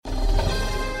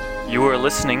You are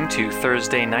listening to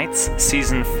Thursday Nights,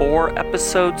 Season 4,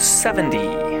 Episode 70.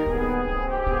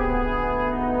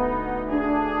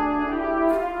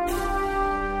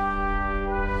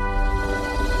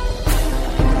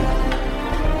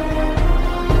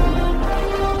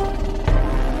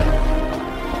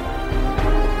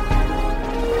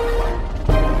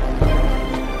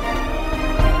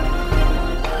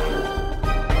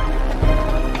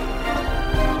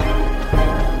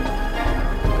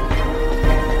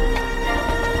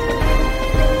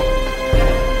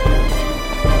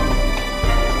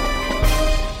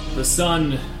 The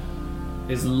sun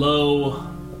is low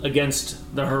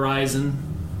against the horizon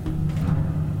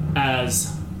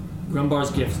as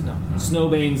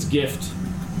Snowbane's gift.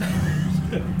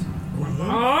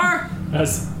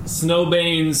 As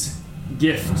Snowbane's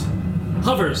gift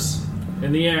hovers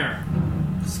in the air,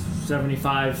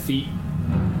 75 feet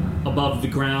above the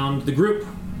ground. The group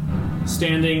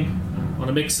standing on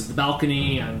a mix of the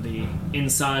balcony and the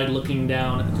inside looking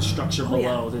down at the structure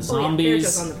below. The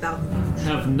zombies on the balcony.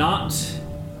 have not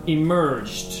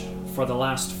emerged for the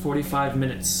last 45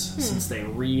 minutes since they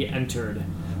re-entered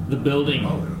the building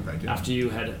after you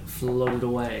had floated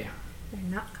away. They're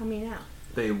not coming out.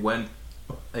 They went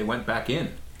back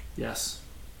in. Yes.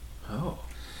 Oh.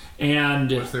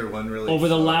 And Was there one really over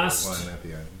the slow last one at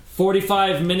the end?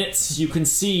 45 minutes, you can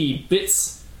see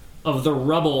bits of the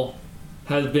rubble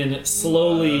have been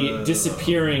slowly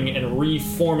disappearing and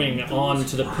reforming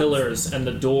onto the pillars and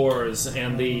the doors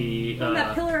and the And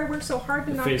that pillar I worked so hard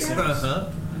to knock facing.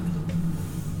 down.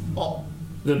 Oh,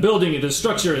 The building, the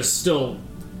structure is still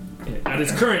at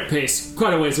its current pace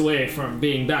quite a ways away from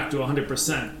being back to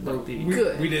 100%. But the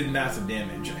Good. We did massive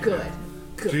damage. Good.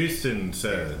 Jason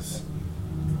says,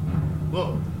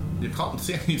 "Well, you can't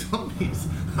see any zombies."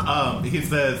 He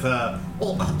says,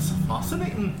 "Oh, that's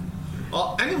fascinating.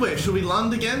 Anyway, should we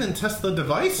land again and test the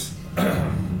device?"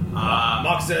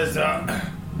 Mock says,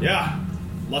 yeah,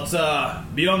 let's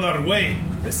be on our way.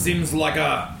 This seems like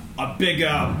a big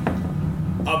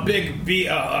bee,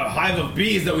 a hive of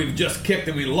bees that we've just kicked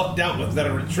and we lucked out with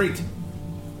their retreat.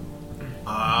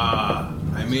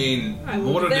 I mean, I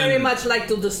would very much like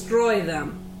to destroy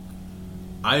them.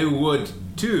 I would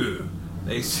too.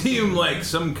 They seem like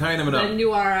some kind of Then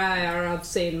you are of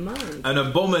sane mind. an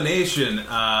abomination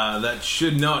that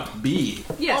should not be.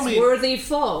 Yes, I mean- worthy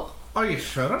foe. Are you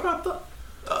sure about that?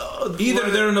 Either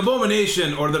they're an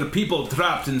abomination or they're people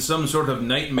trapped in some sort of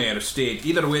nightmare state.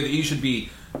 Either way, they should be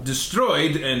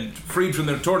destroyed and freed from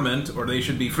their torment, or they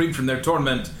should be freed from their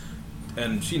torment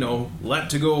and, let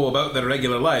to go about their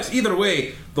regular lives. Either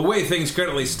way, the way things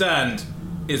currently stand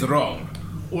is wrong.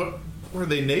 Were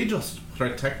they just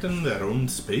protecting their own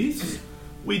space?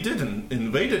 We didn't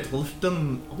invade it to lift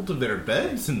them out of their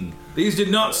beds and... These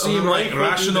did not seem like Right, we'll do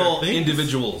rational their things.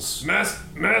 individuals.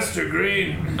 Master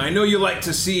Green I know you like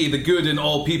to see the good in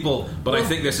all people, but I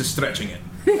think this is stretching it.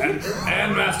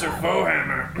 and Master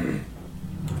Foehammer,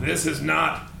 this is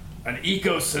not an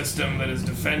ecosystem that is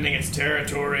defending its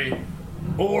territory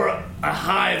or a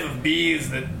hive of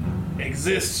bees that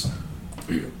exists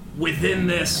within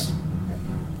this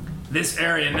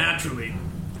area naturally.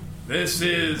 This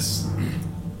is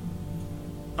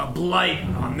a blight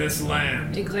on this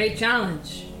land. A great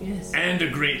challenge. Yes. And a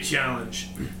great challenge.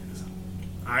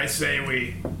 I say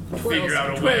we figure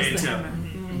out a way Twirls the to hammer.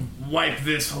 wipe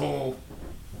this whole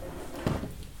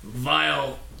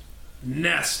vile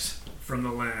nest from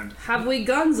the land. Have we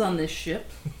guns on this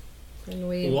ship? Can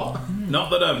we? Not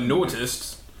that I've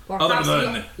noticed, Or other perhaps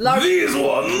than large- these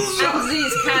ones.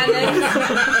 These cannons.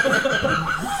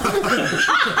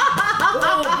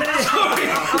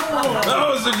 That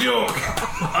was a joke.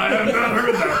 I have not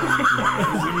heard that.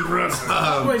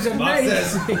 It's impressive. Mock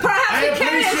says, Perhaps I the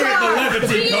cannons appreciate the are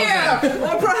levity, here,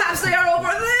 or perhaps they are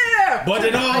over there. but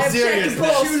in all I have checked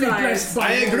both seriousness, sides.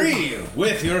 I agree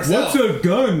with yourself. a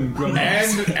gun?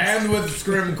 And with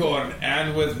Scrimcorn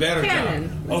and with Berja.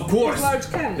 Cannon. Of course. Large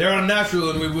cannon. They're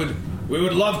unnatural and we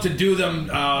would love to do them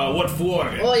what for.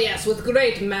 Oh yes, with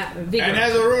great vigor. And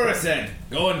as Aurora said,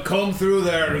 go and comb through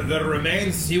their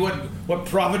remains, see what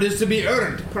profit is to be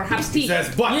earned. Perhaps He teeth.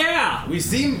 says, but Yeah. we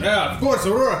seem, of course,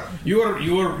 Aurora, you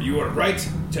were right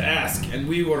to ask, and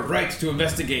we were right to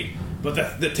investigate.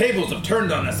 But the tables have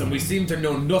turned on us, and we seem to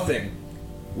know nothing.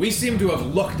 We seem to have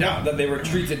lucked out that they were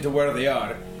treated to where they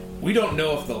are. We don't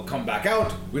know if they'll come back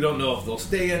out. We don't know if they'll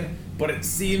stay in. But it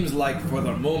seems like for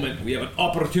the moment we have an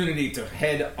opportunity to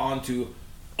head on to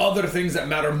other things that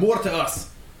matter more to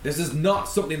us. This is not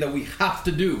something that we have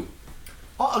to do.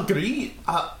 I agree.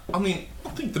 I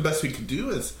think the best we could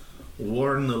do is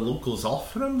warn the locals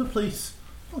off from the place.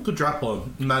 I could drop a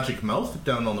magic mouth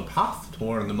down on the path to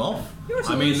warn them off. Your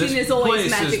I mean, solution this is always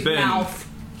place has magic been mouth.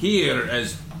 here,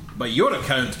 as by your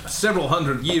account, several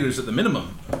hundred years at the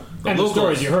minimum. And the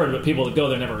stories you heard, but people that go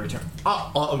there never return.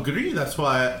 I agree. That's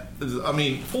why. I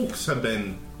mean, folks have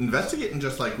been investigating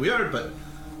just like we are, but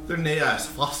they're nae as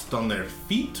fast on their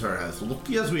feet or as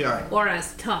lucky as we are, Or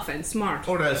as tough and smart.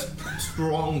 or as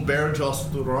strong, bear just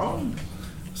strong.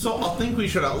 So I think we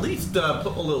should at least put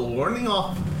a little warning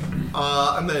off,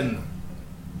 and then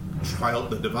try out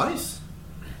the device.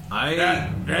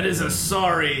 That is a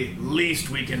sorry least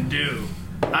we can do.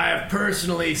 I have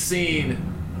personally seen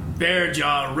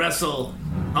Bearjaw wrestle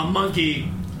a monkey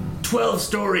 12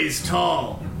 stories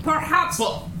tall. Perhaps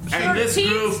And this 13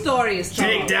 group stories tall.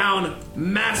 take down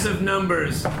massive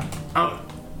numbers of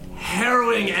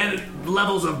harrowing and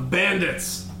levels of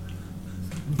bandits.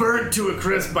 Burnt to a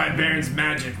crisp by Baron's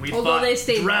magic. We Although fought they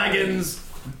stayed dragons,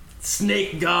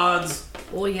 snake gods,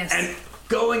 Oh, yes. and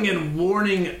going and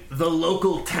warning the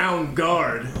local town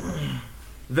guard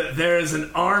that there is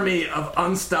an army of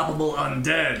unstoppable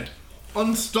undead.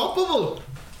 Unstoppable!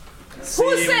 Who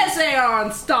says they are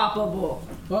unstoppable?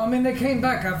 Well, I mean, they came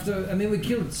back after. I mean, we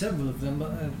killed several of them,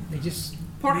 but they just.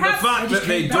 Perhaps, The fact that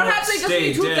they don't perhaps they just stay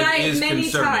need to dead die is many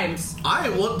concerning. times.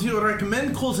 What do you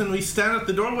recommend, cousin? We stand at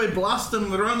the doorway, blast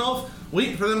them, run off,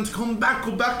 wait for them to come back,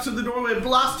 go back to the doorway,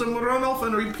 blast them, run off,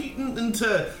 and repeat it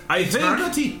into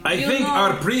eternity. I You think know-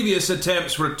 our previous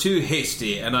attempts were too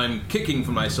hasty, and I'm kicking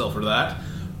for myself for that.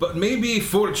 But maybe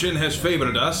fortune has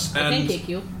favored us, I can and kick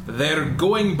you. they're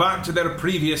going back to their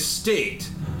previous state.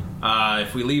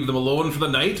 If we leave them alone for the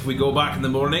night, if we go back in the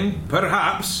morning,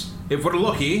 perhaps, if we're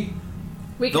lucky,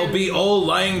 We they'll can, be all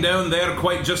lying down there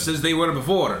quite just as they were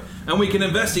before. And we can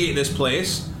investigate this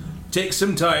place, take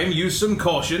some time, use some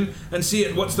caution, and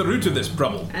see what's the root of this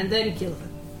trouble. and then kill them.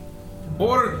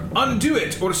 Or undo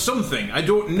it, or something. I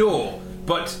don't know.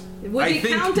 But Would I it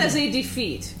think count as a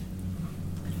defeat?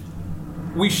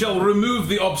 we shall remove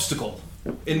the obstacle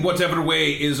in whatever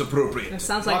way is That appropriate.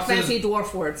 sounds like Watson fancy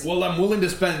dwarf words. Well, I'm willing to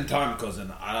spend time,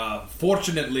 cousin.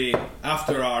 Fortunately,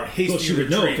 after our hasty Well, she would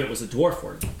retreat, know if it was a dwarf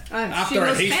word. She after our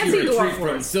knows hasty fancy retreat dwarf from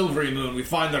words. Silvery Moon, we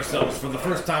find ourselves for the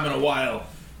first time in a while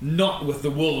not with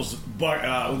the wolves,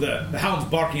 the hounds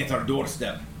barking at our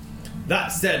doorstep. That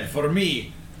said, for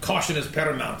me, caution is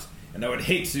paramount, and I would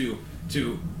hate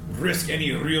to risk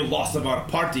any real loss of our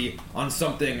party on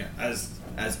something as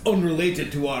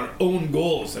unrelated to our own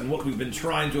goals and what we've been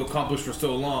trying to accomplish for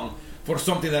so long, for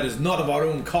something that is not of our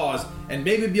own cause and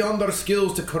maybe beyond our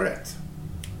skills to correct.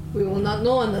 We will not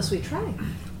know unless we try.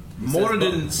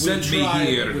 Moradin We'll sent me try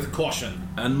here, with caution.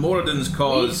 and Moradin's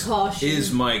cause caution.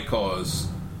 is my cause.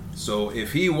 So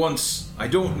if he wants... I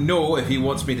don't know if he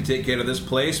wants me to take care of this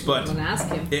place, but I'm gonna ask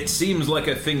him. it seems like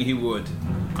a thing he would.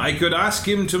 I could ask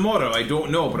him tomorrow, I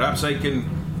don't know. Perhaps I can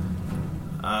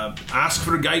ask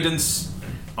for guidance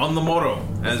on the morrow,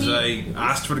 as I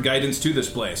asked for guidance to this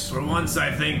place. For once,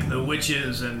 I think the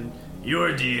witches and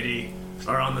your deity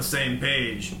are on the same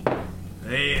page.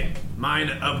 They might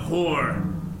abhor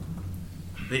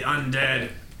the undead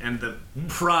and the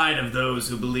pride of those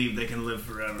who believe they can live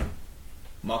forever.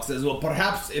 Mock says, well,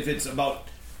 perhaps if it's about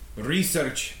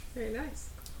research, Very nice.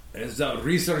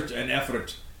 research and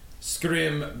effort,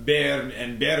 Scrim, Bairn,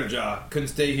 and Bearjaw can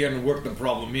stay here and work the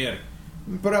problem here.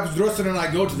 Perhaps Drusser and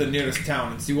I go to the nearest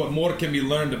town and see what more can be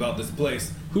learned about this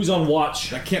place Who's on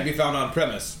watch? that can't be found on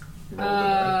premise.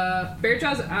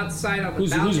 Bearjaw's outside on the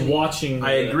Who's balcony. watching?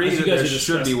 I agree as you that guys there are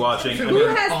should be discussing? watching. I Who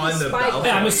mean, has on the the spike? balcony.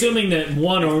 Yeah, I'm assuming that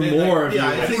one or been more like- of you. yeah,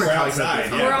 I think we're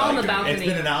outside. We're on the It's balcony.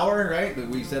 been an hour, right? That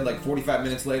we said like 45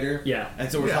 minutes later. Yeah. And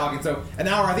so we're Yeah. talking. So an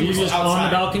hour. I think You're we're just outside. on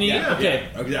the balcony? Yeah, Okay.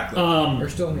 yeah, exactly. We're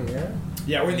still in the air.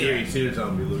 yeah, we're in the air.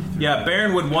 Yeah,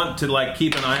 Baron would want to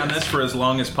keep an eye on this for as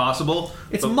long as possible.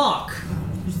 It's but Mock.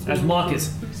 As Mock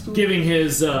is giving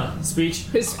his speech.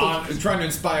 Trying to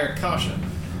inspire caution.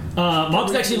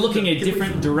 Mock's actually looking a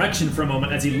different direction for a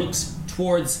moment as he looks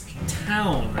towards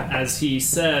town. As he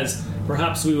says,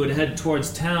 perhaps we would head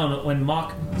towards town when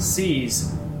Mock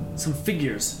sees some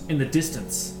figures in the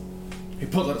distance. He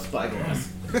pulls out a spyglass.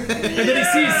 And then he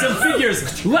sees some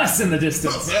figures less in the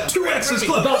distance. 2x is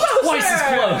close. About twice as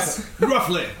close.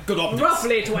 Roughly. Good optics.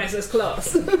 Roughly twice as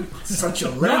close. Such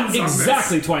a Not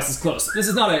exactly twice as close. This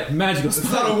is not a magical It's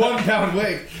spell. not a 1 pound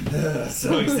weight.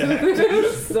 So exact.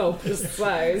 So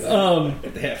precise.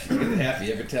 Get the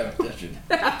happy every time I touch it.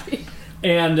 Happy.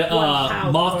 And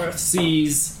Wow.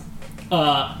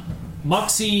 Mock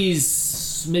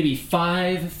sees maybe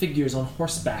 5 figures on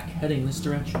horseback heading this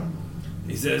direction.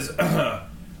 He says,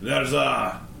 there's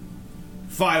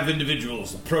 5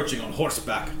 individuals approaching on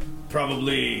horseback.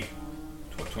 Probably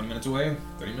what, 20 minutes away?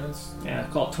 30 minutes? Yeah,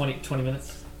 call it 20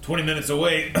 minutes. 20 minutes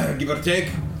away, give or take.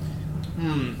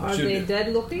 Are they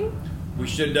dead looking? We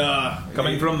should,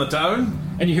 Coming from the town?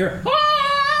 And you hear,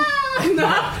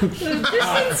 The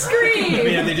distant scream. I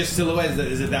mean, are they just silhouettes?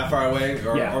 Is it that far away?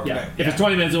 Or can I- If it's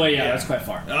 20 minutes away, that's quite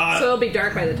far. So it'll be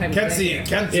dark by the time. Can't you see get it.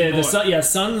 Can't see Yeah, more.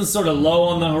 sun's sort of low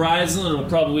on the horizon. It'll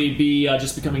probably be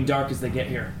just becoming dark as they get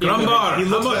here. Grumbar, He how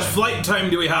looks much like- flight time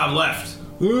do we have left?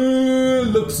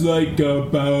 Looks like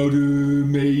about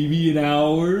maybe an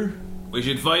hour. We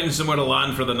should find somewhere to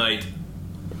land for the night.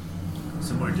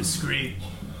 Somewhere discreet.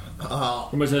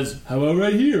 Somebody says, "How about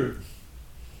right here?"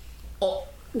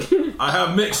 I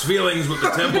have mixed feelings with the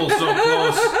temple so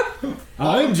close.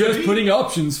 I'm just putting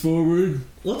options forward.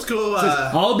 Let's go.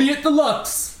 I'll be at the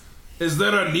Lux. Is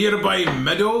there a nearby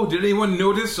meadow? Did anyone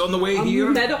notice on the way here?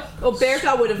 Meadow. Oh,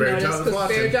 Bearjaw would have Bearjaw noticed was because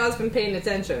watching. Bearjaw's been paying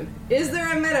attention. Is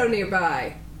there a meadow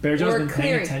nearby? Bearjaw's Or been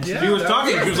paying clearing. attention. He was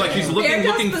talking. He was like he's Bearjaw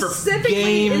looking for specifically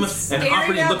game is and staring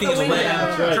operating, out looking the at the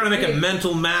land, window. trying to make a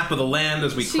mental map of the land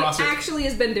as we She cross it. actually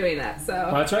has been doing that. So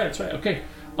Oh, that's right. Okay.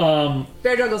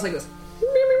 Bearjaw goes like this.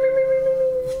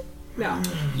 No.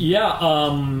 Yeah.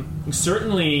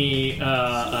 Certainly.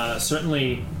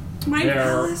 Certainly. My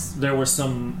palace. There were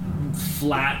some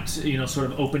flat,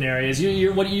 sort of open areas.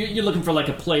 You're looking for like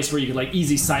a place where you could like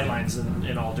easy sightlines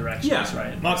in all directions, Yeah.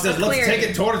 right? Mark says, A let's clearing. take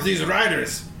it towards these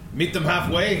riders. Meet them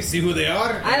halfway, see who they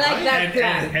are. I like that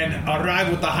plan. And arrive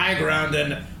with the high ground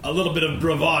and a little bit of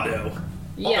bravado.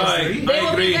 Yes. I They will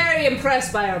agree. be very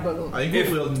impressed by our balloon. I think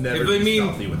we'll never if they be mean-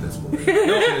 stealthy with this balloon.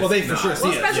 Well, they for sure see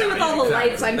Well, it. especially with all the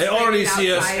lights I'm They already spraying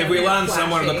see us. outside If and we they're land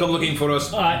somewhere, they'll flashing. come looking for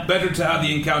us. Better to have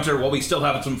the encounter while we still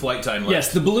have some flight time left.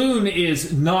 Yes, the balloon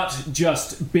is not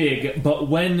just big, but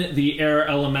when the air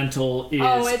elemental is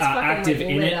Oh, it's fucking, active like,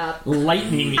 in lit it, up.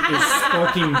 lightning is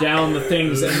sparking down the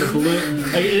things in the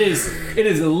balloon. Like, it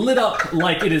is lit up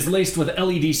like it is laced with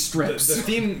LED strips. The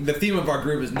theme of our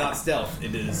group is not stealth;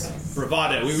 it is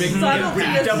bravado. We make Subtlety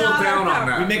is Double not down our on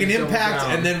power. we make an impact,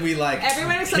 and then we like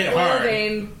Everyone except hit Oil hard.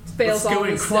 Vein fails all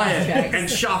Going the stealth quiet checks. and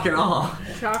shock and awe.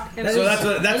 Shock and So that's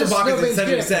what That is Bacchus Snowbane's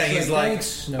essentially gift. saying. It's He's like, like,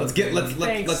 thanks, let's get let's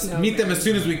Thanks, meet them as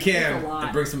soon as we can That's a lot.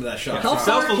 and bring some of that shock. How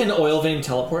far can Oil Vein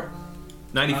teleport?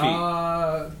 90 feet.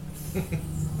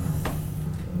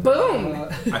 boom. I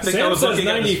think I Sam was says looking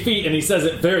 90 at. feet, and he says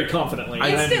it very confidently.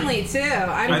 Instantly too.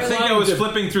 I'm I think really I was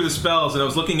flipping through the spells and I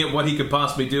was looking at what he could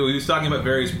possibly do. He was talking about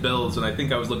various builds, and I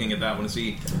think I was looking at that one to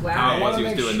see Wow. how I it was he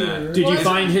was doing that. Did you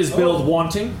find his build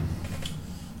wanting?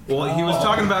 Well, he was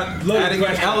talking about adding an What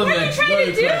are you element. trying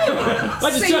to do? I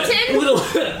just Satan?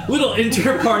 little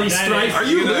inter-party strife. Are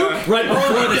you Luke? Right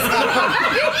before this?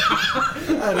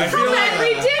 I feel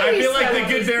I feel like the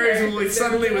good berries will be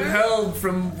suddenly withheld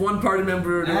from one party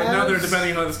member to another,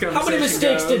 depending on how this conversation How many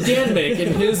mistakes goes. did Dan make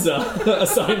in his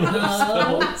assignment of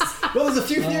spells? Well, there's a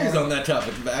few theories on that topic,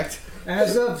 in fact.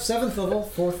 As of 7th level,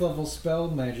 4th level spell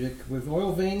magic, with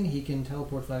Oil Vein, he can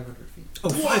teleport 500 feet.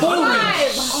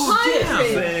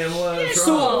 500.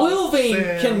 So Oil Vein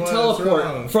Sam can was teleport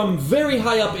wrong. from very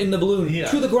high up in the balloon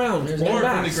to the ground There's and a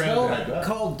back. spell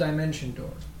called Dimension Door.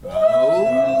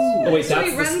 Oh wait, So that's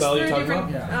he the runs spell through you're talking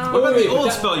different. about? What about wait, the old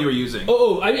that- spell you were using?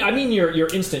 I mean your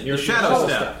instant, your Shadow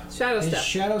Step. Shadow His step.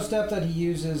 Shadow Step that he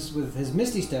uses with his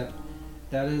Misty Step,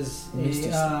 that is Misty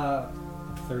a,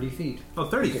 30 feet. Oh,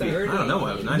 30 feet. I don't know.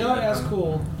 I was 90. Not as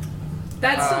cool.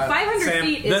 That's so 500 Sam,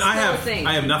 feet is Then I still a have thing.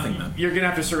 I have nothing then. You're gonna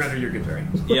have to surrender your good berry.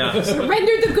 Yeah.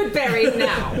 Surrender the good berry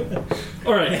now.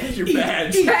 All right. Your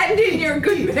badge. Abandon your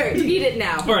good berry. Eat it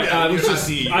now. All right, I was just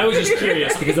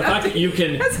curious because the fact that you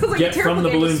can That sounds like a get from terrible the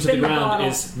game to balloon to the spin the ground bottle.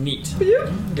 is neat.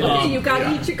 Okay, you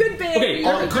gotta eat your good berry.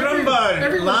 Okay, Grumbar,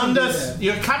 Everyone can do Landis, that.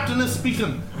 your captain is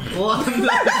speaking. Landis,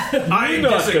 I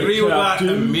not disagree the with that captain.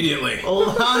 immediately.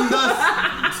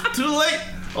 Landis, it's too late.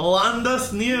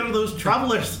 Landis near those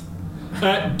travelers.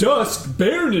 At dusk,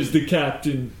 Baron is the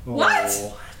captain.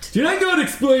 What? Did I not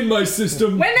explain my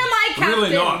system? When am I captain?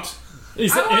 Really not.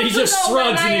 He, I want he to just know when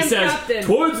shrugs I and he am says, captain.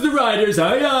 "Towards the riders,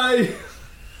 aye aye."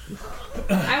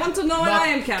 I want to know when I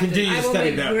am captain. continue I to will study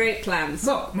make that. great plans.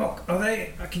 Mock, are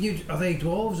they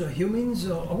dwarves or humans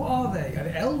or what are they? Are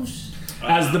they elves?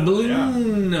 As the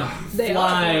balloon They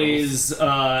flies, as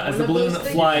the of balloon those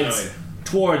things. flies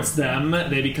towards them,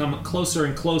 they become closer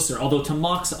and closer. Although to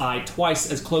Mock's eye,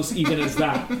 twice as close, even as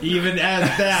that. Even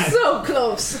as that. So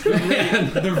close.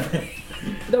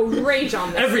 The rage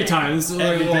on this. Every thing. time. This is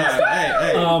Every time.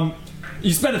 Hey.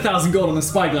 You spend 1,000 gold on the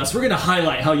spyglass. We're going to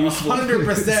highlight how useful.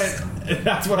 100%.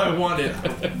 That's what I wanted.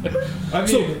 I mean,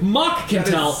 So Mock can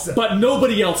that tell, is- but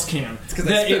nobody else can. because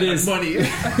I spent my money.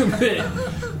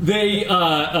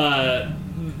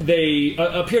 they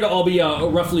appear to all be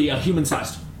roughly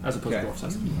human-sized. as opposed to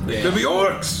dwarves. Could be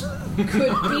orcs. Could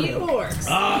be orcs.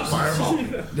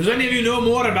 Fireball. Does any of you know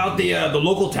more about the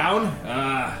local town?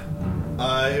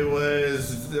 It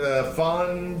was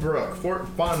Fawnbrook, Fort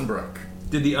Fawnbrook.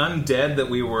 Did the undead that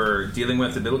we were dealing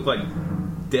with, did they look like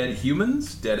dead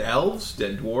humans? Dead elves?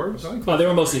 Dead dwarves? Oh, they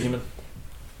were mostly human.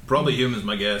 Probably humans,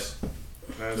 my guess.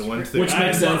 The ones that Which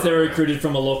makes sense. They were recruited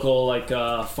from a local, like,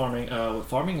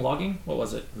 farming, logging? What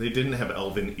was it? They didn't have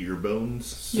elven ear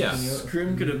bones. Yeah.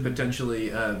 Grim could have potentially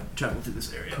traveled through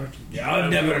this area. Yeah, I've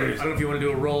never. I don't know if you want to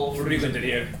do a roll for frequented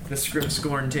here. the Scrim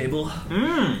Scorn table.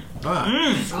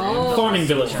 Oh, Farming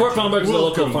village. Fort Farmberg is a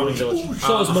local farming village.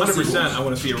 So is mostly 100%. dwarves. I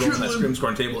want to see a roll on that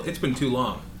Scrimscorn table. It's been too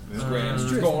long. Not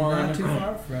too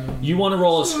far from. You want to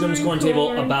roll a Scrimscorn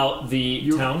table about the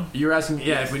town? You're asking,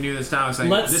 yeah, if we knew this town. I was saying,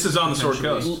 Let's- This is on the Sword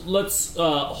Coast. Let's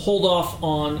hold off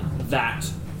on that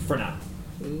for now.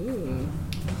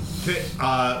 Okay,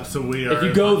 so we are. If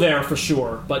you go there, for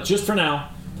sure. But just for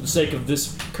now, for the sake of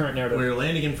this current narrative. We're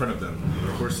landing in front of them.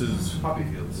 The horses' poppy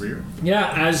fields. rear.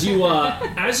 Yeah, as you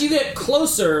get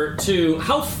closer to,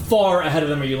 how far ahead of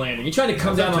them are you landing? You trying to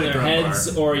come down on their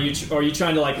heads, or are you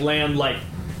trying to land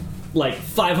like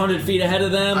 500 feet ahead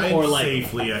of them, I'm or like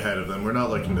safely ahead of them. We're not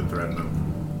looking to threaten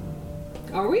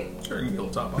them. are we? Sure, you can go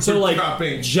top off. so like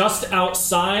Dropping. just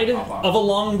outside of a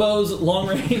longbow's long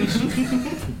range?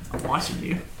 I'm watching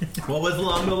you. What was the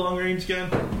long range again?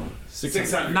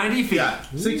 90 feet. Yeah,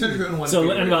 601 So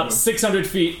feet and away about from 600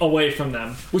 feet away from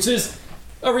them, which is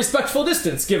a respectful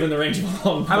distance given the range of a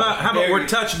longbow. How about we're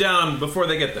touchdown before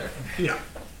they get there? them. Yeah.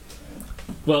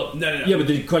 Well, No. yeah, but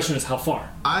the question is how far.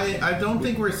 I don't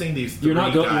think we're seeing these. You're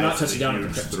not three you're not guys touching as a down.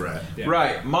 huge threat. Yeah.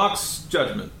 Right. Mock's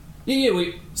judgment. Yeah,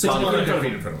 we 600 feet in front of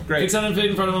them. in front of them. Great. 600 feet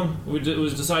in front of them. It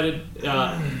was decided.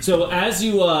 So as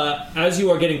you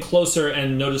are getting closer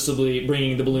and noticeably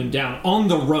bringing the balloon down on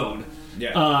the road,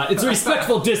 Yeah. it's a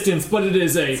respectful distance, but it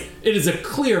is a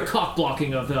clear cock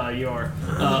blocking of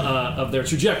of their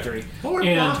trajectory. Well, we're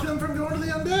And blocking them from going to the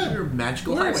undead. You're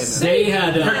magical We're highwayman. they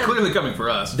had They're clearly coming for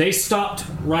us. they stopped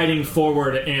riding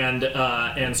forward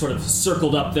and sort of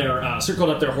circled up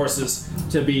their horses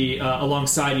to be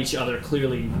alongside each other,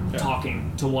 clearly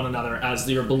talking to one another as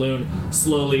your balloon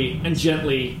slowly and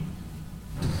gently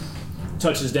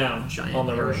touches down Giant on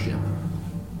the road. airship.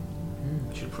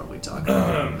 We should probably talk.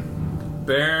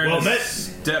 Baron Well met.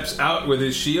 steps out with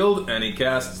his shield and he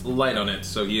casts light on it,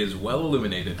 so he is well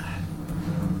illuminated.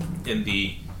 In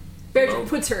the Bear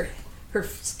puts her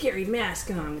scary mask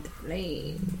on with the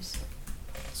flames.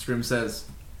 Scrim says,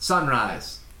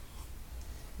 sunrise.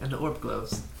 And the orb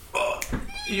glows.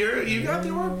 You got the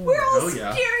orb? We're all Oh,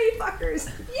 yeah. scary fuckers.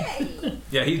 Yay!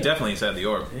 yeah, he definitely said the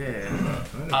orb.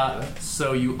 Yeah.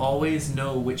 So you always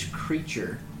know which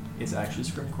creature is actually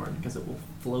Scrimcorn because it will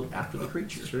float after the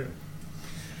creature. True.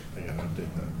 I gotta update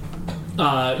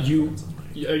that.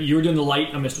 You were doing the light.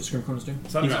 I missed what Scrimcorn was doing.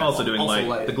 He's also doing Also light,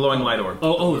 light. the glowing light orb.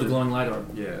 Oh, the glowing light orb.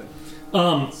 Yeah.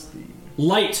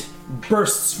 Light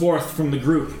bursts forth from the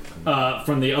group,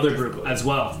 from the other group as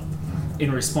well,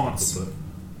 in response.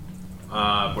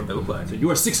 What do they look like? You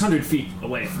are 600 feet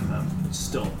away from them. It's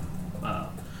still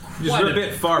Just a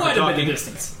bit far for quite a bit talking. of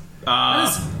distance. That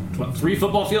is, what, 3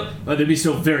 football field? They'd be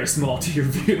still very small to your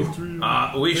view.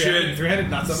 We should 300,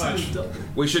 not so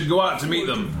much. go out to meet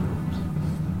them.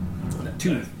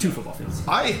 Two football fields.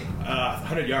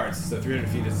 100 yards, so 300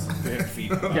 feet is 300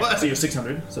 feet. Yeah, so you're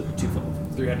 600, so 2 football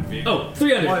fields. 300 feet. Oh,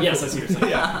 300. Yes, I see what you're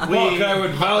saying. Yeah. Mock, I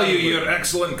would value your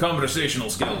excellent conversational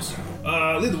skills.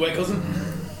 Lead the way, cousin.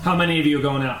 How many of you are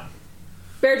going out?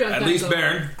 Bear John's At gonna least go.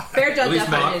 Baron. Bear John At least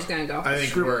definitely Mock. is gonna go. I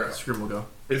think we're. Scrim will go.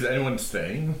 Is anyone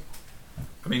staying?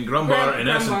 I mean, Grumbar and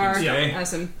Essen can stay.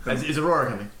 Essen. Is Aurora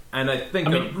coming? And I think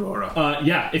Aurora.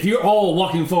 Yeah, if you're all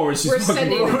walking forward, she's We're walking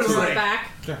sending forward. Aurora back.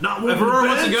 Not If Aurora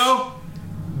wants to go,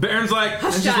 Baron's like,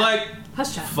 and she's shot. like,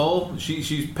 Hush chat. full.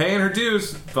 She's paying her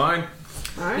dues. Fine.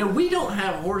 All right. Now, we don't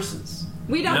have horses.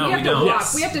 We don't. No, we have we to don't. walk.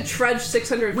 Yes. We have to trudge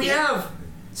 600 feet. We have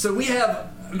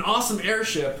an awesome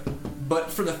airship, but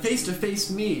for the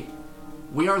face-to-face meet,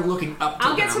 we are looking up to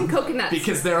I'll get them some coconuts.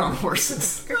 because they're on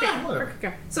horses.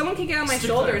 Okay. Someone can get on my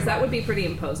shoulders. That would be pretty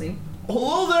imposing.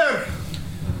 Hello there.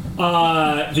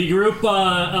 The group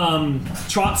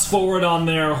trots forward on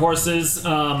their horses.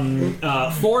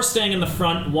 4 staying in the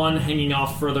front, 1 hanging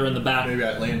off further in the back. They've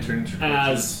got lanterns or torches.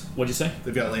 As what'd you say?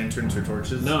 They've got lanterns or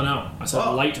torches. No. I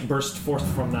saw light burst forth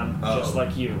from them, just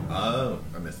like you. Oh,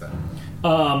 I missed that.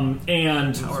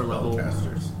 And Power level.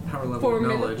 Spellcasters. Power level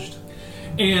Formidable. acknowledged.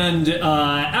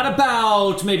 at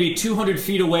about maybe 200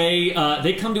 feet away,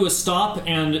 they come to a stop,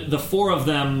 and the 4 of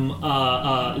them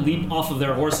leap off of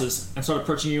their horses and start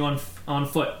approaching you on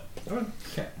foot.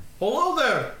 Okay. Hello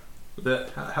there.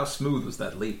 How smooth was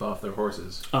that leap off their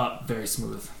horses? Very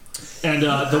smooth. And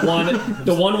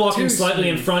the one walking slightly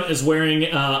in front is wearing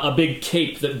a big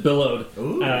cape that billowed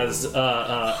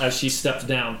as she stepped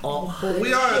down.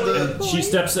 We are the. She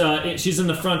steps. She's in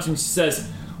the front and she says,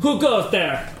 "Who goes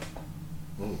there?"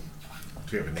 Do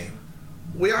you have a name?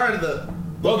 We are the.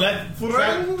 Well, that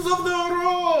Friends of the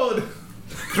Road.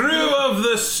 Crew of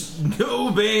the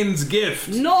Snowbane's Gift.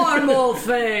 Normal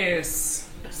face.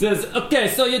 Says, "Okay,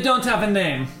 so you don't have a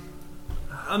name."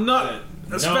 Not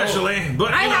especially,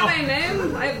 but I you know. have a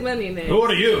name. I have many names. Who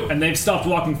are you? And they've stopped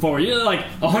walking forward. You're like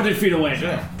 100 feet away.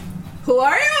 Yeah. Who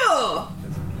are you?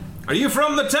 Are you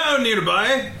from the town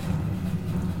nearby?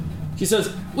 She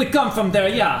says, "We come from there,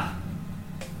 yeah."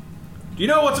 Do you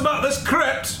know what's about this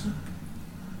crypt?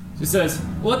 She says,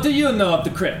 "What do you know of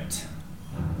the crypt?"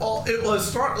 Oh, it was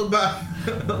started by.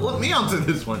 Let me answer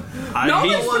this one. No,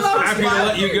 He's it's not happy to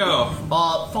let you go.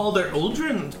 Father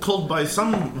Uldren, called by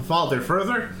some Father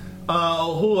Further,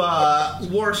 who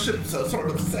worships a sort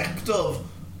of sect of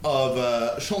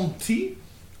Shanti,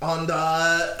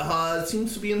 and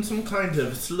seems to be in some kind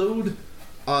of slowed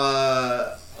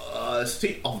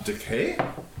state of decay.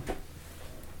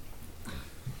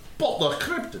 But the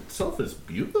crypt itself is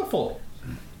beautiful.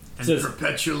 And Says-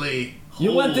 perpetually.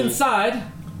 You went whole. inside.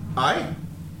 Aye,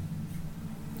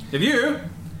 Have you?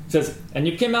 Says, "And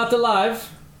you came out alive."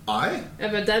 aye.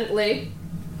 Evidently.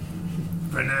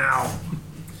 For now.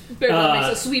 Beardo makes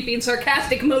a sweeping,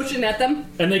 sarcastic motion at them.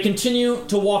 And they continue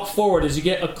to walk forward as you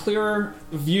get a clearer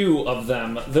view of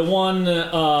them. The one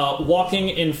walking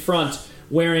in front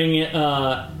wearing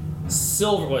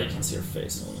silver... Well, you can't see her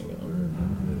face.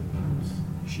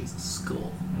 She's a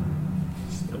skull.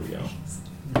 There we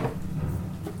go.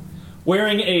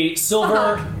 Wearing a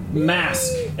silver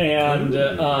mask and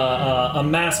a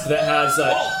mask that has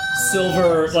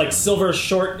silver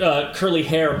short curly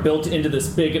hair built into this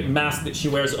big mask that she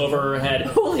wears over her head.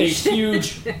 Holy shit.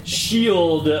 Huge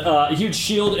shield,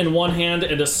 in one hand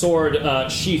and a sword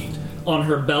sheathed on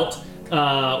her belt,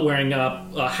 wearing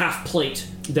a half plate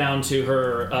down to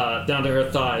her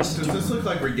thighs. Does this look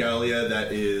like regalia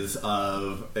that is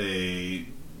of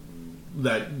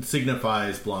that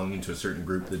signifies belonging to a certain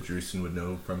group that Drewston would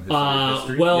know from his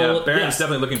history? Well, Yeah, Baron's yes.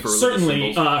 definitely looking for religious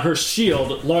Certainly, symbols. her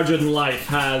shield, larger than life,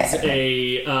 has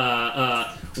a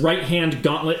right hand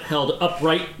gauntlet held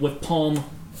upright with palm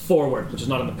forward, which is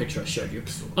not in the picture I showed you.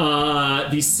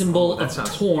 The symbol of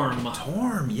Torm.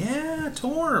 Torm, yeah,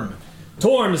 Torm.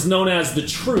 Torm is known as the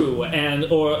True, and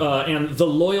the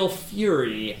Loyal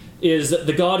Fury is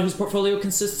the god whose portfolio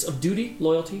consists of duty,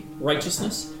 loyalty,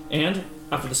 righteousness, and,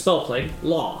 after the spell plague,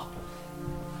 law.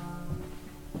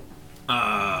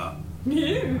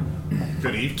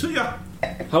 Good eve to ya.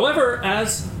 However,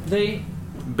 as they...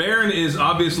 Baron is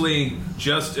obviously,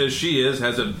 just as she is,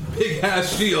 has a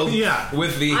big-ass shield Yeah.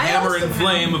 with the I hammer also and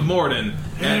flame of Morden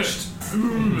etched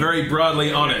very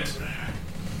broadly on it.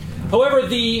 However,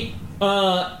 the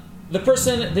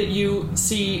person that you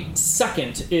see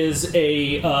second is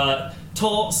a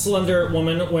tall, slender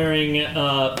woman wearing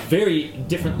very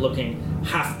different-looking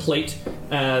half plate,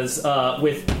 as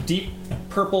with deep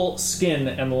purple skin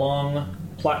and long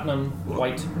platinum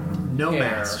white No hair.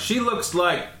 mask. She looks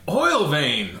like Oil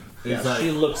Vein. She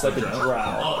looks like a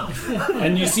drow.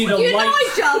 And you see the You know light.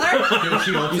 each other. Does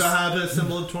she also have a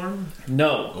symbol of Torm?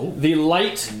 No, the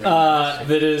light that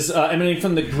is emanating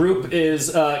from the group is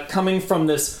coming from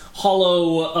this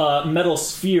hollow metal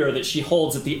sphere that she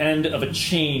holds at the end of a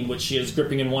chain, which she is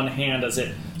gripping in one hand as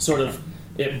it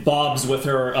it bobs with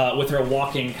her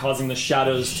walking, causing the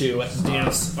shadows to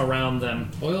dance around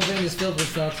them. Oil vein is filled with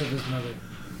thoughts of his mother.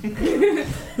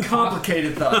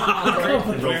 Complicated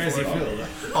thought. Where is he filled?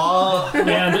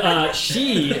 And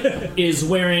she is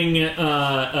wearing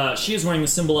the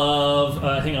symbol of.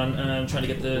 Hang on, I'm trying to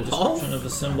get the description of the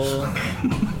symbol.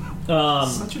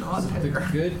 Such an odd figure.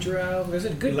 Good drow. There's a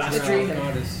good drow Last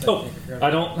goddess. Oh, I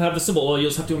don't have the symbol. Well, you'll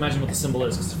just have to imagine what the symbol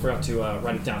is because I forgot to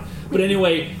write it down. But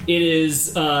anyway, it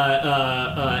is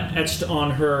etched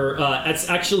on her. It's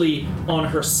actually on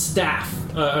her staff.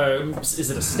 Is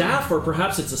it a staff or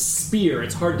perhaps it's a spear?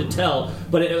 It's hard to tell,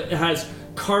 but it has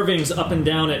carvings up and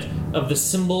down it of the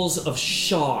symbols of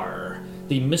Shar,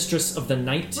 the mistress of the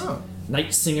night,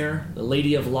 night singer, the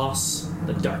lady of loss,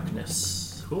 the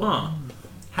darkness. Huh.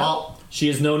 She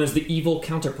is known as the evil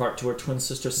counterpart to her twin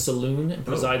sister Saloon and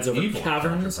presides over evil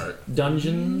caverns, counterpart.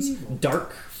 dungeons,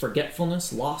 dark,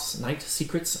 forgetfulness, loss, night,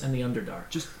 secrets, and the Underdark.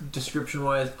 Just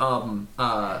description-wise,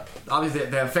 obviously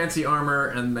they have fancy armor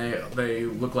and they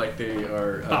look like they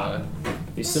are.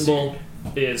 The symbol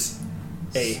is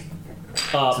a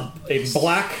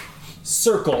black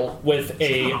circle with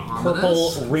a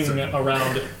purple ring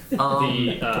around the.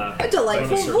 A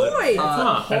delightful void.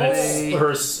 And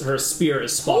it's, her spear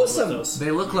is spotted with those.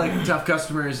 They look like tough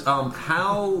customers.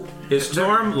 How Is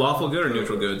Storm lawful good or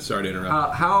neutral good? Sorry to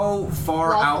interrupt. how far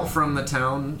Lawful. out from the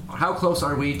town? How close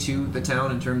are we to the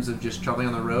town in terms of just traveling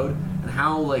on the road? And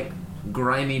how like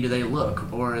grimy do they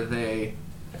look, or are they?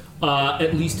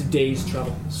 At least a day's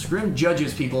travel. Scrim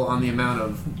judges people on the amount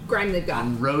of Grime they've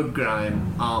got. road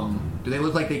grime. Do they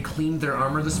look like they cleaned their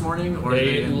armor this morning, or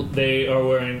They are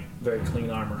wearing very clean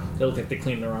armor. They look like they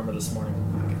cleaned their armor this morning.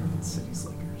 city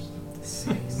slickers?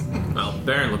 Well,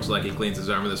 Baron looks like he cleans his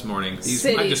armor this morning. He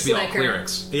City might just be all slicker.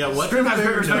 clerics. Yeah, what Scrim does has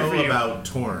Baron great respect know for you. about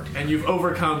Torn? And you've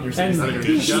overcome your city And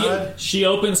slickers. she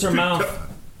opens her mouth.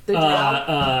 The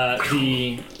drow.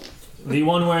 The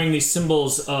one wearing these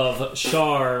symbols of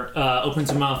Shar opens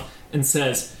her mouth and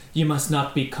says, "You must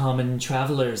not be common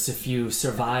travelers if you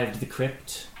survived the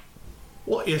crypt."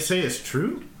 What you say is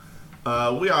true.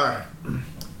 We are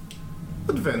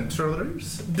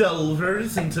adventurers,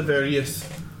 delvers into various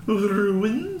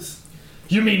ruins.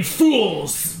 "You mean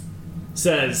fools,"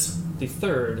 says the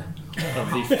third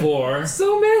of the four.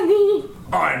 So many.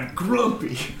 I'm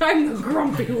grumpy. I'm the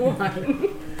grumpy one.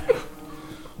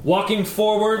 Walking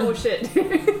forward Oh shit.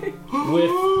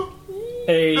 with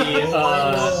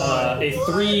a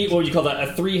three, what would you call that?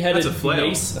 A three-headed That's a flail.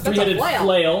 mace, a That's a three-headed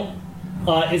flail.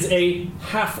 is a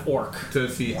half-orc.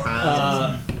 Does he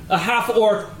have? A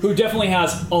half-orc who definitely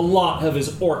has a lot of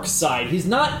his orc side. He's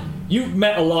not. You've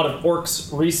met a lot of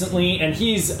orcs recently, and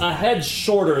he's a head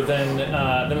shorter than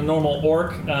a normal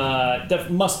orc.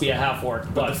 Must be a half-orc,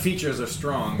 The but features are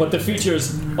strong. the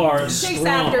features are Takes strong.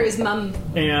 after his mum.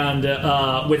 And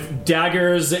with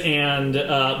daggers and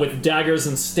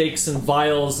stakes and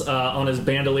vials on his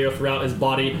bandolier throughout his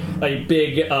body, a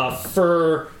big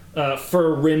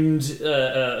fur-rimmed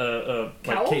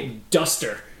like cape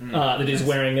duster that he's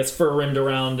wearing. That's fur-rimmed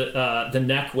around the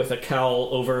neck with a cowl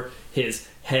over his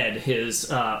head. His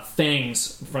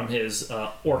fangs from his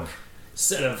orc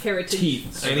set of Heritage.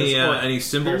 teeth. Any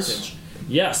symbols? Heritage.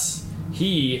 Yes.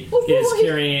 He Oh, is boy.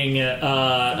 carrying.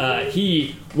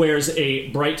 He wears a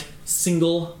bright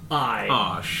single eye.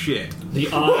 Aw, shit. The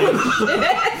eye.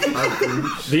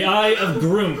 The eye of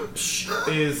Grumsh,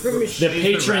 Is the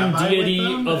patron rabbi with deity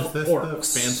them? of Is this the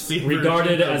orcs, fancy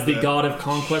regarded version as of the god of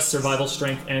conquest, survival,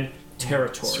 strength, and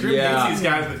territory. Scrim Yeah. hates these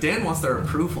guys, but Dan wants their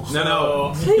approval.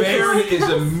 No. Baron is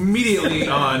immediately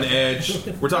on edge.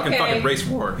 We're talking Okay. fucking race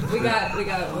war. We got.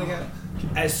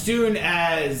 As soon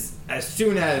as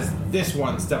this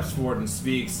one steps forward and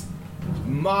speaks,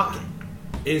 Mock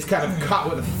is kind of caught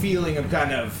with a feeling of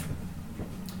kind of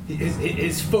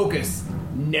his focus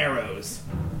narrows,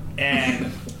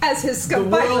 and As his the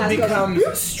spyglass world goes, becomes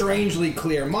strangely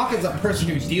clear. Mock is a person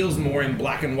who deals more in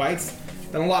black and whites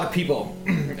than a lot of people,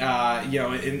 in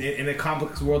the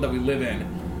complex world that we live in.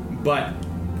 But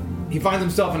he finds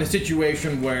himself in a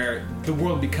situation where the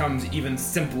world becomes even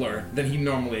simpler than he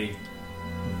normally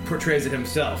portrays it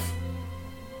himself.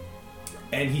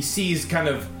 And he sees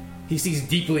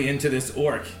deeply into this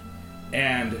orc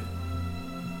and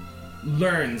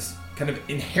learns kind of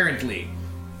inherently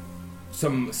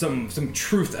some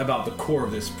truth about the core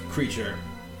of this creature.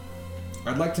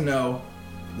 I'd like to know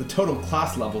the total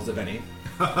class levels, if any,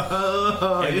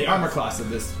 and the armor class of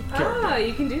this character. Ah,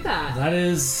 you can do that. That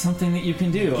is something that you can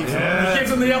do. He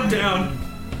gives him the up down.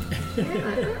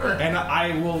 And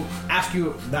I will ask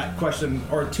you that question,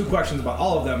 or two questions about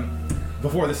all of them,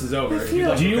 before this is over. if you'd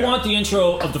like Do to you prepare. want the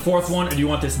intro of the fourth one, or do you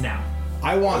want this now?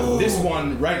 I want this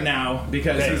one right now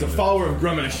because he's a follower of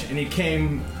Grumish and he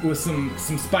came with some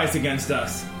spice against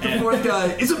us. And, Fourth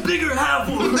guy is a bigger half.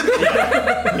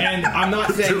 and I'm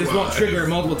not saying this won't trigger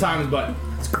multiple times, but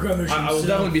I will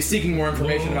definitely be seeking more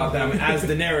information about them as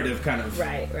the narrative kind of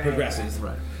Right. progresses.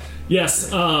 Right. Yes.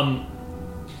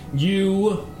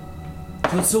 You.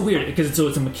 It's so weird because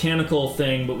it's a mechanical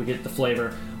thing, but we get the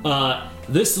flavor.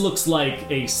 This looks like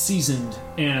a seasoned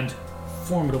and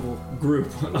formidable group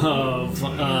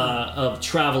of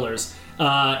travelers.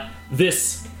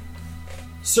 This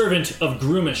servant of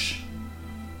Grumish,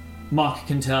 Mock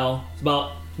can tell, is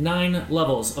about 9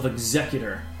 levels of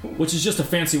executor, which is just a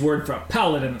fancy word for a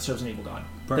paladin that serves an evil god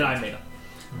that I made up.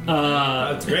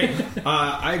 That's great.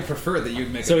 I prefer that you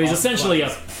make. So it he's all essentially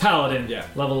class. a paladin, Yeah.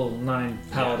 level 9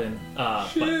 paladin, but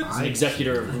he's an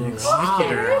executor of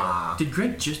Grumish. Did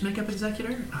Greg just make up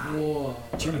Executor? Whoa.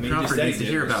 Jimmy you Crawford just said needs to he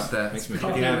hear did. about that. Makes me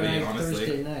Coffee happy, night honestly.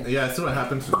 Thursday night. Yeah, that's what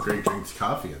happens when Greg drinks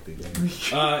coffee at the beginning.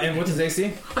 And what's his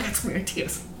AC? I got some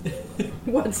ideas.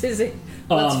 What's his?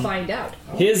 Let's find out.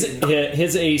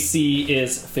 His AC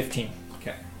is 15.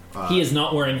 Okay. He is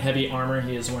not wearing heavy armor.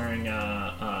 He is wearing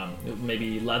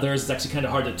maybe leathers. It's actually kind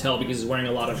of hard to tell because he's wearing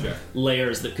a lot of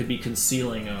layers that could be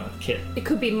concealing a kit. It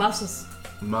could be muscles.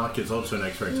 Mock is also an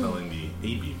expert telling the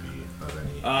ABV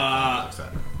of any.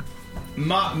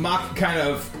 Mock kind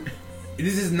of.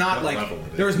 This is not What like level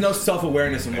it is. there is no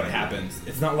self-awareness in what happens.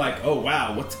 It's not like, oh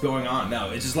wow, what's going on?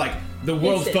 No, it's just like the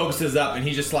world Instant. focuses up, and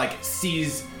he just like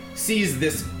sees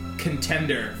this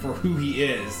contender for who he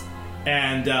is,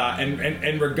 and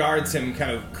regards him kind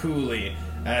of coolly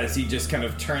as he just kind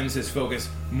of turns his focus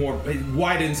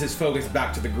widens his focus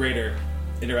back to the greater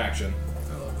interaction.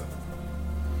 I love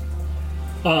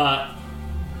that.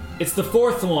 It's the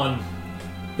fourth one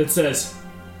that says.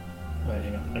 Wait,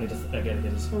 hang on. I gotta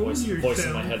get his voice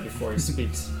in my head before he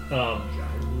speaks.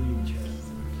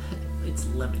 It's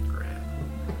lemongrass.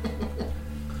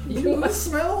 You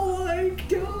smell like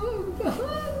dog.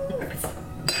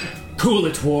 Cool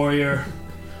it, warrior.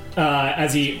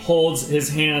 As he holds his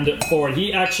hand forward,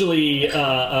 he actually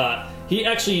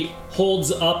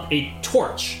holds up a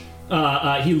torch.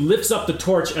 He lifts up the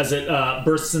torch as it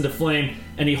bursts into flame,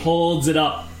 and he holds it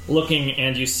up, looking,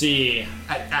 and you see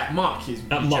At Mock, he's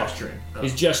gesturing.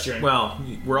 He's gesturing. Well,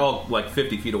 we're all like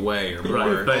 50 feet away or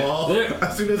whatever.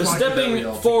 As soon as They're Mock stepping did that, we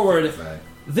all took forward. it back.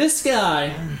 This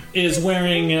guy is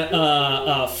wearing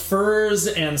furs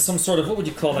and some sort of, what would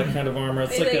you call that kind of armor?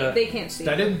 It's They can't see.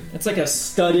 It's like a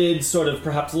studded sort of,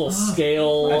 perhaps a little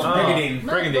scale. Brigandine.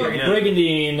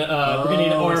 Brigandine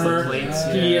armor. plates,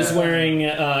 He yeah. is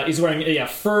wearing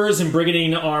furs and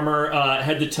brigandine armor,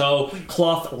 head to toe.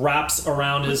 Cloth wraps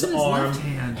around his arm. left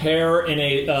hand? Hair in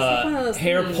a one of those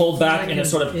hair things. pulled back Like in a an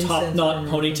sort of top incense knot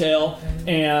burner. ponytail,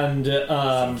 and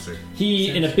he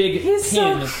in a big He's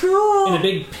so pin cool. in a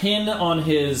big pin on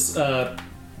his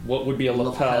what would be a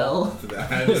lapel. Lapel. The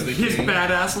hand of the His king.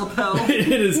 badass lapel. It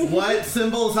is. What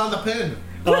symbol is on the pin?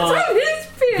 What's on his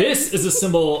pin? This is a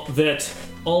symbol that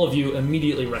all of you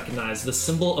immediately recognize. The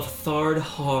symbol of Thard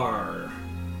Har.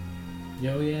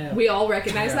 Yo, yeah. We all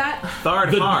recognize that? Thard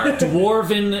The Har.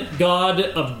 dwarven god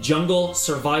of jungle,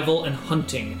 survival, and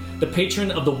hunting. The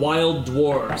patron of the wild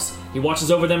dwarves. He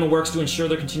watches over them and works to ensure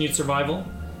their continued survival.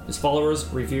 His followers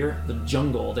revere the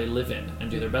jungle they live in and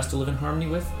do their best to live in harmony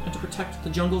with and to protect the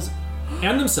jungles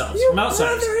and themselves from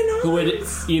outsiders brother in who would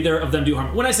either of them do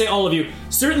harm. When I say all of you,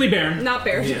 certainly Baron. Not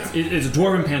bears. It's a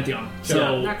dwarven pantheon.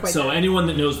 Not quite So that. anyone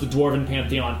that knows the dwarven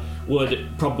pantheon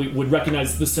would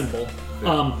recognize the symbol.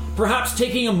 Perhaps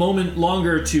taking a moment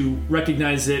longer to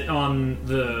recognize it on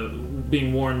the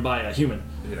being worn by a human.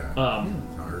 Yeah.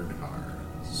 Hard.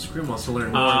 Scream wants to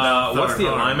learn more about What's the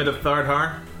Thard Har. alignment of Thard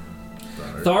Har?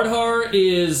 Thardhar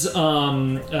is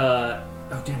oh damn,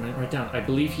 I didn't write down. I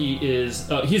believe he is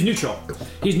he's neutral.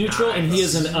 He's neutral and he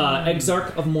is an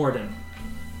exarch of Morden.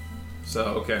 So,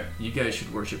 okay. You guys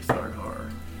should worship Thard Har.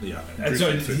 Yeah. And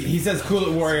so he says, "Cool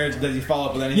it, warrior." Does he follow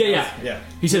up with anything? Yeah, else? Yeah.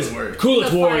 He says, Warrior. "Cool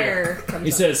it, The warrior." fire comes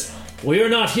He up. says, "We are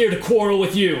not here to quarrel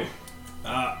with you."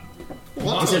 Well,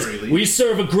 He says, really. "We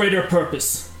serve a greater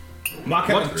purpose." Mock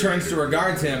kind of turns to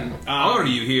regards him. Are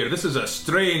you here? This is a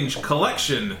strange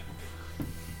collection.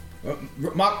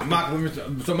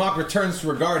 Mock returns to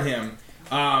regard him,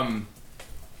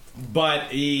 but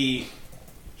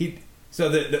so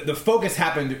the focus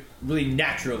happened really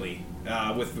naturally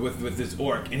with this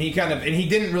orc, and he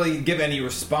didn't really give any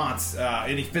response,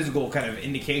 any physical kind of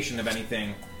indication of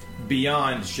anything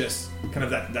beyond just kind of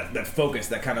that focus,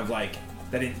 that kind of like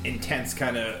that intense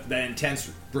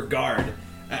regard,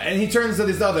 and he turns to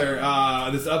this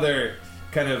other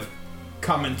kind of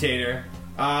commentator.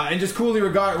 And just coolly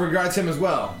regards him as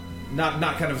well,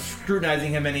 not kind of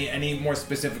scrutinizing him any more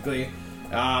specifically,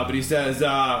 but he says,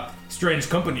 "Strange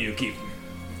company you keep."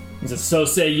 He says, "So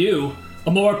say you.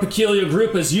 A more peculiar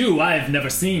group as you I have never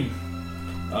seen."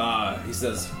 He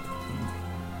says,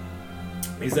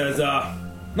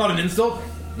 "Not an insult,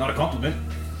 not a compliment."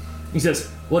 He says,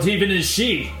 "What even is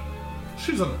she?"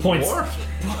 She's a Points dwarf.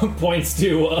 points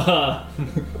to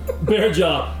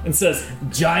Bearjaw and says,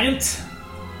 "Giant."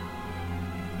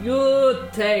 You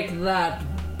take that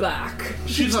back.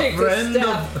 She's Take a friend step.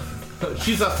 of.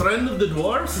 She's a friend of the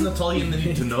dwarves, and that's all you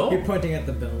need to know. You're pointing at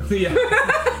the bell.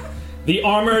 The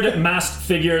armored, masked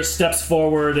figure steps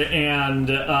forward and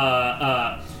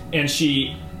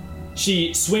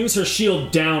she swings her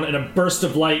shield down, and a burst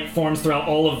of light forms throughout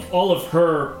all of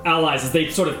her allies as they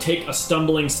sort of take a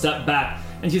stumbling step back.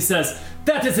 And she says,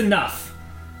 "That is enough."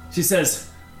 She says,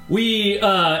 "We,"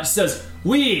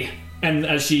 and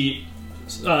as she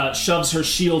shoves her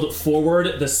shield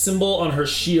forward, the symbol on her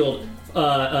shield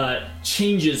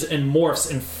changes and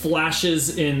morphs and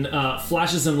flashes in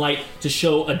light to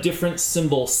show a different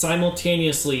symbol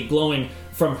simultaneously glowing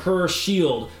from her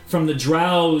shield, from the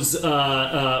Drow's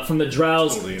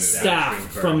Totally an staff,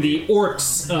 adventuring from the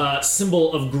orc's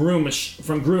symbol of Groomsh,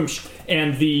 from Groomsh,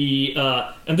 and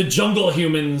the jungle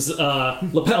humans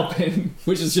lapel pin,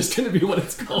 which is just going to be what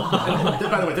it's called.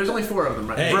 By the way, there's only 4 of them,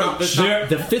 right? Hey, Bro,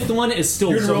 The 5th one is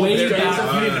still way back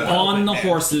on the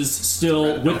horses,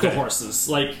 still with the horses.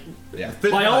 Like, Yeah.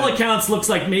 by all accounts, looks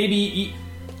like maybe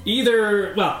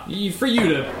either. Well, for you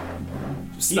to.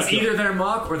 It's either their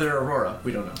Mock or their Aurora.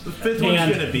 We don't know. The 5th one's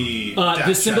And, gonna be.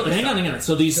 the symbol. Hang on.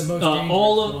 So these The most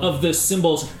all dangerous of the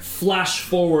symbols flash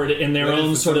forward in their What is own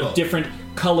the sort symbol? of different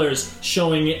colors,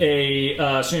 showing a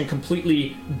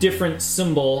completely different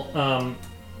symbol.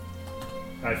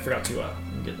 I forgot to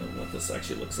get what this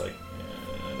actually looks like.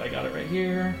 And I got it right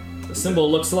here. The symbol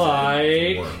looks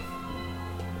like.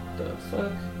 The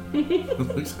fuck?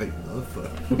 Looks like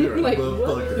motherfucker. Like,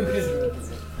 what?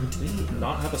 Motherfucker.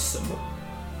 Not have a symbol.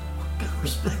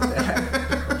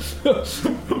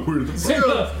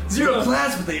 Zero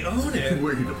class, but they own it.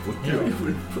 Where the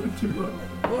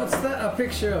fuck What's that a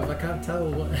picture of? I can't tell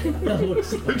what that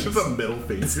looks like. It's just a middle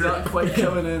It's finger. not quite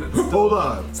coming in. It's Hold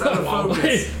on. out of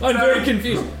focus. I'm very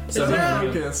confused. It's out that-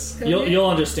 of focus. You'll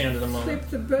understand in a moment. Flip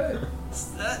the bird.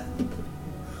 Is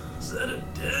that a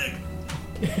dick?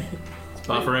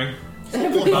 Buffering.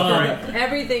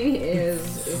 Everything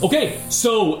is. Okay,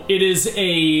 so it is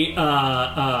a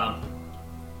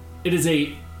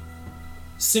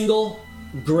single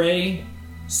gray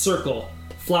circle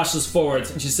flashes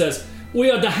forwards, and she says, "We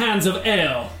are the hands of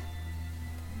Eo."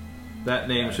 That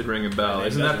name should ring a bell. name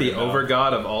Isn't does that the ring a bell.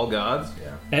 overgod of all gods?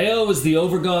 Eo is the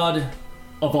overgod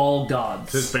of all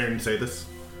gods. Does Baron say this?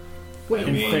 Wait,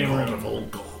 In Faerun. of all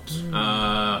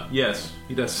gods. Yes,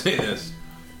 he does say this.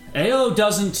 Eo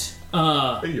doesn't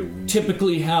Ayo.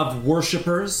 typically have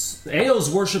worshippers. Eo's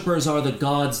worshippers are the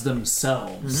gods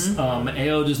themselves.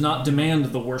 Eo does not demand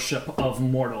the worship of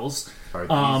mortals. Are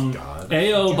these gods?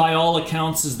 Eo, by all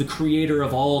accounts, is the creator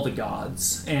of all the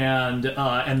gods, and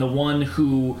the one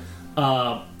who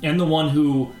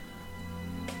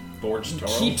Forged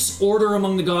Toro. keeps order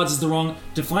among the gods is the wrong.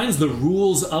 Defines the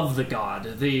rules of the god.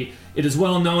 It is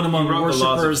well known among He wrote the laws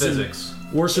of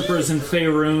worshippers physics. in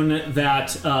Faerun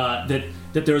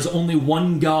that there is only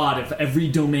one god of every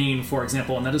domain, for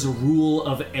example, and that is a rule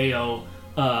of Eo.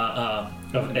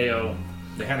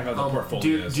 They kind of have the Do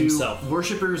portfolios. himself.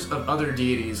 worshippers of other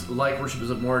deities, like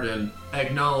worshippers of Morden,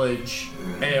 acknowledge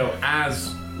Eo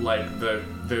as like the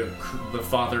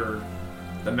father,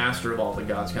 the master of all the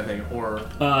gods, kind of thing, or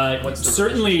what's the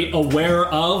certainly aware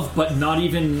of, but not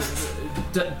even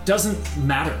doesn't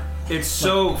matter. It's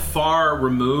so far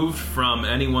removed from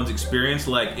anyone's experience.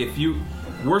 Like, if you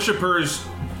worshippers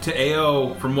to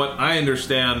Ao, from what I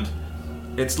understand,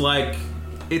 it's like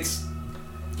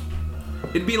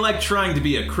it'd be like trying to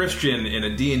be a Christian in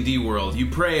a D&D world. You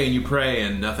pray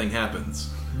and nothing happens,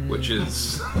 which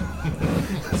is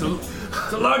It's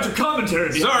a larger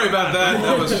commentary. sorry about that.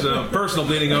 That was personal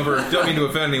bleeding over. Don't mean to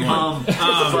offend anyone.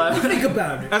 Think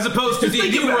about it. As opposed to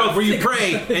D&D world where you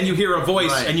pray and you hear a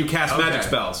voice Right. and you cast Okay. magic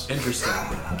spells. Interesting.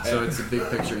 So it's a big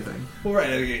picture thing. Well, right.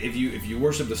 If you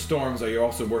worship the storms, or you're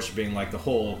also worshiping like the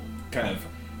whole kind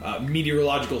of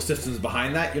meteorological systems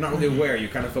behind that, you're not really aware. You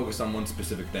kind of focus on one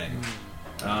specific thing.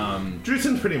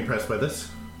 Drewson's pretty impressed by this.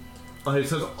 He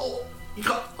says, "Oh, you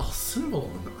got a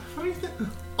symbol on it. How do you think?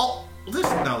 Oh, this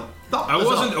now. I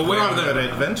wasn't aware of that.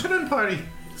 adventuring party.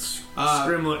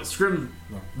 Scrim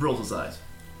rolls his eyes.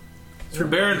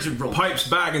 Baron pipes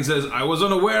back and says, I was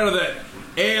unaware that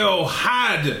Ao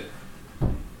had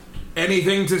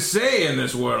anything to say in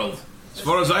this world. As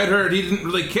far as I'd heard, he didn't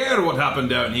really care what happened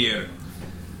down here.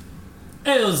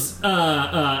 Eo's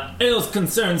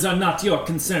concerns are not your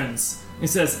concerns. He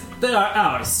says, they are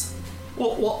ours.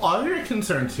 Well, what are your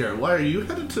concerns here? Why are you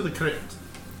headed to the crypt?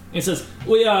 He says,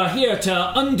 we are here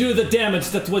to undo the damage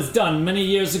that was done many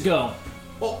years ago.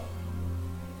 Well,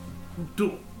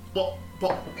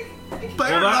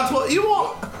 Baron, that's what you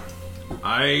want.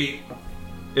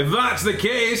 If that's the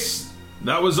case,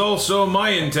 that was also my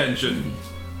intention.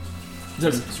 He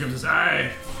says, Scrim says,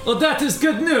 aye. well, that is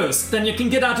good news. Then you can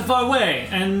get out of our way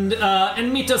and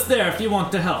meet us there if you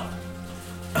want to help.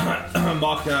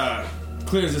 Mock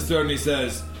clears his throat and he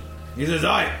says,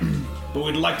 aye, but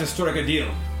we'd like to strike a deal.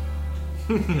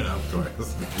 Yeah, of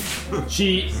course.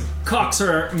 She cocks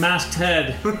her masked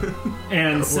head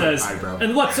and says, eyebrow.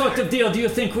 and what sort of deal do you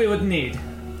think we would need?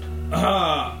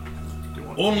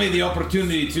 Only the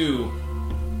opportunity to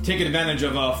take advantage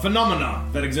of a phenomena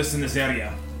that exists in this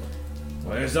area.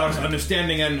 Well, it's our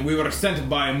understanding, and we were sent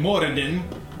by Moradin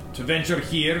to venture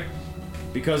here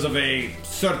because of a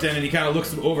certain, and he kind of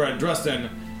looks over at Drustin,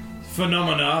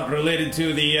 phenomena related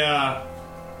to the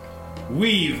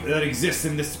weave that exists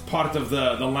in this part of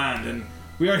the land, and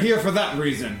we are here for that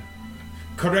reason.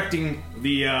 Correcting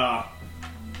the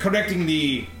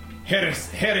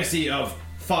heresy of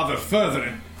Father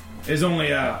Furtherin is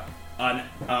only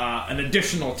an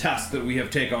additional task that we have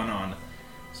taken on.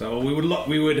 So we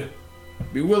would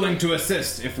be willing to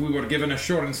assist if we were given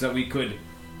assurance that we could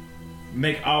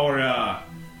make our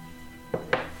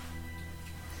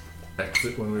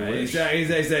exit when we wish.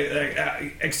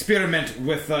 Experiment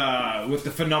with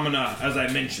the phenomena as I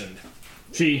mentioned.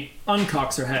 She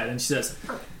uncocks her head and she says,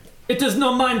 "It is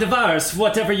no mind of ours,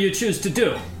 whatever you choose to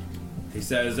do." He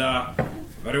says,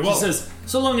 "Very well." She says,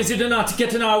 "So long as you do not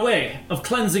get in our way of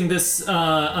cleansing this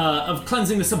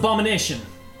abomination."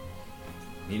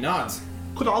 He nods.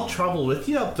 Could I travel with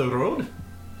you up the road?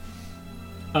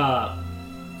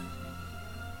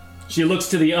 She looks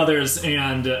to the others,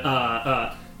 and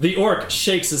the orc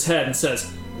shakes his head and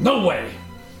says, "No way."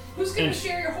 Who's going to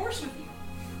share your horse with you?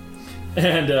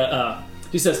 And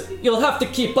he says, "You'll have to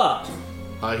keep up."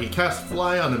 He casts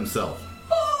fly on himself.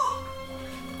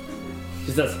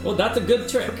 She says, "Oh, that's a good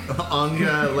trick."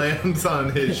 Anya lands on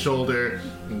his shoulder,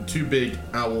 and 2 big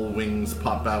owl wings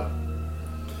pop out.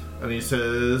 And he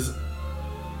says,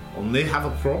 "They have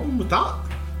a problem with that."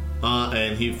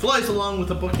 And he flies along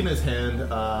with a book in his hand,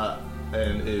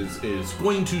 and is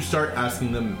going to start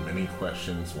asking them many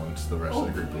questions once the rest of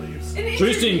the group leaves.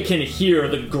 Tristan can hear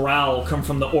the growl come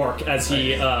from the orc as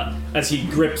he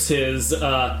grips his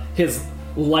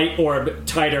light orb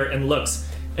tighter and looks.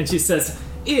 And she says,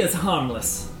 "He is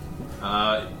harmless."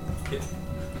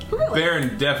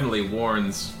 Baron definitely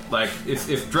warns. Like,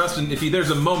 if Drustin, there's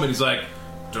a moment, he's like,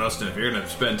 "Drustin, if you're gonna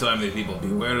spend time with these people,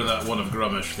 beware of that one of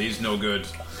Grummish. He's no good."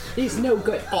 He's no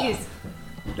good. He's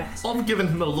best. I'm giving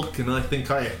him a look, and I think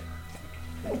I'm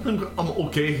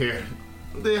okay here.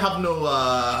 They have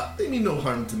they mean no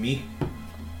harm to me.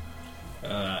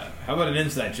 How about an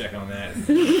insight check on that?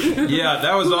 Yeah,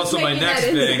 that was also my making next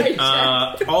that thing.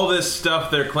 insight check? All this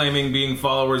stuff they're claiming being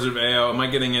followers of AO, am I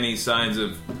getting any signs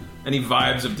of, any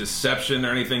vibes of deception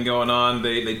or anything going on?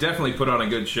 They definitely put on a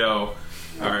good show.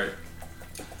 Alright.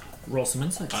 Roll some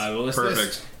insights. I will Perfect.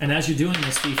 assist. And as you're doing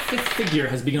this, the 5th figure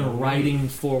has begun riding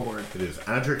forward. It is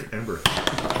Adric Ember.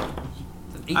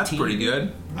 That's pretty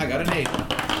good. I got an 8.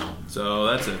 So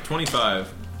that's a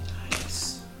 25.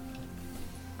 Nice.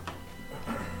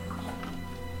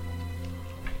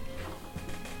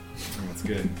 That's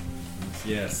good.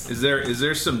 Yes. Is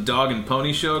there some dog and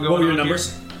pony show going on? What were your here?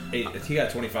 numbers? 8. He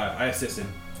got 25. I assisted,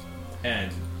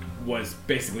 and was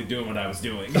basically doing what I was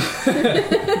doing.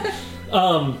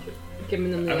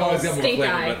 Giving them the I've old always got more stink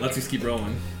flavor, eye. but let's just keep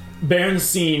rolling. Baron has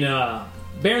seen a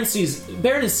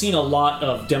lot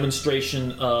of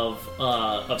demonstration of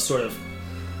sort of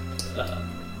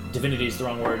divinity is the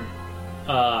wrong word.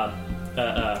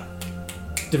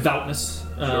 Devoutness.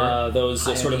 Those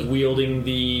sort of wielding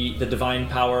the divine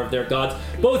power of their gods,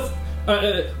 both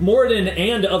Moradin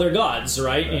and other gods,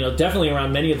 right? You know, definitely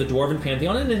around many of the dwarven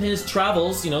pantheon, and in his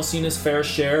travels, you know, seen his fair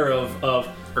share of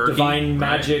divine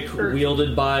magic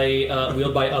wielded by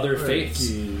other faiths,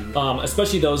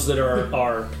 especially those that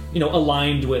are you know,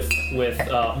 aligned with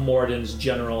Moradin's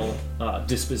general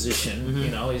disposition. Mm-hmm.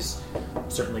 You know, he's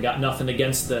certainly got nothing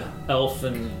against the elf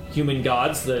and human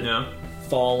gods that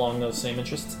fall along those same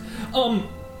interests.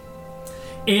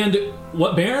 And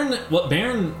what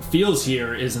Baron feels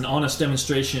here is an honest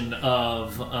demonstration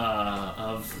of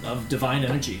divine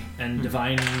energy and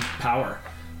divine power.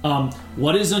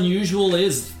 What is unusual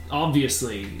is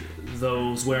obviously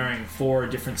those wearing 4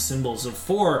 different symbols of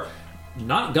 4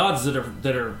 not gods that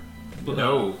are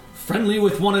friendly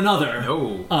with one another.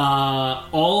 No.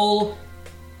 All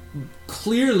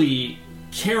clearly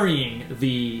carrying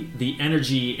the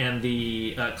energy and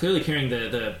clearly carrying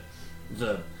the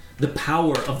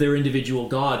power of their individual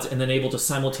gods, and then able to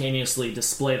simultaneously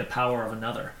display the power of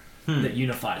another that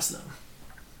unifies them.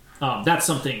 That's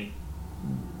something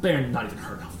Baron not even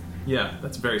heard of. Yeah,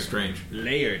 that's very strange.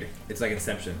 Layered. It's like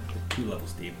Inception, 2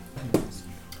 levels deep.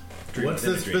 What's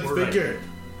this 5th figure?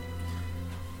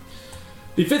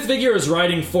 The 5th figure is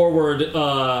riding forward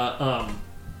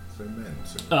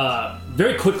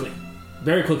very quickly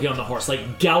on the horse,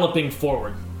 like galloping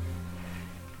forward.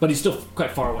 But he's still quite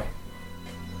far away.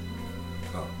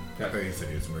 Oh, I thought you said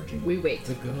he was merging. We wait.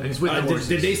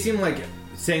 Did they seem like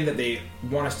saying that they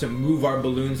want us to move our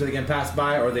balloons so they can pass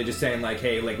by, or are they just saying like,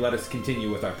 hey, like let us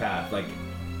continue with our path? Like,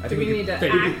 I think we need to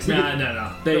act.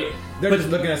 No. They're just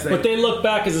looking at us. But they look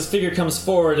back as this figure comes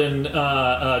forward, and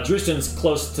Drustan's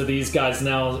close to these guys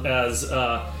now as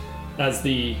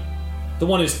the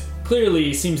one who's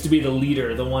clearly seems to be the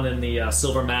leader, the one in the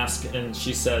silver mask, and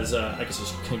she says, I guess you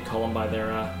can call them by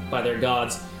their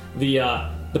gods. The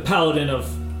paladin of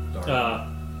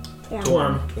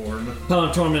Torm.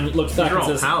 Paladin Torm looks back and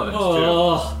says,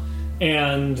 "Oh,"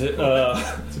 and it's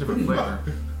a different flavor.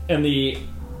 And the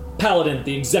paladin,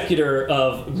 the executor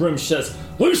of Grim, says,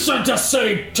 "We sent to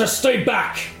stay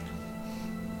back."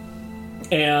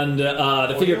 And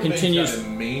the figure continues. Got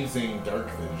amazing dark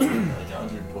vision, like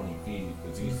 120 feet.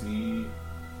 Does he see?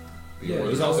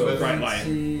 There's also a bright light.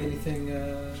 See anything?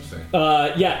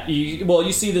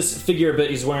 You see this figure, but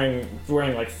he's wearing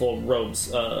like full robes.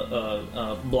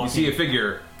 Blocking. You see a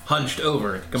figure hunched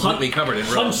over, completely covered in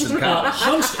robes and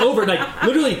hunched over, like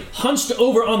literally hunched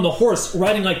over on the horse,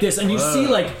 riding like this, and you see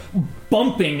like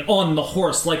bumping on the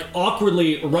horse, like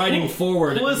awkwardly riding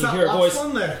forward. Who is and you that hear a voice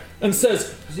one there? and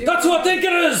says, "That's who I think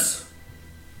it is."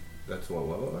 That's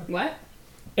what? What?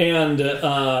 And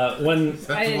when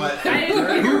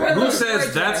who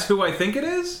says that's who I think it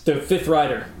is? The fifth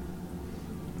rider.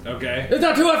 Okay. Is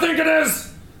that who I think it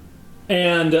is?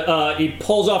 And he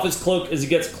pulls off his cloak as he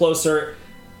gets closer,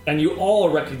 and you all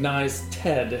recognize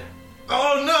Ted.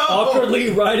 Oh no! Awkwardly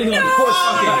riding on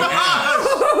horseback.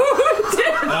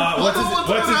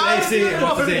 What's his AC and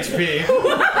what's his HP?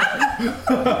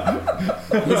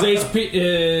 His HP,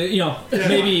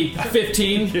 maybe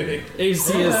 15. AC is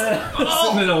sitting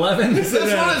at 11. This one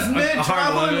is mid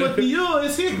traveling with you,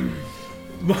 is he?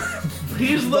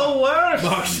 He's the worst.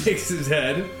 Mock shakes his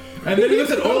head. And then he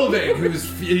looks at Oilvein,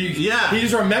 he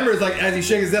just remembers, like, as he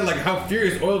shakes his head, like, how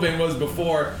furious Oilvein was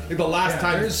before, like, the last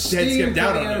time Ted skipped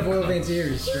out on him. Out of Oilvein's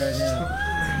ears right now.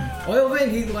 Oilvein,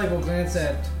 he will glance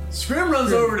at. Scrim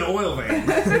runs over to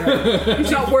Oilvein. He's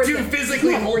not worth it.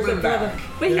 Physically hold him back.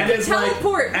 But he can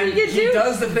teleport. And he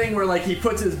does the thing where, like, he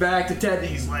puts his back to Ted, and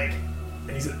he's like,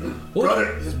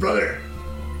 brother,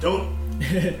 don't.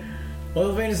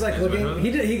 Oilvein is like looking.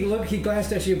 He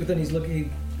glanced at you, but then he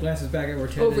glances back at where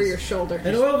Ted is. Over your shoulder.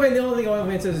 And Oilvein, the only thing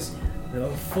Oilvein says is, "The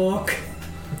fuck."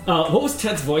 What was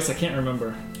Ted's voice? I can't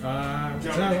remember. Sounds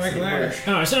like Lash.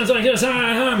 Oh, it sounds like this.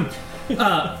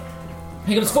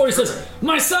 He comes forward. He says,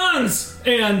 "My sons!"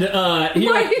 And he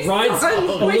rides a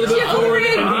little bit forward,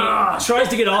 and he tries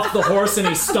to get off the horse, and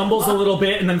he stumbles a little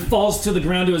bit, and then falls to the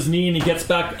ground to his knee, and he gets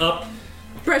back up.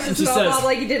 Precious Snowball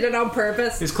like he did it on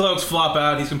purpose. His cloaks flop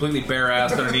out. He's completely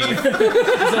bare-assed underneath. He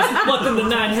says, "What in the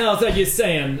nine hells are you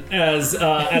saying?" As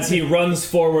he runs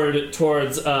forward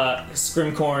towards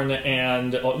Scrimcorn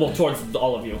and towards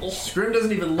all of you. Scrim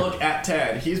doesn't even look at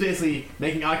Ted. He's basically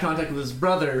making eye contact with his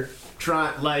brother,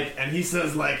 and he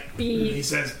says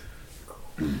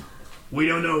we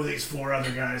don't know who these four other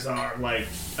guys are. Like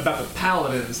about the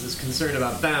paladins, is concerned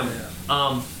about them.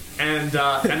 Yeah. And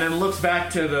then looks back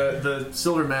to the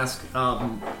silver mask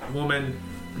woman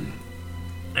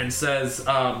and says,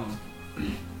 "I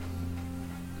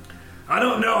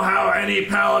don't know how any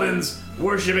paladins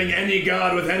worshipping any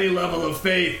god with any level of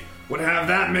faith would have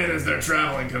that man as their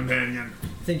traveling companion."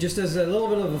 I think just as a little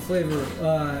bit of a flavor,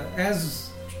 as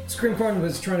Scrimcorn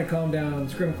was trying to calm down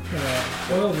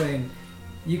Oilvein,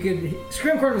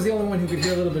 Scrimcorn was the only one who could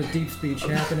hear a little bit of deep speech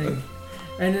happening.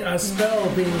 And a spell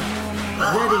being ready.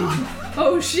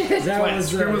 Oh shit! That was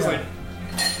Scrim was like,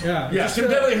 yeah. Scrim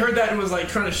definitely heard that and was like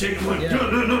trying to shake him, like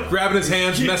grabbing his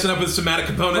hands, messing up his somatic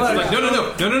components. Like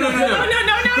no.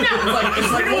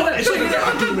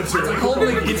 It's like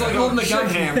holding the gun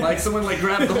hand, like someone like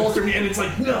grabbed the holster and it's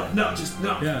like no,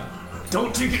 Yeah.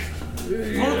 don't take it.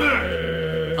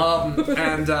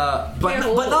 But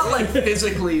not like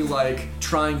physically like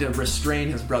trying to restrain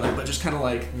his brother, but just kind of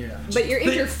like But you're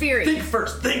interfering. Think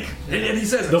first, think. And he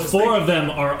says the four of them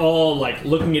are all like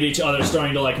looking at each other,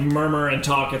 starting to like murmur and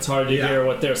talk. It's hard to hear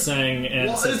what they're saying. And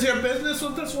What is your business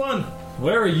with this one?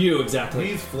 where are you exactly?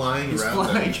 He's flying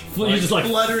around. You're just like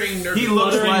fluttering nervous. He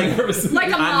looks like Like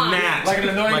a moth. gnat. Like an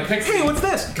annoying pixie. Hey, what's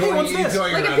this? Hey, what's this?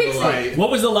 Going Like a around the pixie. light.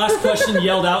 What was the last question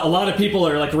yelled out? A lot of people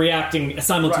are like reacting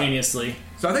simultaneously.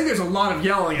 So I think there's a lot of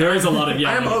yelling. There is a lot of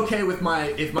yelling. I am okay with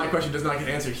if my question does not get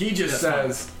answered. He just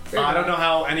says, I don't know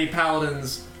how any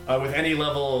paladins with any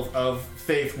level of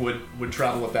faith would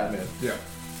travel with that man. Yeah.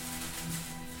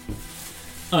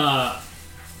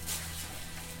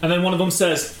 And then one of them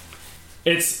says,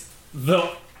 "It's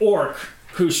the orc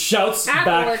who shouts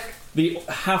back." The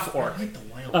half orc.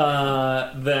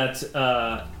 That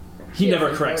he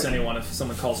never corrects anyone if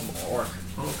someone calls him an orc.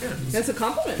 That's a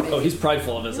compliment, maybe. Oh, he's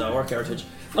prideful of his orc heritage.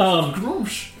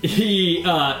 He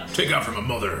Take out from a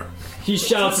mother. he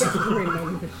shouts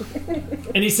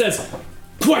and he says,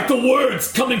 "Quite the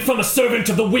words coming from a servant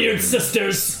of the Weird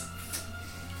Sisters."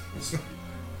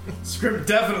 Scrim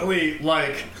definitely,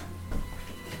 like,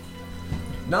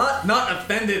 not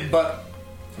offended, but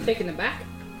Taking it back.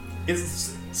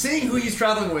 is seeing who he's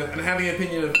traveling with and having an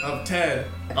opinion of Ted.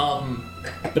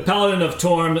 The Paladin of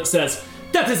Torm says,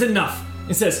 "That is enough."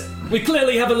 He says, "We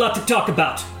clearly have a lot to talk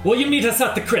about. Will you meet us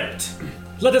at the crypt?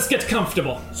 Let us get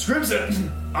comfortable." Scrimson,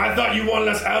 I thought you wanted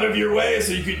us out of your way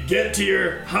so you could get to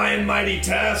your high and mighty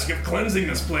task of cleansing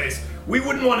this place. We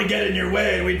wouldn't want to get in your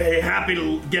way, and we'd be happy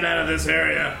to get out of this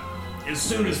area as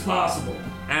soon as possible.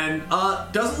 And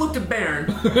doesn't look to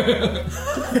Baron,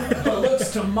 but looks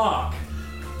to Mock,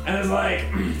 And it's like,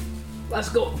 Let's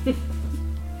go.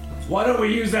 why don't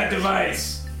we use that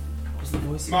device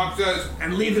Mock says,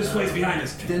 and leave this place behind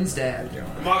us? Finn's dad.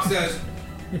 Mock says,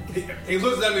 he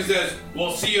looks at them and he says,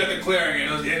 "We'll see you at the clearing."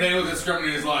 And then he looks at Scrim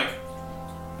and he's like,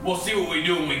 "We'll see what we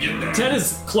do when we get there." Ted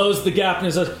has closed the gap and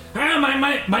he says,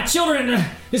 my children.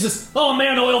 He says, "Oh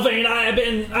man, Oilvein,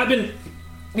 I've been.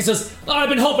 He says, "I've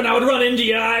been hoping I would run into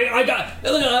you. I got.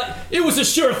 It was a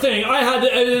sure thing. I had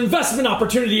an investment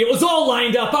opportunity. It was all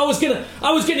lined up. I was gonna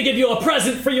give you a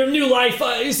present for your new life."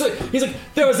 He's like,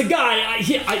 there was a guy.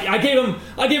 I gave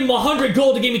him 100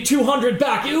 gold. He gave me 200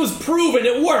 back. It was proven.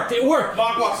 It worked.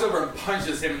 Mock walks over and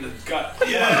punches him in the gut.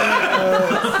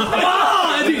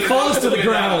 And he falls to the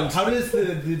ground. How does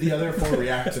the other four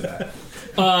react to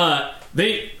that?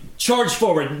 They charge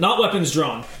forward, not weapons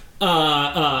drawn.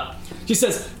 He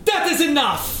says, "That is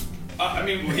enough." I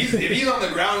mean, if he's on the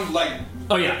ground, like,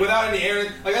 Oh, yeah. without any air,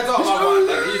 like, that's all Mock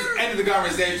wants. Like, he's ended the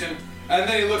conversation, and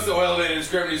then he looks at Oilvein and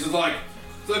Scrim and he's just like,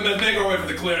 "So let's make our way for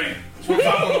the clearing. We're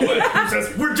on the way." He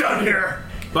says, "We're done here."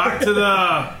 Back to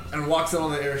the And walks in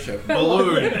on the airship.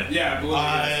 balloon. Yeah,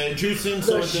 balloon. Drewson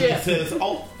so shit. says,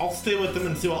 I'll stay with them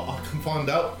and see what I can find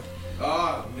out.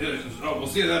 We'll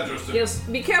see that, Justin. Yes,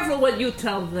 be careful what you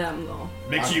tell them, though.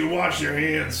 Make sure you wash your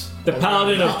hands. The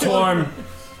Paladin of Torm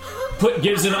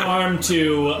gives an arm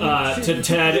to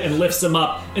Ted and lifts him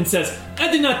up and says,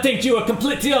 "I did not think you were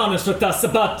completely honest with us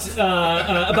about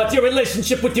your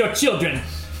relationship with your children."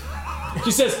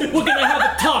 He says, "We're gonna have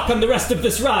a talk on the rest of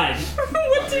this ride."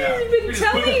 What have you been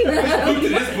telling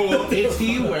them? Is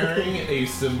he wearing a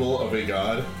symbol of a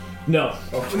god? No.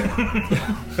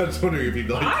 I was wondering if he'd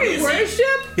like I worship.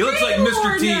 He looks like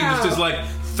Mr. T, just like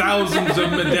thousands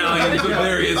of medallions of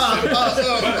various.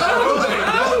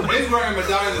 He's wearing a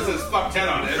medallion that says "fuck Ted"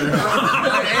 on it.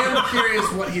 I am curious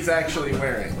what he's actually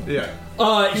wearing. Yeah.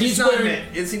 He's not wearing.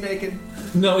 Is he naked?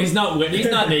 No, he's not. He's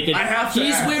not naked. I have to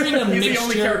He's ask. wearing a He's mixture. the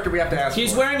only character we have to ask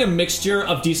He's for. wearing a mixture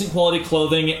of decent quality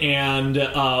clothing and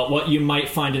what you might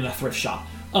find in a thrift shop.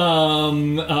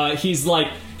 He's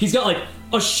got like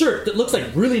a shirt that looks like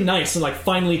really nice and like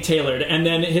finely tailored, and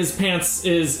then his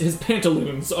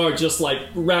pantaloons are just like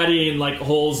ratty and like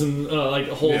holes in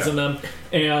them,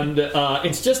 and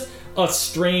it's just a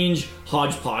strange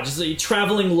hodgepodge. Is he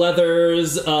traveling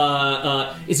leathers?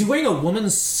 Is he wearing a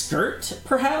woman's skirt?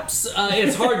 Perhaps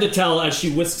it's hard to tell as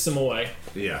she whisks him away.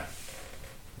 Yeah.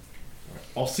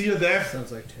 I'll see you there. Sounds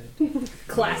like Ted.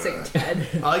 Classic Ted.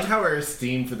 I like how our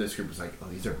esteem for this group is like, oh,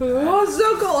 these are bad. Oh,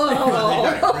 so cool. They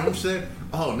Oh. got groups there?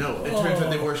 Oh no, it turns out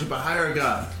they worship a higher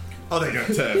god. Oh, they got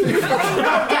Ted.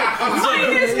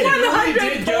 Minus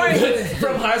 100 points.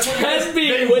 From high school, Ted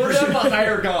being they with worship them. a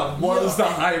higher god was the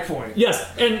high point. Yes,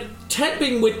 and Ted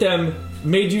being with them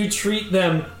made you treat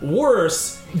them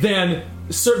worse than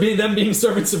them being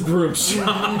servants of Grooms. For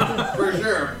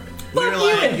sure. We're Fuck you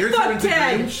and you're fuck servants of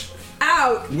Ted. Grinch.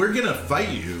 Out. We're gonna fight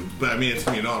you, but I mean, it's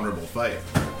gonna be an honorable fight.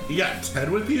 You got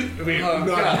Ted with you? I mean, Oh,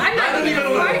 God. I'm not even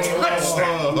gonna fight.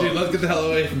 Dude, let's get the hell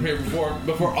away from here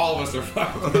before all of us are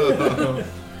fucked.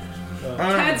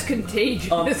 Ted's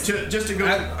contagious. Just to go.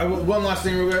 One last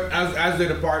thing, real quick. As they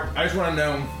depart, I just want to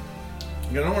know.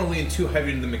 I don't want to lean too heavy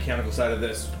into the mechanical side of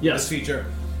this. Yes. This feature.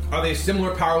 Are they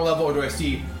similar power level, or do I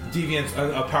see deviance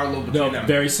a power level between No, them?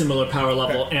 very similar power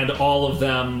level, and all of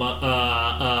them.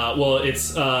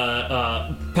 It's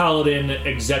Paladin,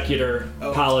 Executor,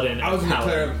 Paladin, I was going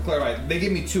Paladin. to clarify. They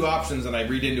gave me two options, and I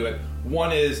read into it.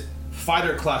 One is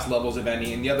fighter class levels, if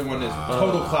any, and the other one is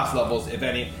total class levels, if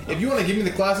any. If you want to give me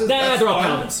the classes, that's they're all fun.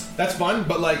 paladins. That's fun,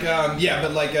 but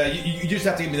you just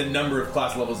have to give me the number of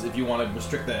class levels if you want to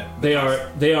restrict that. They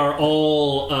are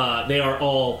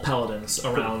all paladins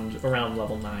around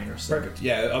level 9 or so. Perfect.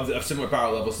 Yeah, of similar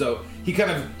power levels. So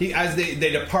as they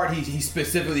depart, he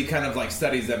specifically kind of like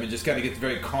studies them and just kind of gets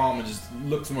very calm and just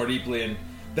looks more deeply, and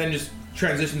then just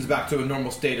transitions back to a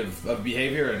normal state of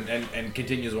behavior and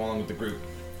continues along with the group.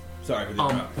 Sorry for the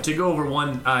interrupt. To go over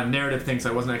one narrative thing, so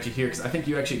I wasn't actually here, because I think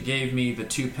you actually gave me the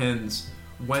 2 pins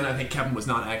when I think Kevin was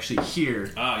not actually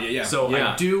here. Yeah. So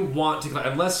Yeah. I do want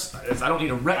to, unless I don't need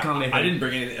to retcon anything. I didn't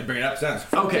bring it up since.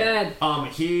 Okay. Good.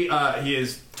 He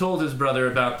has told his brother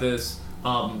about this.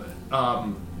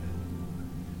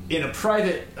 in a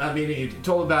private meeting, he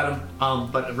told about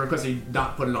him, but requested he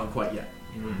not put it on quite yet.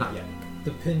 Not yet.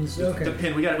 The pins. Okay. The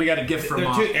pin. We got a gift from.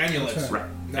 They're two amulets, right?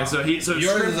 No. And so yours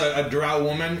is a drow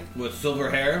woman with silver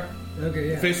hair. Okay,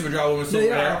 yeah. The face of a drow woman with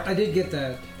silver hair. I did get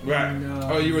that. Right.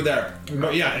 Oh, you were there.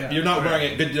 But yeah, you're not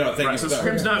wearing it. Good to know. Thank right, you. So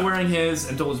Scrim's not wearing his,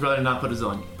 and told his brother to not put his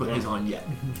on yet.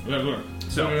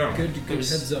 So good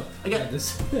heads up. I got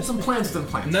some plans within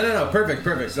plans. No. Perfect.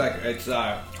 It's like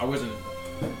I wasn't.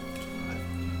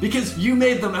 Because you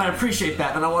made them, and I appreciate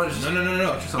that, and I wanted to.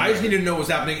 No. I just needed to know what's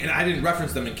happening, and I didn't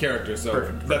reference them in character, so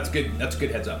Perfect. That's good. That's a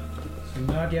good heads up.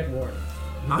 Not yet warned.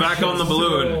 Back on the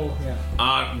balloon.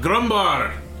 Yeah.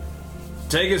 Grumbar,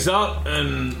 take us up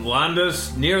and land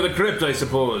us near the crypt, I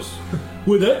suppose.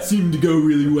 Well, that seemed to go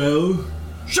really well.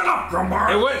 Shut up,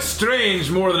 Grumbar! It went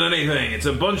strange more than anything. It's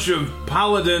a bunch of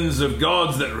paladins of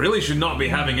gods that really should not be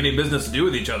having any business to do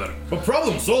with each other. But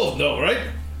problem solved, though, right?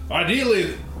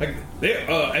 Ideally, like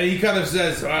and he kind of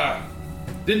says,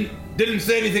 didn't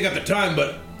say anything at the time,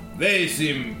 but they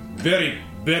seem very,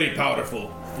 very powerful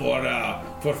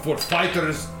for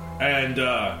fighters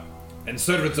and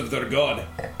servants of their god.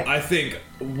 I think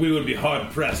we would be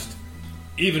hard pressed,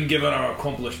 even given our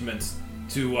accomplishments,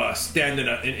 to stand in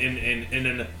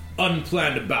an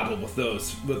unplanned battle with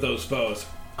those foes.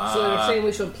 So you're saying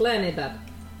we should plan it up?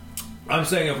 I'm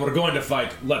saying if we're going to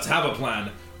fight, let's have a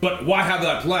plan. But why have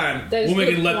that plan There's when we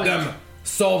good can let point. them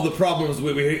solve the problems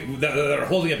that are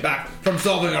holding it back from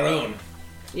solving our own?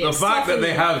 Yes, The fact that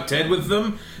they have Ted with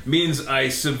them means I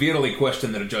severely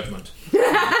question their judgment.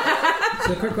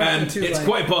 So quick question And too, it's like,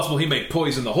 quite possible he may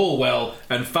poison the whole well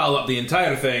and foul up the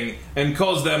entire thing and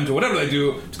cause them to, whatever they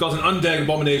do, to cause an undead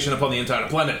abomination upon the entire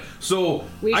planet. So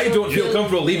We I should don't feel kill-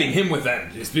 comfortable leaving him with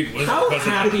them. How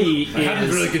happy I hadn't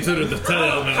is... really considered the Ted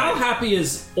element. How happy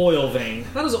is Oilvein?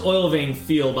 How does Oilvein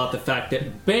feel about the fact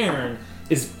that Baron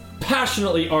is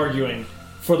passionately arguing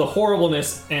for the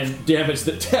horribleness and damage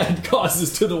that Ted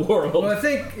causes to the world? Well, I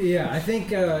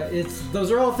think it's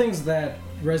those are all things that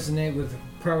resonate with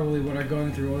probably what are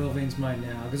going through Oilvein's mind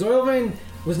now. Because Oilvein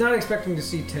was not expecting to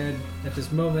see Ted at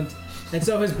this moment, and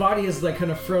so his body is like kind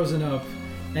of frozen up,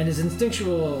 and his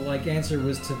instinctual like answer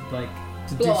was to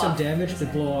do Blow some off. damage, to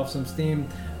blow off some steam.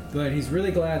 But he's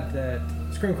really glad that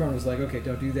Scrimcorn was like, okay,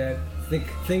 don't do that.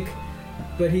 Think.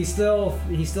 But he still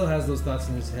has those thoughts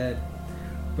in his head.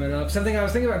 But something I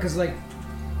was thinking about, because like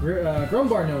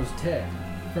Grumbar knows Ted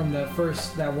from that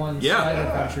one side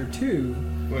adventure too.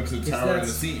 Went to the tower in the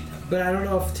sea. But I don't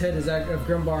know if if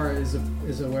Grumbar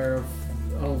is aware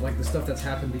of like the stuff that's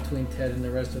happened between Ted and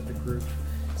the rest of the group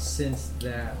since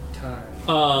that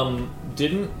time.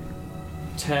 Didn't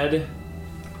Ted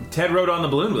Ted rode on the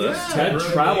balloon with us. Ted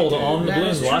traveled on the That balloon.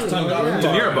 is Last true. time Yeah. To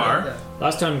Nirabar.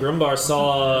 Last time Grumbar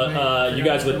saw you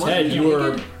guys with Ted, you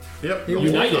were Yep.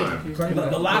 united.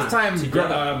 The last time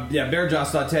Bearjaw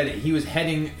saw Ted, he was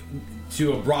heading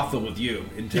to a brothel with you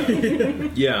in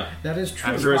town. Yeah. That is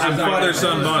true. After some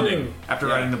father-son bonding. After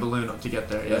riding the balloon up to get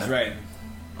there. Yeah. That's right.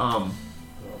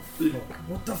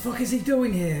 What the fuck is he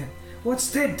doing here?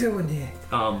 What's Ted doing here?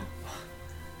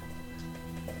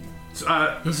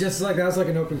 He's just like, that was like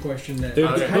an open question. That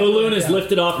The balloon is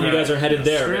lifted off and you guys are headed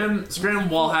there. Scrim,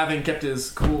 while having kept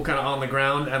his cool kind of on the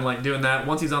ground and like doing that,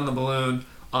 once he's on the balloon,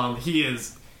 he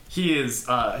is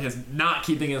not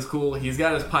keeping his cool. He's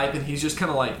got his pipe and he's just kind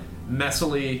of like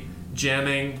messily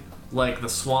jamming like the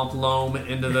swamp loam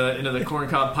into the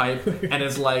corncob pipe and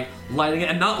is like lighting it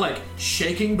and not like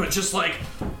shaking but just like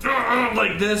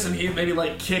this, and he maybe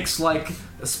like kicks like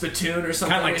a spittoon or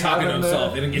something, Kind of like talking to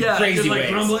himself in crazy just like ways.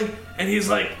 grumbling, and he's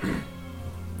like,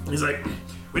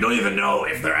 we don't even know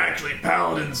if they're actually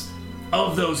paladins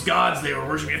of those gods they were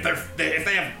worshiping. If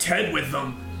they have Ted with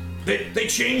them, they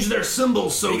change their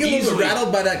symbols so You get a little easily.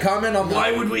 rattled by that comment on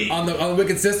Why would we? on the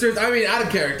Wicked Sisters? I mean, out of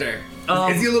character.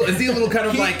 Is he a little kind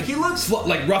of he looks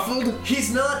like ruffled?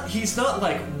 He's not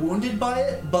like wounded by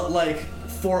it, but like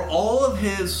for all of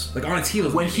his Like on his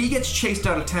heels. when he gets chased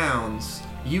out of towns,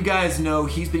 you guys know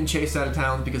he's being chased out of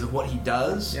towns because of what he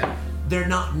does. Yeah.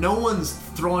 No one's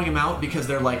throwing him out because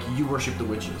they're like, you worship the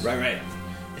witches. Right.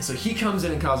 And so he comes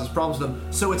in and causes problems with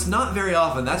them. So it's not very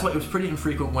often. That's why it was pretty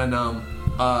infrequent when the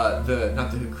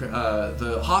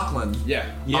Hawkland.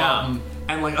 Yeah.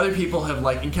 And like other people have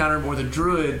like encountered more the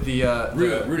druid,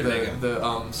 Rutabaga.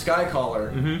 the sky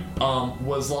caller,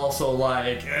 was also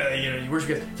like, you worship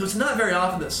it. So it's not very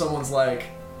often that someone's like,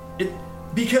 it,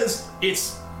 because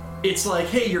it's like,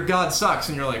 hey, your god sucks,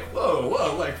 and you're like,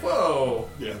 whoa,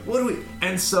 Yeah. what do we?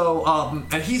 And so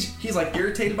and he's like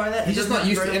irritated by that. He's just not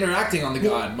used to interacting. interacting on the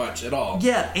god much at all.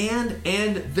 Yeah, and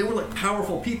they were like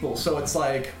powerful people, so it's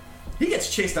like He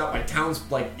gets chased out by towns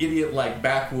like idiot, like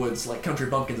backwoods, like country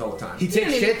bumpkins all the time. He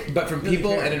takes shit, but from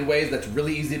people and in ways that's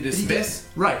really easy to dismiss.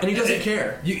 Right, and he doesn't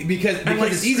care. Because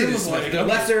it's easy to dismiss. They're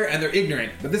lesser and they're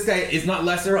ignorant. But this guy is not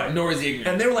lesser, nor is he ignorant.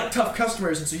 And they were like tough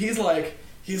customers, and so he's like,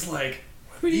 these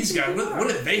guys, what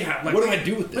do they have? Like, what do I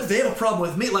do with this? What do they have a problem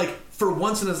with me? Like, for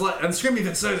once in his life, and Scrim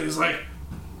even says, he's like,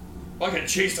 I get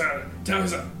chased out of town.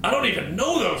 He's like, I don't even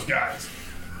know those guys.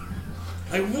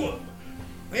 Like, what?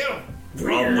 They have a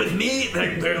problem with me?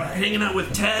 They're like, hanging out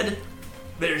with Ted.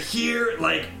 They're here,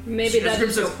 like... Maybe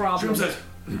that's your problem. Scrim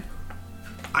says,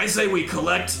 I say we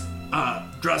collect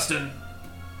Drustin,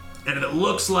 and if it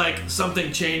looks like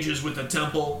something changes with the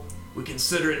temple, we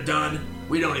consider it done.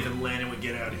 We don't even land and we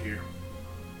get out of here.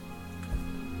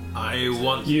 I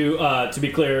want you to be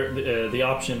clear. The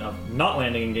option of not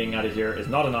landing and getting out of here is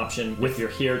not an option. If you're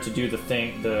here to do the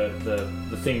thing,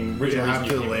 the thing. You have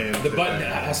to land. The button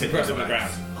has to press on the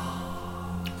ground.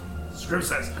 Scrim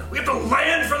says, we have to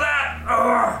land for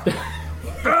that!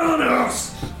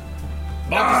 Felonies!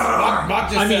 Bach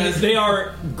just says, they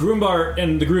are... Grumbar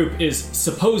and the group is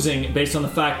supposing, based on the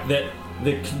fact that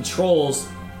the controls,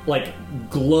 like,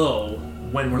 glow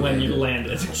when you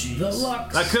landed. The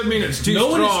Lux. That could mean it's too No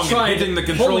one has strong, tried and hitting the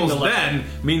pulling controls the lever. then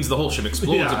means the whole ship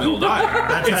explodes and we all die.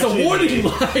 That's It's a actually warning the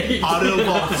light. Auto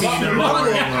volcano.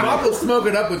 Bob will smoke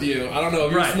it up with you. I don't know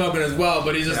if you're smoking as well,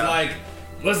 but he's just like,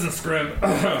 Listen, Scrim.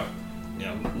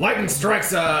 lightning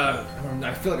strikes, I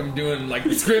feel like I'm doing, like,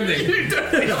 Scrim thing.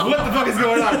 What the fuck is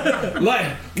going on?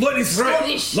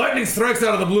 Lightning strikes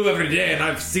out of the blue every day, and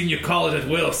I've seen you call it at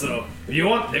will, so if you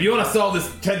want to solve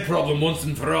this Ted problem once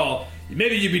and for all,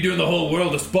 maybe you'd be doing the whole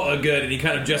world a spot of good. And he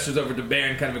kind of gestures over to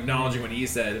Baron, kind of acknowledging what he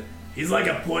said. He's like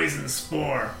a poison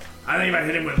spore. I think if I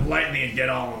hit him with lightning, it'd get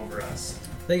all over us.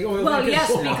 Well, yes,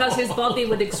 because his body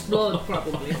would explode,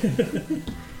 probably.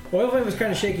 Oilvein was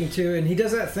kind of shaking too, and he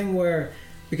does that thing where,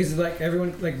 because like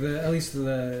everyone, like at least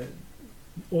the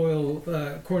oil,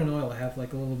 corn and oil have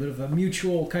like a little bit of a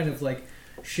mutual kind of like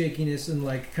shakiness and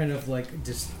like kind of like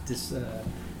dislike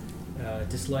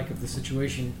of the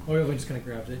situation. Oilvein just kind of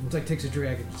grabs it and like takes a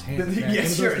drag and just hands it back. Yeah,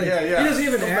 sure, He doesn't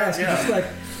even ask. He's just like,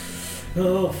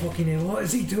 oh fucking hell, what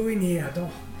is he doing here? I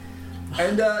don't.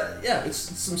 And it's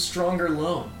some stronger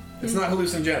loam. It's not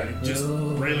hallucinogenic, just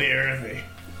really earthy.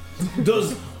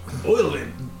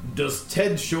 Does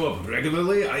Ted show up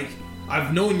regularly?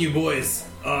 I've known you boys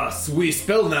we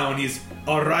spell now, and he's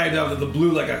arrived out of the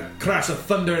blue like a crash of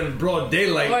thunder in broad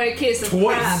daylight. Or a case of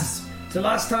twice. crabs. The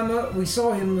last time we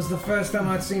saw him was the first time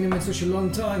I'd seen him in such a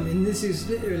long time, and this is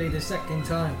literally the second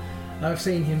time I've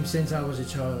seen him since I was a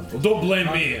child. Well, don't blame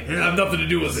me. I have nothing to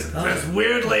do with it. That's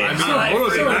weirdly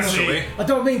actually. I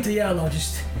don't mean to yell, I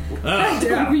just...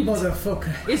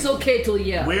 motherfucker. It's okay to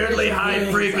yell. Weirdly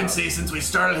high frequency since we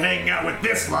started hanging out with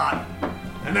this lot.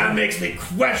 And that makes me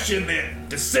question the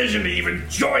decision to even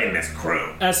join this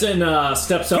crew. Essen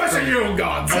steps up. Question your own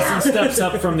gods. Essen steps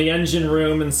up from the engine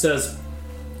room and says,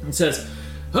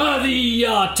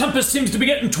 the Tempest seems to be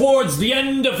getting towards the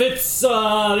end of its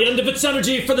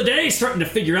energy for the day. Starting to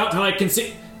figure out how I can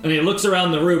see. And he looks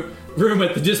around the room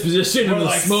at the disposition and the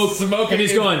like smoke, and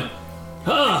he's going,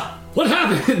 what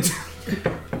happened?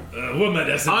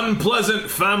 Unpleasant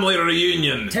family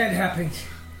reunion. Ted happened.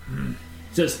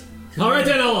 Says, all right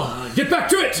then, I'll get back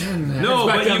to it. No,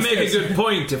 but you make a good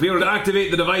point. If we were to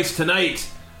activate the device tonight,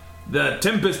 the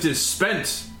Tempest is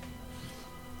spent.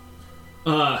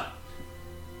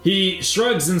 He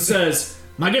shrugs and says,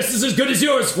 my guess is as good as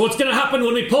yours. What's gonna happen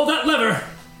when we pull that lever?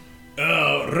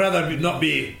 Rather not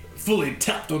be fully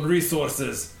tapped on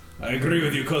resources. I agree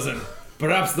with you, cousin.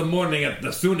 Perhaps the morning at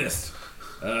the soonest.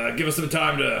 Give us some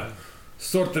time to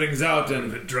sort things out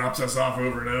and... It drops us off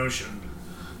over an ocean.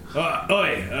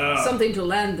 Something to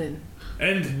land in.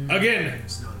 And, again,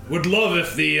 would love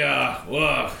if the,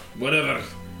 whatever...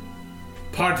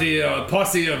 posse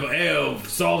of AO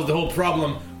solves the whole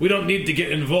problem. We don't need to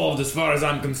get involved as far as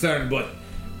I'm concerned, but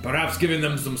perhaps giving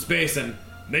them some space and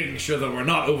making sure that we're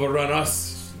not overrun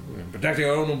us, protecting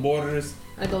our own borders.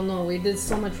 I don't know, we did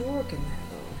so much work in that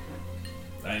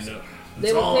though. I know.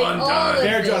 They will take all of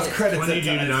They're it. just credits. When you do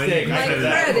 90% of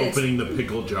credits. opening the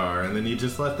pickle jar, and then you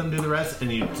just let them do the rest,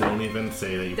 and you don't even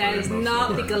say that you That put is in most not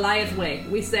of the work. Goliath way.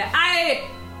 We say, I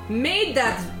made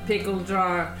that pickle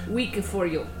jar weak for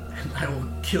you. I will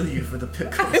kill you for the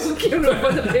pickles. I will kill you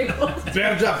for the pickles.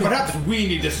 Berja, perhaps we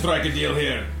need to strike a deal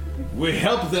here. We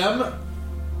help them.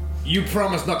 You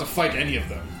promise not to fight any of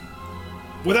them.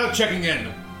 Without checking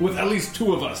in. With at least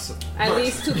two of us. At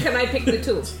least two. Can I pick the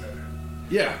two?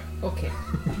 Yeah. Okay.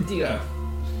 Deal. Yeah.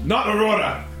 Not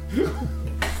Aurora.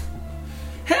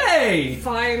 Hey!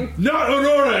 Fine. Not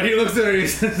Aurora! He looks at her,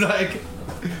 he's like...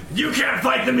 You can't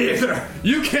fight them either.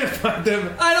 You can't fight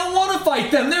them. I don't want to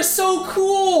fight them. They're so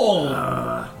cool.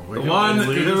 The one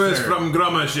who is from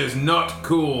Grummish is not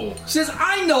cool. She says,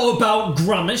 I know about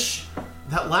Grummish.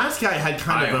 That last guy had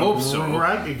kind I of hope a so.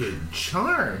 rugged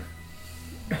charm.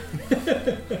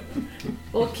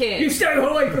 Okay. You stay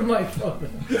away from my phone.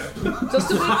 Just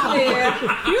to be clear,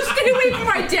 you stay away from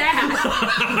my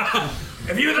dad.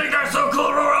 If you think they're so cool,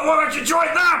 Aurora, why don't you join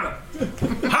them?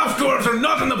 Half dwarves are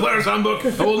not in the player's handbook.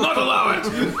 I will not allow it.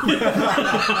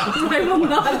 I will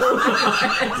not allow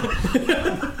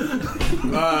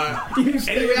it.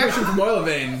 Any reaction from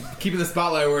Oilvein, keeping the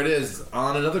spotlight where it is,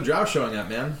 on another drow showing up,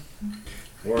 man?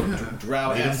 Or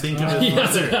drow I didn't esque. think of He it.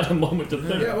 hasn't had a moment to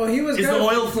think. Yeah, well, he was Is the kind of-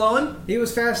 oil flowing? He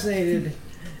was fascinated,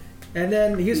 and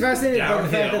then he was fascinated by the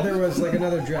fact that there was like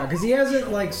another drow because he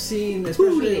hasn't like seen,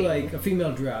 especially like a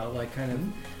female drow, like kind of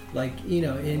like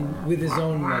in with his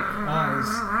own like eyes.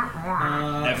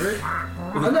 Ever?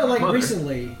 No, like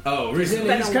recently. Oh, He's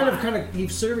recently.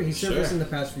 he's serviced in the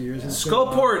past few years.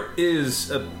 Skullport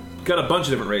is got a bunch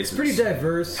of different races. Pretty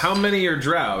diverse. How many are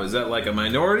drow? Is that like a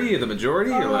minority or the majority?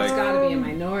 Or It's like gotta be a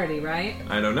minority, right?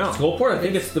 I don't know. Skullport, I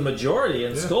think it's the majority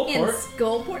in In Skullport.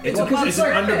 Skullport? It's, Well, 'cause it's it's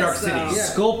an like Underdark this, city. though. Yeah.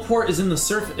 Skullport is in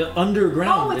the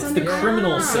underground. Oh, it's the underground.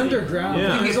 criminal It's city. underground.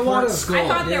 Yeah. There's a lot of I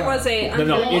thought there was a No,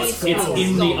 underneath it's in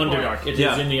the Skullport. Underdark. It is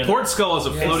Yeah, in the Underdark. Port Skull is a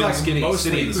Yeah. floating, It's like skinny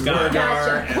mostly city in the sky. Dwargar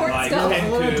Gotcha. and Port like Skull. There's a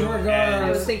lot of Kenku Dwargar. I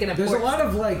was and thinking of There's a Port lot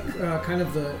of like kind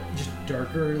of the just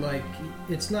darker like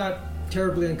it's not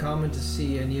terribly uncommon to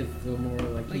see any of the more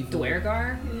like evil.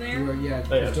 Dwergar in there? Yeah,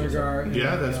 Oh, yeah, Dwergar. and,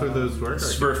 Yeah, that's where those work.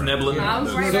 Smurf Neblin. I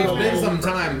was right So it's about been that. some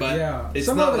time, but Yeah, it's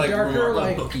some not of the like darker, more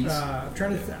like bookies.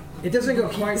 trying to. It doesn't go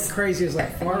quite crazy as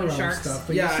like far realm Sharks. stuff.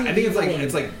 But Yeah, you see I think it's like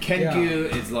evil and-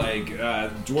 Kenku, it's like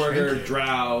Dwargar,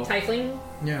 Drow. Tiefling?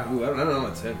 Yeah, Ooh, I don't know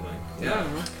what's happening. I Yeah.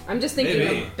 don't know. I'm just thinking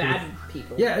Maybe. of bad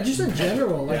people. yeah, just in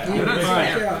general, like Yeah. evil. They're not It's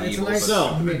right. like, yeah, it's a Evil, nice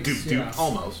so- mix. Doop, Yeah. doop.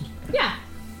 Almost. Yeah.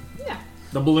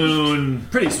 The balloon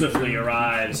pretty swiftly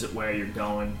arrives at where you're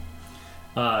going.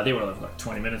 They were like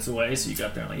 20 minutes away, so you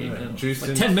got there in like 8 minutes. Jason-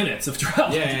 Like 10 minutes of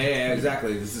travel. Yeah,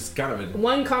 exactly. This is kind of a.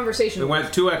 One conversation. It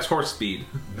went 2x horse speed.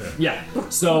 Yeah.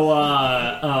 So,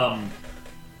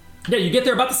 yeah, you get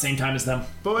there about the same time as them.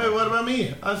 But wait, what about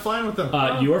me? I was flying with them.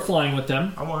 You are flying with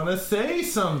them. I want to say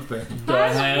something. Go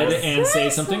ahead and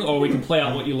say something, or we can play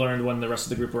out what you learned when the rest of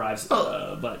the group arrives.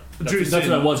 But that's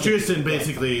what I was. Drewston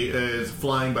basically is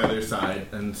flying by their side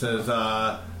and says,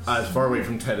 as far away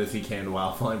from Ted as he can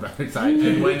while flying by their side.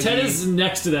 And when Ted he, is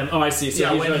next to them. Oh, I see. So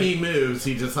yeah, he's when like- he moves,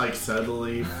 he just like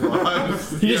subtly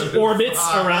flies. he just orbits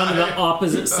around the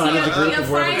opposite side of the group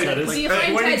of wherever Ted Do is. you Hey,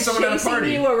 find when Ted is someone at a chasing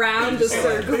party? you around the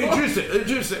circle? Hey,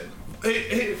 Drewston.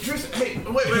 Hey, Drewston. Hey,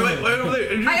 wait over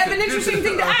there. I have an interesting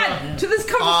thing to add to this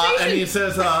conversation. And he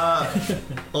says,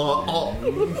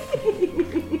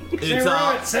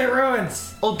 it's Say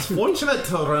ruins. unfortunate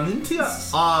to run into you.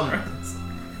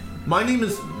 My name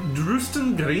is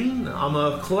Drewston Green. I'm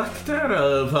a collector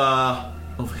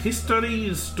of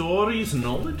history, stories,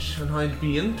 knowledge, and I'd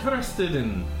be interested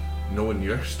in knowing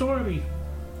your story.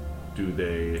 Do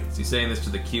they? Is he saying this to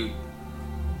the cute?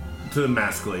 To the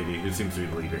masked lady who seems to be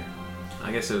the leader.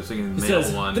 I guess I was thinking He the male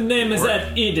says, one. the name is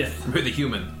Or- Edith. Or the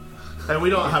human. And we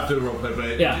don't have to roleplay,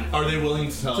 but Yeah. are they willing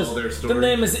to tell Says, their story? the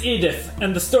name is Edith,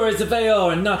 and the stories of AO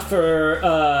are not for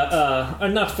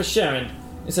sharing.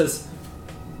 He says,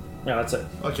 yeah, that's it.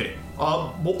 Okay.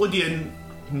 What would you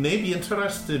may be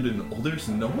interested in others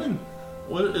knowing?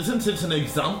 Well, isn't it an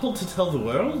example to tell the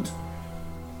world?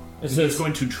 It He's says,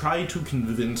 going to try to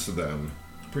convince them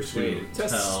Persuade. to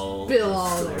tell Spill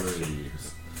all their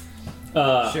stories.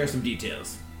 Share some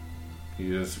details.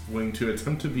 He is going to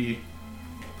attempt to be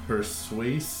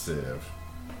persuasive.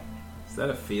 Is that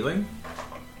a feeling?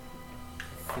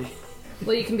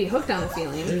 Well, you can be hooked on the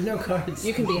feeling. There's no cards.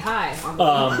 You can be high.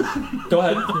 go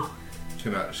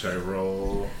ahead. Should I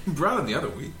roll Brought it the other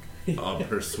week. a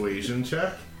persuasion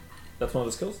check? That's one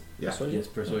of the skills? Yeah. Persuasion? Yes,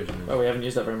 persuasion. Oh, we haven't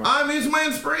used that very much. I'm using my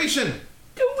inspiration.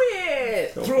 Do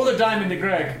it! Throw the diamond to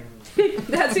Greg.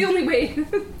 That's the only way.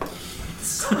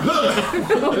 This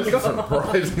is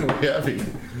surprisingly heavy.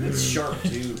 It's sharp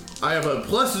too. I have a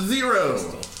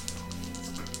 +0.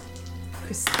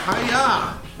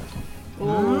 Hiya!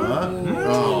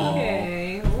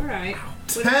 Okay, alright.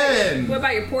 10. What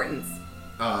about your portents?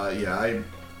 Yeah,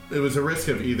 it was a risk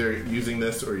of either using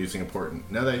this or using a portent.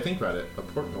 Now that I think about it, a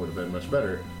portent would have been much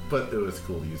better, but it was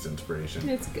cool to use inspiration.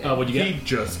 It's good. What'd you He get?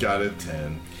 just got a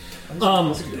 10.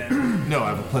 Um, No, I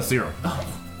have a +0.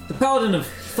 the Paladin of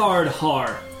Thard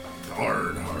Har.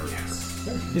 Hard.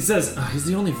 He says, he's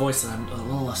the only voice that I'm a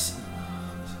little less.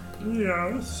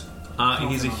 Yes.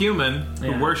 He's a human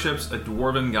who Yeah. worships a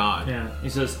dwarven god. Yeah. He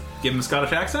says, Give him a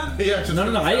Scottish accent? Yeah, just no.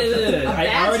 I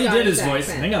bad already did his Scottish voice.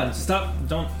 accent. Hang on. Stop.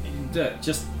 Don't.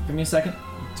 Just give me a second.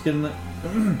 Let's get in the.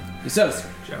 He says.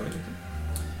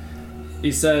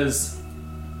 He says.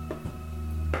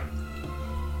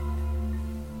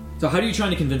 So how are you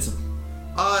trying to convince him?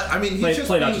 I mean, he's just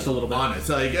play it out being just a little bit. honest.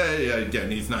 Like, again,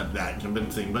 he's not that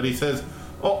convincing, but he says,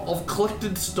 I've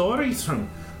collected stories from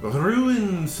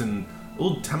ruins and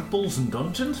old temples and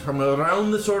dungeons from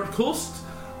around the Sword Coast.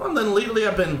 And then lately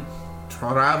I've been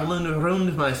traveling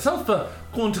around myself,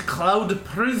 going to cloud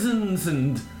prisons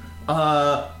and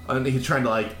he's trying to,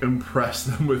 like, impress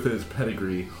them with his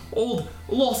pedigree. Old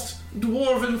lost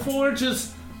dwarven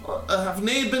forges have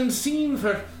nae been seen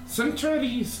for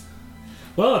centuries.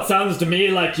 Well, it sounds to me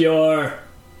like you're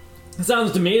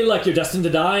destined to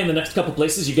die in the next couple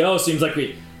places you go. Seems like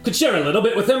we could share a little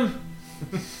bit with him.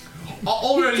 I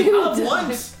already have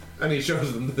once. And he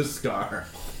shows them this scar.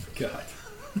 God.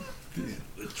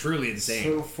 Truly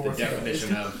insane. So the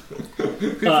definition of.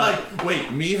 He's like,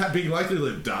 wait, me being likely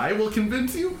to die will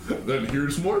convince you? Then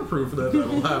here's more proof that I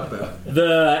will have that.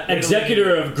 The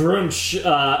executor of Grunch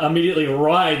immediately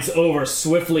rides over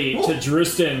swiftly to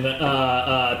Drustin,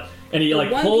 and he one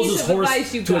pulls piece his of horse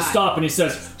advice you to a got. stop, and he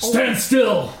says, "Stand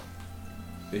still!"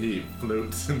 He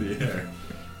floats in the air.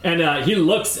 And he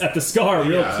looks at the scar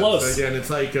real close. So again, it's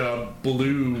like a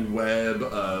blue web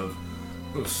of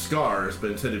scars,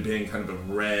 but instead of being kind of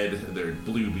a red, they're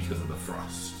blue because of the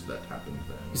frost that happened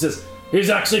there. He says, "He's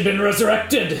actually been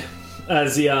resurrected,"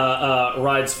 as he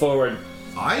rides forward.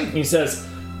 He says,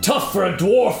 "Tough for a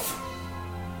dwarf."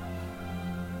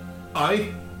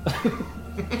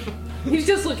 He's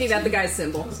just looking at the guy's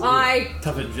symbol.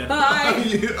 Tough in general.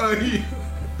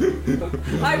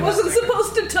 I wasn't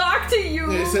supposed to talk to you.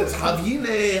 He says, have you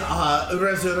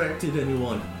resurrected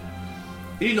anyone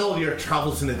in all your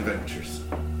travels and adventures?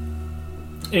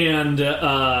 And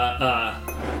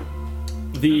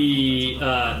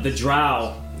the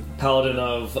drow paladin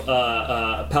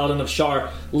of Shar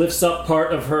lifts up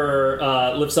part of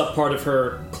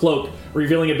her cloak,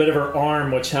 revealing a bit of her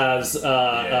arm, which has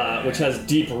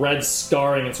deep red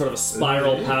scarring and sort of a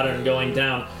spiral pattern going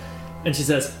down. And she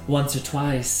says, "Once or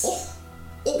twice."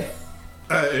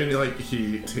 And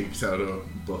he takes out a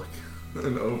book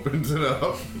and opens it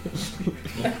up.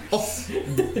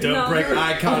 Don't break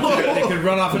eye contact. They could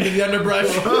run off into the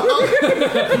underbrush.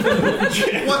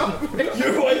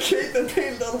 You're like Kate the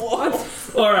painted on the wall.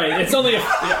 All right, it's only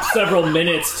several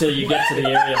minutes till you get to the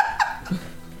area.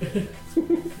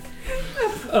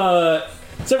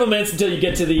 Several minutes until you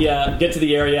get to the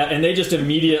area, and they just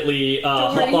immediately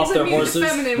hop off their horses.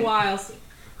 Feminine wiles.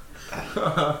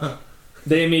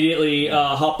 They immediately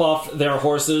hop off their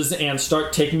horses and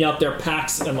start taking out their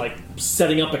packs and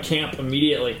setting up a camp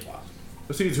immediately.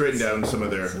 So he's written down some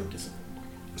of their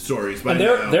stories. And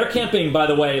they're camping, by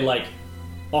the way,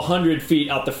 100 feet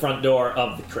out the front door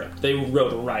of the crypt. They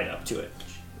rode right up to it.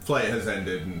 Flight has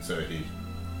ended, and so he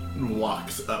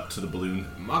walks up to the balloon.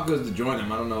 Mock goes to join him.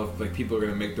 I don't know if people are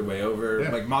going to make their way over.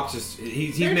 Yeah. Mock's just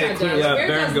he's Baron made it clear. does. Yeah,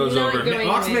 Baron goes not over. going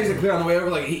Mox anywhere. makes it clear on the way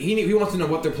over. He wants to know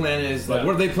what their plan is. What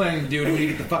are they planning to do? Do we need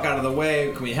to get the fuck out of the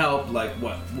way? Can we help? What's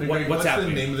What's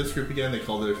happening? the name of this group again? They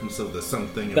call themselves the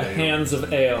something. The Hands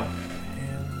of Ao.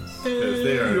 Because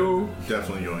they are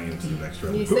definitely going into the next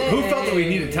round. Who felt that we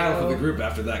needed a title for the group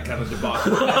after that kind of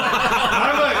debacle?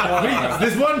 I'm like,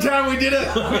 this one time we did it,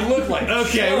 we looked like,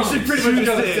 okay, we should pretty much be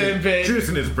on the same page.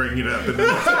 Drusen is bringing it up.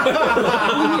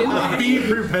 Be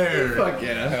prepared. Fuck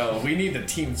yeah. Hell, we need the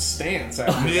team stance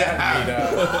after Yeah.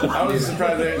 that meetup. I was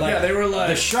surprised. They were like,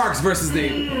 The Sharks versus the...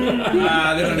 they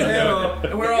don't even know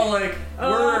it. and we're all like,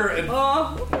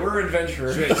 we're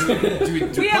adventurers.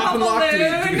 Do We have pop a and lock?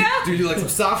 balloon. Do we do some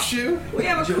soft shoe? We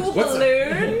have a cool What's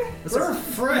balloon. We're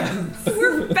friends.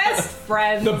 We're best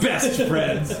friends. The best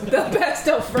friends. The best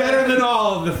of friends. Better than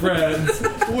all of the friends.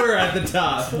 We're at the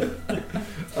top.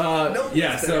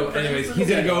 So anyways, he's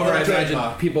gonna go over. I imagine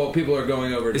people are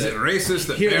going over. Is it racist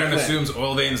that Hear Baron that. assumes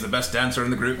Olvain's the best dancer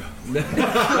in the group?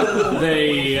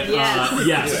 They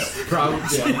yes. Probably.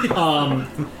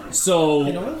 So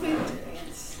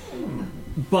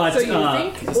but So you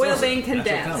think Oilbane can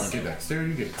dance? Get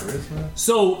dexterity, get charisma.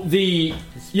 so they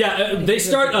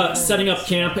start setting up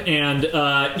camp, and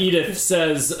Edith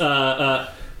says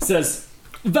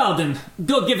Valden,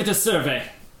 go give it a survey.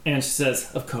 And she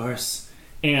says, of course.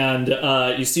 And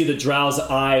you see the drow's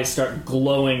eyes start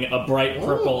glowing a bright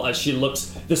purple as she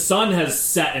looks. The sun has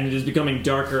set, and it is becoming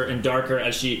darker and darker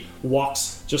as she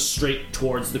walks just straight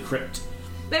towards the crypt.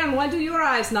 Baron, why do your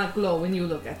eyes not glow when you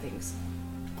look at things?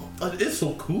 It's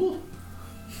so cool.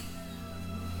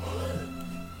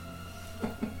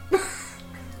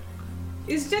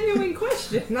 It's a genuine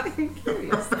question. I'm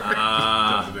curious.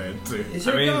 I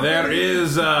mean, there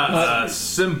is a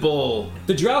simple.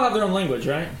 The Drow have their own language,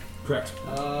 right? Correct.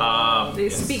 They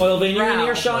speak. Well, then you're in Drow.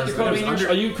 earshot. You're probably in earshot.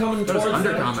 Are you coming towards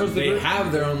Undercommon. They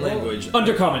have their own language.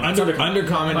 Undercommon.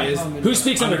 Undercommon is. Who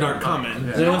speaks Undercommon? Undercommon.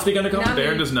 Does anyone speak Undercommon?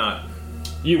 Baron does not.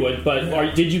 You would,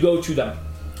 but did you go to them?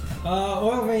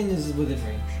 Oil Vein is within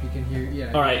range. You can hear.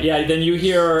 Yeah. All right, yeah. Then you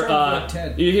hear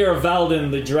Ted. you hear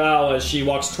Valdin, the Drow, as she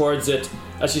walks towards it,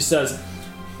 as she says,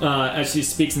 as she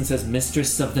speaks and says,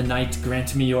 "Mistress of the Night,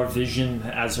 grant me your vision."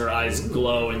 As her eyes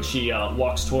glow, and she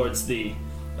walks towards the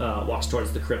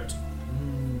crypt.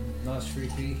 Not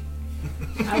freaky.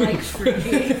 I like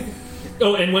freaky.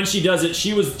 Oh, and when she does it,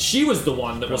 she was the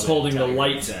one that was holding the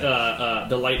light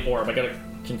orb. I got it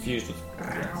confused with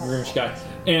Groomish guy,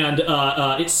 and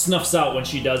it snuffs out when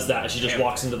she does that. She just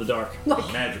walks into the dark.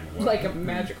 Like a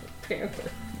magical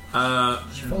panther.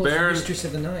 Baron. Mistress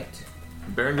of the Night.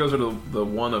 Baron goes to the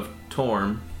one of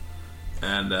Torm,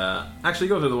 and actually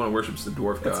goes to the one who worships the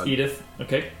dwarf That's god. Edith.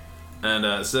 Okay.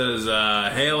 And says,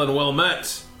 "Hail and well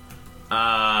met."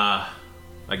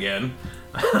 Again.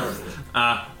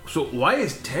 So why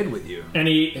is Ted with you? And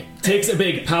he takes a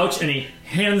big pouch and he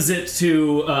hands it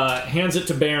to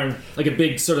Baron, like a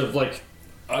big sort of like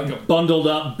bundled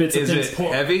up bits of Is things.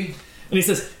 it heavy? And he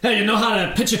says, "Hey, you know how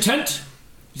to pitch a tent?"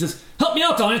 He says, "Help me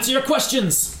out. I'll answer your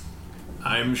questions."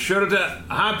 I'm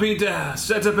happy to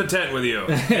set up a tent with you.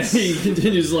 And he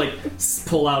continues to like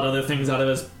pull out other things out of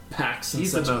his packs. And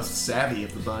He's such. the most savvy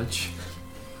of the bunch.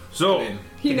 So,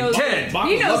 He knows. Ted,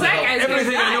 He knows that guy's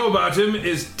everything I know about him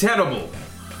is terrible.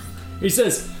 He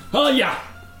says, "Oh yeah."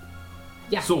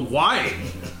 Yeah. So why?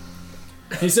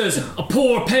 He says, "A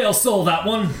poor pale soul, that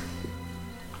one."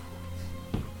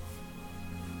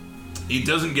 He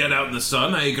doesn't get out in the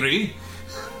sun, I agree.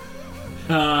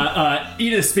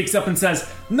 Edith speaks up and says,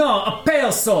 "No, a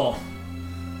pale soul."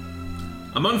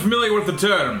 I'm unfamiliar with the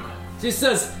term. She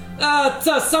says,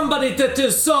 "It's somebody that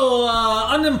is so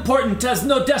unimportant, has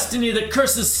no destiny, that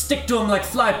curses stick to him like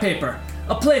flypaper.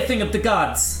 A plaything of the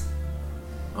gods."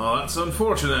 Oh, that's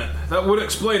unfortunate. That would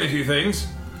explain a few things.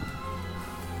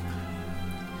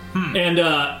 And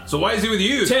So why is he with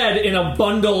you? Ted, in a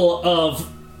bundle of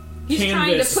He's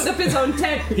canvas, trying to put up his own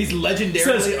tent. He's legendarily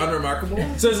Says- unremarkable.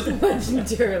 says,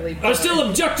 Legendarily. "I still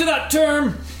object to that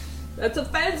term." That's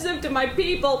offensive to my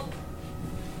people.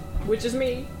 Which is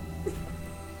me.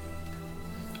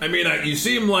 I mean, you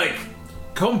seem like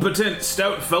competent,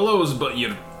 stout fellows, but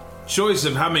your choice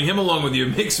of having him along with you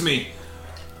makes me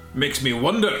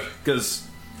wonder, because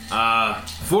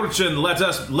fortune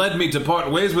led me to part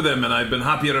ways with him, and I've been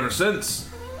happier ever since.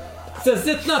 Says,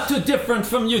 "It's not too different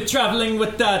from you traveling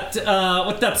with that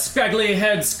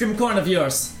scraggly-haired scrimcorn of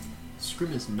yours."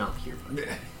 Scrim is not here.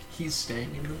 He's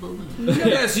staying in the balloon.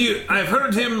 Yes, I've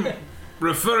heard him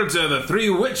refer to the three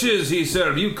witches he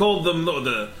served. You called them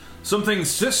the something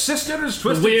sisters?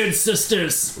 Twisted? Weird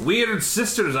sisters. Weird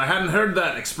sisters. I hadn't heard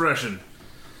that expression.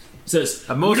 Says,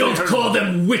 I've "We mostly don't heard- call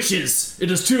them witches. It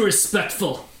is too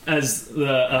respectful." As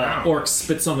the orc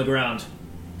spits on the ground.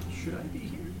 Should I be here?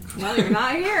 Well, you're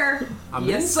not here. I'm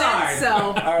You inside. said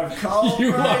so. I've called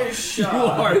You my are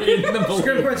shot. in the balloon.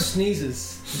 Scrimcorn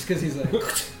sneezes just because he's like.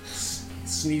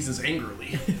 Sneezes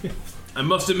angrily. I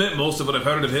must admit, most of what I've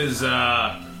heard of his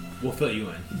We'll fill you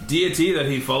in. deity that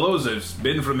he follows has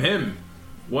been from him.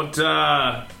 What,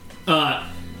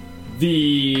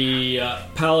 The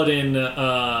paladin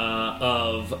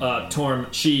of Torm,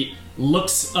 she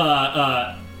looks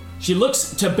to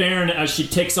Baron as she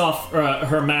takes off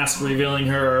her mask, revealing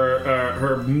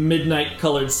her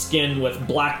midnight-colored skin with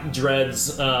black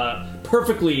dreads,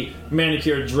 perfectly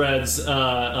manicured dreads,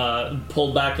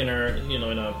 pulled back in her, in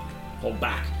a pulled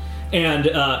back, and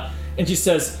she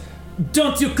says,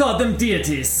 "Don't you call them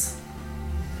deities?"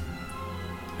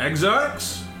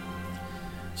 exarchs?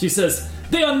 She says,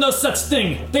 "They are no such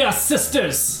thing. They are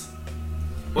sisters."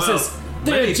 Well, says,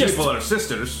 many "They're just- people are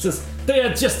sisters. Says, "They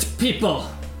are just people."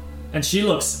 And she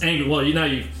looks angry. Well,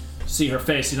 you see her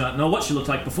face. You don't know what she looked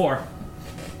like before.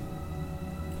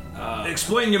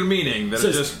 Explain your meaning. That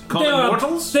Says, are just common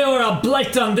mortals? They are a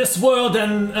blight on this world,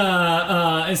 and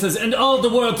it says, "and all the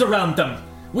worlds around them.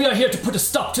 We are here to put a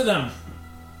stop to them."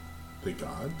 The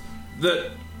god?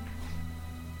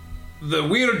 The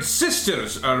weird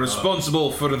sisters are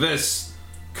responsible for this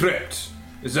crypt.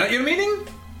 Is that your meaning?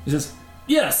 He says,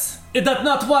 "Yes. Is that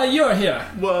not why you're here?"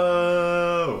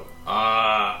 Whoa!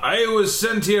 I was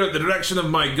sent here at the direction of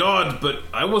my god, but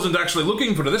I wasn't actually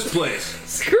looking for this place.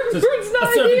 Scrimcorn's A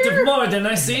not servant here. of Morden,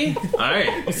 I see.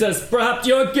 Aye. He says, "Perhaps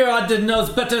your god knows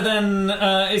better than."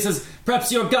 He says,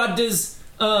 "Perhaps your god is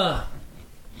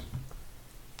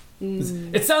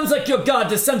It sounds like your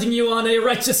god is sending you on a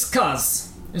righteous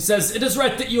cause. He says, it is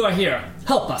right that you are here.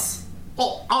 Help us.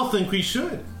 Oh, I think we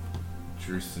should.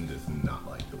 Drusen does not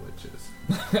like the witches.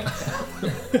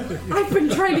 I've been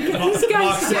trying to get these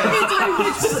guys to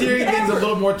anti-witches. Steering things a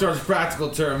little more towards practical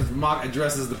terms, Mock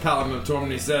addresses the Paladin of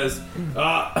Torment. He says,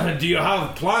 do you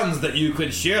have plans that you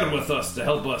could share with us to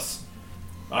help us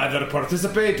either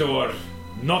participate or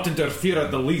not interfere at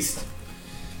the least?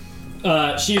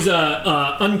 She's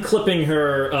unclipping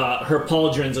her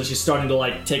pauldrons as she's starting to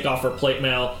like take off her plate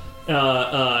mail,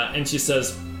 and she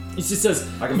says,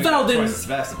 Valden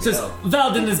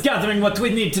is gathering what we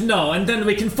need to know, and then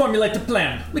we can formulate a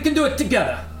plan. We can do it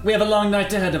together. We have a long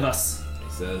night ahead of us.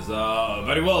 He says,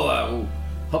 very well, we'll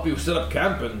help you set up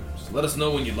camp and just let us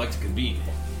know when you'd like to convene.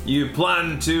 You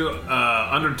plan to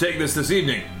undertake this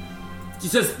evening? She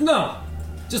says, no.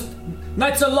 Just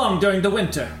nights are long during the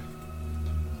winter.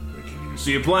 So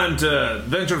you plan to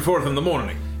venture forth in the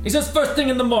morning? He says first thing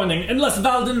in the morning, unless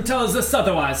Valden tells us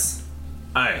otherwise.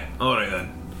 Aye, alright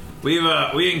then. We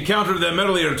encountered them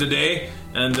earlier today,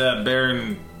 and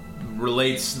Baron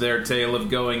relates their tale of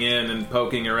going in and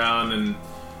poking around and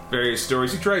various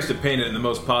stories. He tries to paint it in the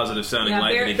most positive sounding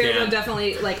light that he can. Beardo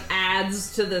definitely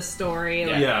adds to the story,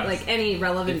 like any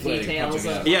relevant details.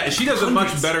 Yeah, she does a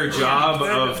much better job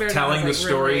of telling the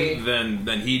story than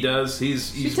he does.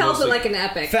 She tells it like an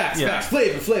epic. Facts,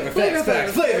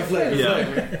 flavor.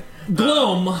 Yeah.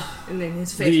 Gloam. And then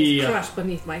his face was crushed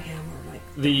beneath my hammer.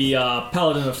 The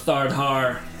Paladin of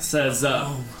Thardhar says,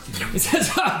 he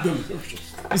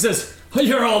says,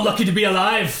 you're all lucky to be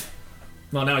alive.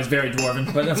 Well, now he's very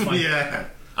dwarven, but that's fine. Yeah.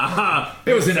 Aha!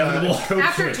 It was inevitable.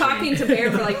 After talking to Bear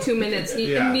for 2 minutes,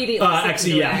 he immediately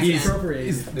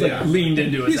he's leaned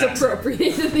into his accent. He's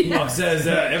appropriated the Mock says,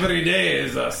 every day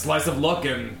is a slice of luck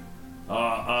and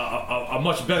a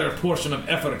much better portion of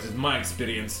effort is my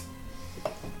experience.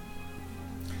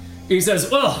 He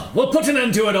says, well, we'll put an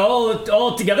end to it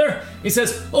all together. He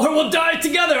says, or we'll die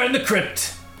together in the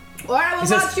crypt. Or I will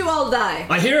watch you all die.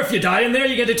 I hear if you die in there,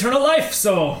 you get eternal life,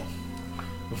 so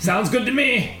sounds good to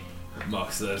me.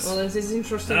 Mock says, well, this is an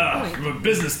interesting point. From a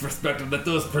business perspective, that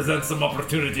does present some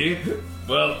opportunity.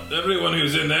 Well, everyone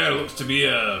who's in there looks to be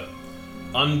a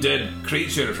undead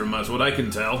creature from what I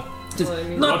can tell.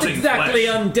 Not exactly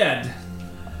undead.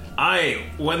 Aye,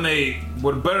 when they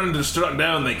were burned and struck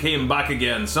down, they came back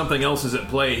again. Something else is at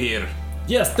play here.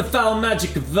 Yes, the foul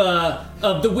magic of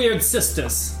the Weird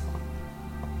Sisters.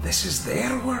 This is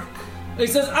their work? He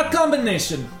says, a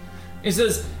combination. He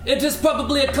says, it is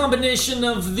probably a combination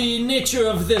of the nature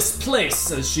of this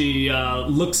place, as she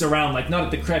looks around, not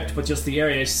at the crypt, but just the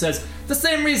area. She says, the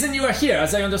same reason you are here,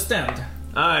 as I understand.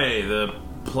 Aye, the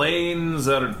plains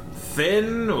are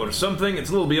thin or something. It's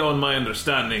a little beyond my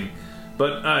understanding.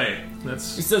 But aye,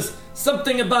 that's... He says,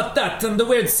 something about that, and the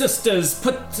Weird Sisters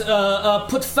put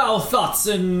foul thoughts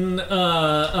in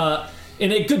a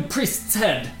good priest's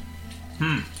head.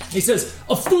 He says,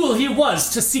 a fool he was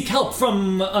to seek help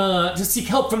from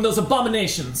those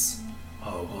abominations.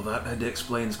 Oh, well, that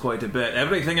explains quite a bit.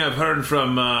 Everything I've heard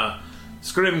from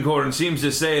Scrimcorn seems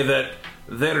to say that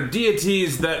they're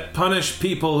deities that punish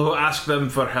people who ask them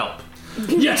for help.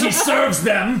 Yet he serves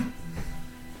them!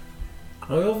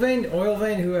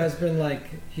 Oilvein, who has been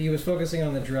he was focusing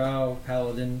on the Drow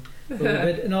Paladin a little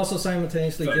bit, and also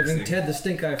simultaneously giving Ted the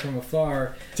stink eye from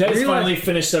afar. Ted's finally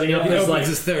finished setting up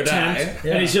his third eye,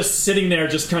 and he's just sitting there,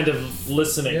 just kind of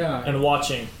listening and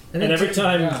watching. And every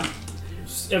time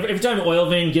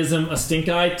Oilvein gives him a stink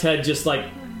eye, Ted just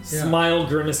smile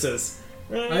grimaces.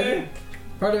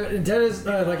 Part of it, and Ted is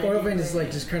Oilvein is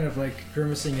just kind of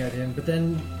grimacing at him, but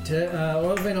then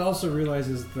Oilvein also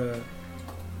realizes the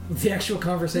actual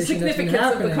conversation that's been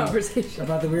happening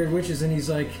about the weird witches, and he's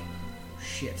like,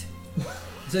 shit.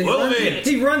 So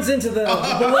he runs into the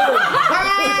below.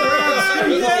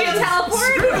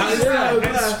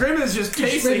 Scrim is just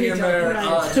pacing in there,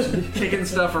 kicking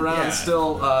stuff around,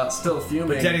 still fuming.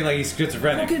 Pretending like he's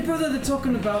schizophrenic. Okay, brother, they're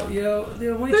talking about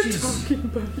the witches.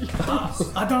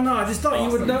 I don't know. I just thought you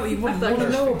would know. You would want to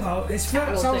know about. It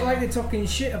sounds like they're talking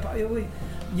shit about your.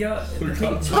 Yeah, talking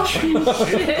shit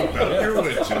about your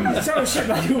witches. Shit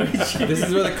about your witches. This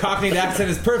is where the Cockney accent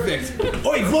is perfect.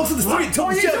 Oh, he walks to the street,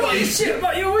 talking shit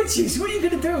about your witches. What are you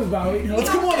gonna do about it? Let's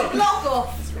come on.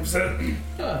 Local.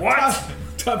 What?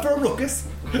 Time for a ruckus.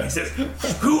 He says,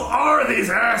 "Who are these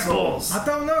assholes?" I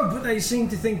don't know, but they seem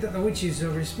to think that the witches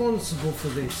are responsible for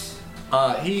this.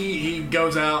 He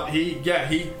goes out. He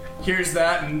hears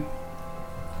that and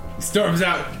storms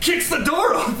out. Kicks the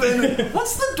door open.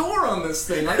 What's the door on this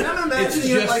thing? Like, I'm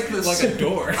imagining it like this. Like a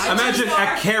door. Imagine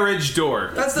a carriage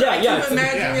door. That's the, I keep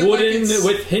imagining it wooden like it's,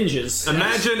 with hinges.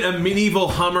 Imagine a medieval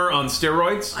Hummer on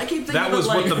steroids. I keep thinking that was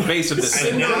of, like, what the base of this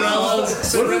thing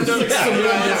was.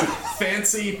 Cinderella's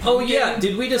fancy. Oh yeah,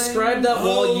 did we describe that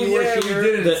while you were here? We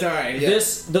did it. That Sorry. Yeah.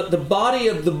 the body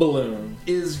of the balloon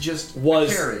is just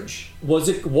was a carriage. Was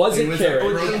a carriage?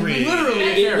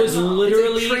 It was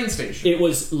literally it's a train station. It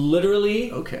was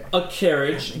literally okay. a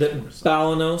carriage that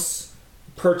Balanos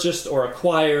purchased or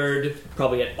acquired,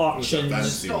 probably at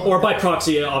auctions or by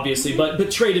proxy, obviously, but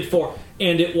traded for,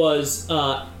 and it was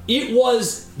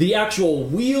the actual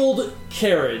wheeled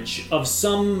carriage of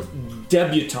some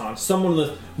debutante, someone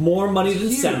with more money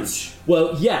than sense.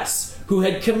 Well, yes, who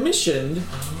had commissioned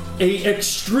a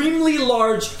extremely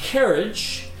large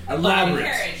carriage.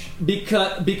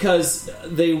 Because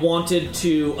they wanted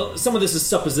to. Some of this is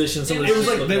supposition. Some of this it was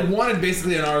like they wanted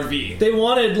basically an RV. They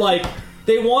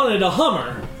wanted a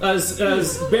Hummer, as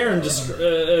Baron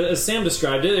as Sam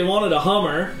described it. They wanted a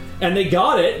Hummer, and they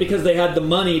got it because they had the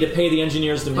money to pay the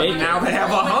engineers to make it. Now they have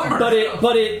a Hummer. But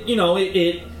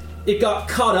it got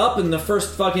caught up in the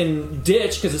first fucking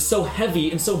ditch because it's so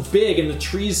heavy and so big, and the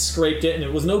trees scraped it, and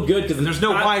it was no good because there's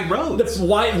no wide roads. The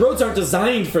wide roads aren't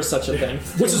designed for such a thing,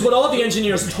 which is what all the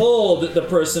engineers told the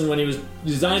person when he was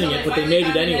designing it, but they made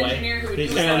it anyway.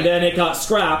 And then it got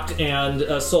scrapped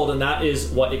and sold, and that is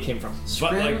what it came from.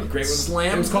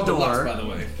 Slams the door, by the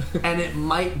way, and it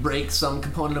might break some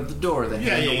component of the door, the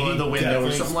handle or the window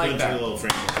or something like that.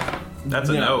 That's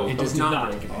a no. It does not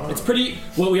break it. It's pretty.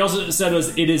 What we also said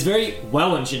was it is very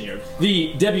well engineered.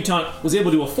 The debutante was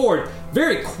able to afford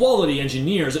very quality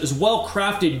engineers. It was well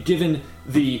crafted given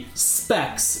the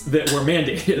specs that were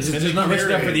mandated. And there's not rich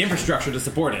enough for the infrastructure to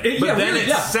support it. But then it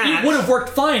sat. It would have worked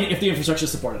fine if the infrastructure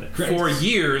supported it. For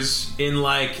years in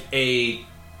like a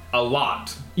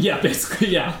lot. Yeah, basically,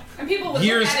 yeah. And people would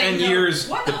years look at it and go, years,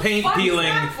 what the paint fuck is peeling,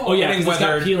 that for? Oh yeah, getting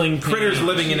weather, peeling critters paint.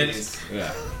 living in it.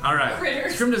 Yeah. All right.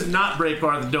 Critters. Scrim does not break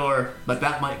bar of the door, but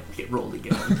that might get rolled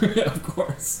again. Of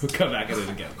course. We'll come back at it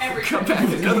again. Come back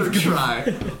another try.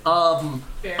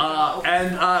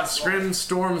 And Scrim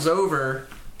storms over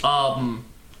to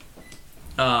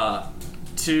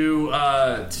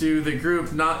the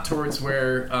group, not towards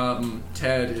where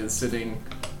Ted is sitting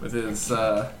with his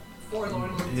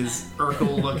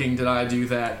Urkel-looking "did I do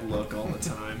that" look all the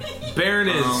time. Baron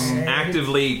is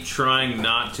actively trying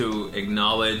not to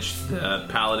acknowledge the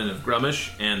Paladin of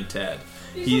Grummish and Ted.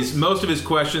 Most of his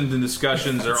questions and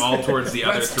discussions are all towards the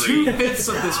other three. 2/5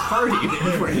 of this party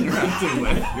that we're interacting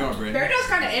with. Beardo's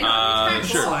kind of in.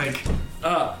 Sure. Like,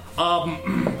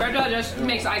 Beardo just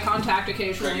makes eye contact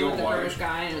occasionally with the British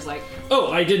guy and is like,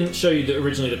 Oh, I didn't show you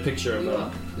originally the picture of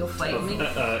 "You'll fight me."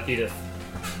 Edith.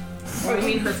 Oh, you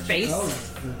mean her face?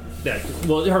 Yeah,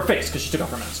 well, her face because she took off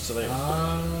her mask. So there.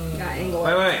 Got angle.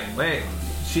 Wait.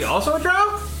 She also a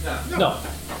drow? No,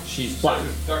 she's black.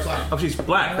 Oh, she's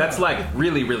black. That's like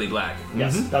really, really black.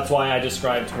 Yes, that's why I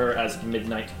described her as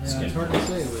midnight skin. It's hard to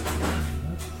say.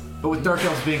 but with Dark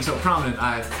Elves being so prominent,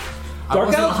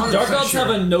 Dark elves have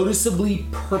a noticeably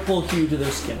purple hue to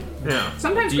their skin. Yeah.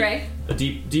 Sometimes gray. A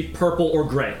deep purple or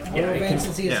gray. Yeah,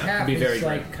 since he is can half, be very it's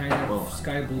gray. like kind of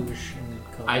sky bluish in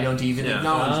color. I don't even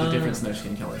acknowledge the difference in their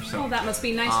skin color. So. Oh, that must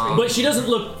be nice for you. But she doesn't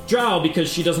look drow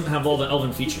because she doesn't have all the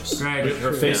elven features. Right.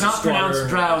 Her face It's not is stronger. pronounced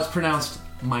drow, it's pronounced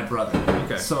my brother.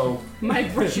 Okay. So My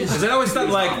brother. Because I always thought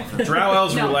like drow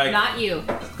elves No, were like not you.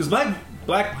 because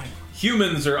black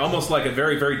humans are almost like a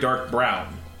very, very dark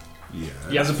brown.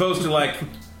 Yeah. As opposed to like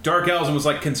dark elves was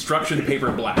like construction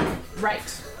paper black. Right.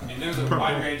 I mean, there's a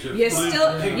wide range of. You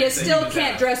still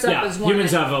can't dress up Yeah, as one. humans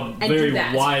have a and do very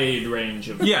that. wide range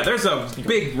of. Yeah, there's a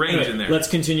big range in there. Let's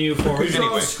continue forward. So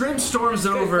Anyway. Scrim storms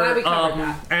Glad over we covered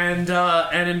that.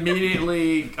 and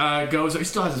immediately goes. He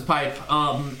still has his pipe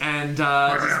and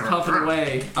just puffing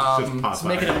away. It's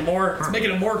making it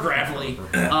more gravelly.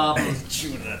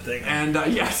 Chewing that thing. And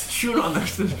yes, chewing on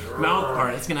the mouth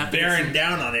part. It's gonna have to Bearing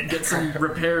down on it. get some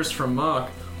repairs from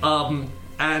Muck.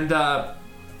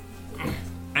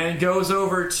 And goes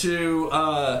over to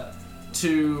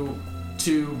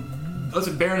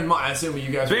listen, Baron and Muck. I assume you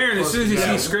guys. Baron, as soon as you see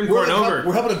Scrimcorn We're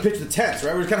over, helping to pitch the tents,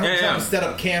 right? We're kind of Yeah, trying yeah. to set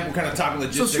up camp. We're kind of talking So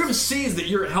logistics. Scrim sees that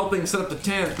you're helping set up the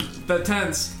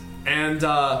tents, and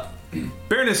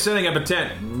Baron is setting up a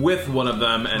tent with one of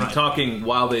them and talking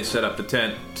while they set up the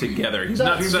tent together. He's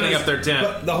not setting up their tent.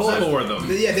 But the whole for them.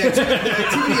 Yeah, the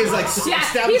activity is like Yeah, he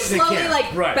establishing the slowly camp.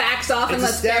 like backs off and It's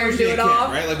lets Baron do establishing it a camp, all.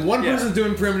 right? Like one person's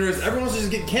doing perimeters, everyone's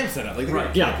just getting camp set up. Like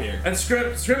Right. Yeah. here. And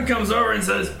Scrim comes over and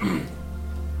says,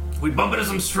 "We bump into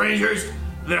some strangers.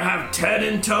 they have Ted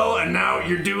in tow, and now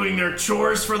you're doing their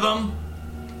chores for them?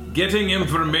 Getting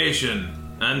information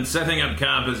and setting up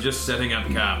camp is just setting up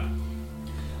camp.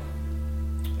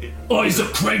 Oh, he's a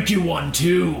cranky one,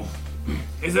 too.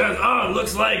 He says,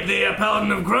 looks like the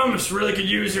Paladin of Grumsh really could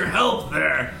use your help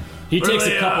there. He takes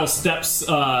a couple steps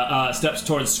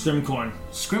towards Scrimcorn.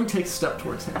 Scrim takes a step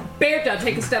towards him. Bearda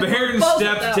takes a step. Baird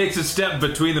takes a step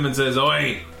between them and says,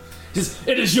 "Oi!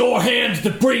 It is your hand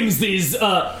that brings these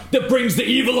that brings the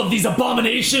evil of these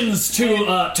abominations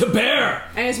to bear.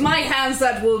 And it's my hands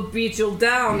that will beat you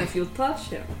down if you touch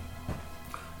him.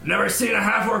 Never seen a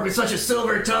half-orc with such a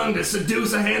silver tongue to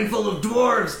seduce a handful of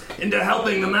dwarves into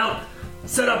helping them out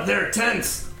set up their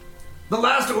tents. The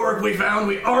last orc we found,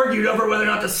 we argued over whether or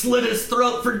not to slit his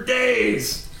throat for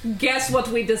days. Guess what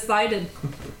we decided?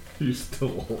 You're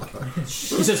still alive.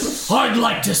 He says, "I'd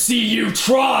like to see you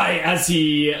try." As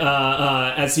he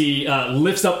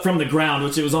lifts up from the ground,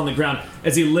 which it was on the ground,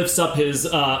 as he lifts up his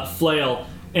flail,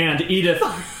 and Edith.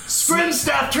 Scrim's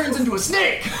staff turns into a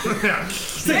snake. Bitch,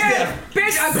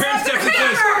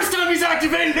 First time he's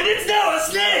activated it, it's now a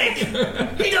snake.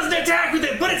 He doesn't attack with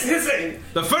it, but it's hissing.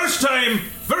 The first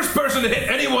person to hit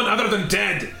anyone other than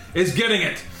Ted is getting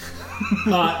it."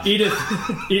 Edith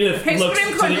Hey, looks to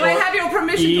Scrimcorn, the do I orc. have your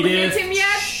permission to hit him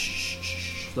yet?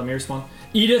 Let me respond.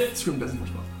 Edith Scrim doesn't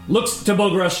respond. looks to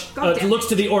Bogrush, Goddamn. looks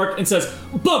to the orc, and says,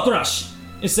 "Bogrush!"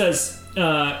 It says,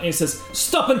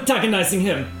 "Stop antagonizing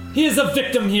him. He is a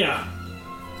victim here."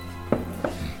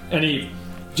 And he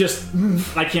just,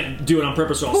 I can't do it on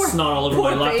purpose or I'll snot all over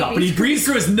my laptop, baby. but he breathes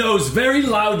through his nose very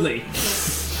loudly.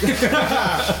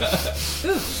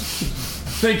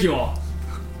 Thank you all.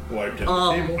 Wiped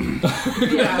down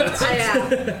the table.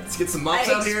 Let's get some mops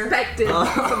out here. Expected.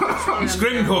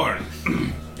 Scrimcorn.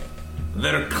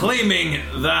 They're claiming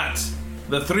that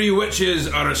the three witches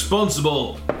are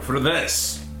responsible for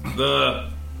this. The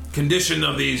condition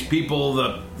of these people,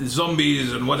 the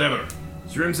zombies and whatever.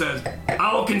 Scrim says,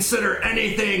 I will consider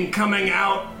anything coming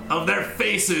out of their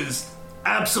faces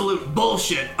absolute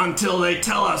bullshit until they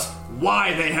tell us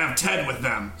why they have Ted with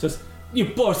them. Just, you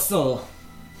poor soul.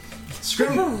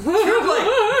 Scrim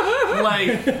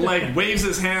like waves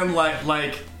his hand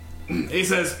like He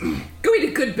says, Go eat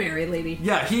a good berry, lady.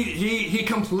 yeah, he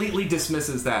completely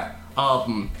dismisses that.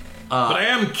 But I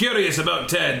am curious about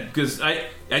Ted, because I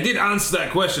did answer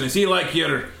that question. Is he like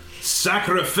your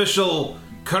sacrificial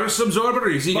curse absorber, or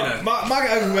is he gonna... My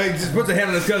guy just puts a hand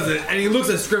on his cousin, and he looks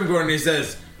at Scrimcorn and he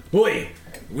says, "Boy,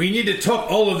 we need to talk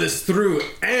all of this through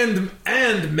and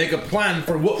make a plan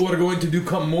for what we're going to do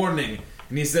come morning."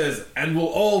 And he says, "And we'll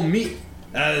all meet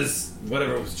as..."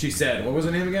 whatever she said. What was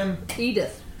her name again?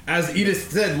 Edith. As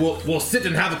Edith said, we'll sit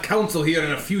and have a council here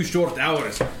in a few short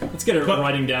hours. Let's get a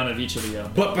writing down of each of you.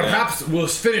 But perhaps we'll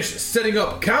finish setting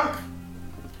up camp,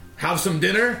 have some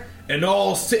dinner, and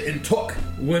all sit and talk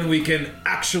when we can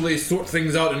actually sort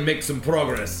things out and make some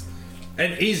progress.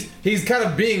 And he's kind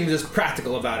of being just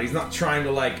practical about it. He's not trying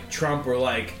to like trump or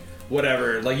like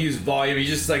whatever, like use volume. He's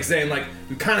just like saying like,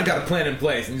 we kind of got a plan in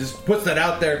place, and just puts that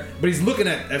out there. But he's looking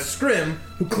at Scrim,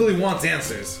 who clearly wants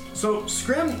answers. So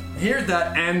Scrim hears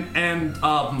that and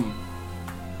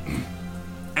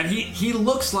he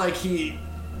looks like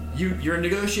you're a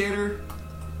negotiator.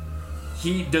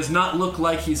 He does not look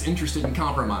like he's interested in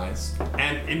compromise,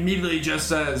 and immediately just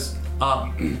says,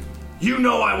 you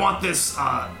know I want this,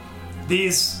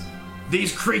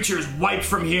 these creatures wiped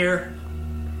from here.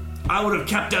 I would have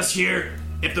kept us here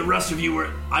if the rest of you were...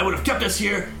 I would have kept us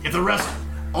here if the rest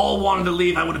all wanted to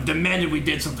leave. I would have demanded we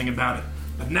did something about it.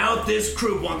 But now that this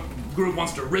group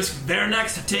wants to risk their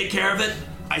necks to take care of it,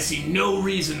 I see no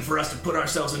reason for us to put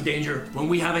ourselves in danger when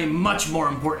we have a much more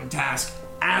important task,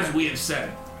 as we have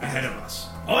said, ahead of us.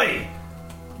 Aye,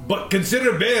 but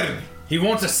consider Baird. He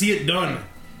wants to see it done.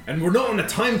 And we're not on a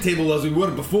timetable as we were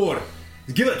before.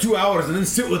 Give it 2 hours and then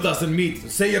sit with us and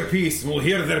meet. Say your piece and we'll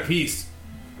hear their piece.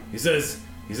 He says,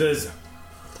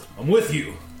 I'm with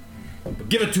you, but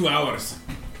give it 2 hours.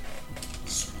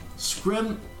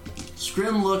 Scrim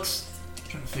looks,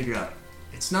 trying to figure out.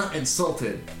 It's not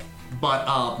insulted, but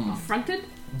Affronted?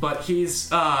 But he's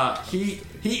he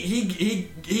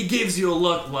gives you a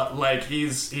look like he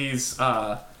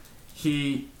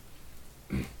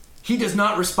does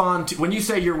not respond to when you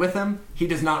say you're with him. He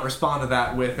does not respond to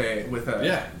that with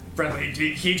a friendly.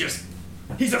 He just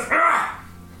ah!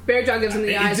 Bearjaw gives him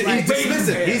the eyes. He's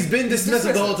dismissive. He's been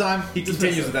dismissive the whole time. He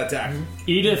continues with that attack.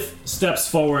 Edith steps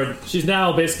forward. She's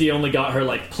now basically only got her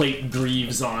like plate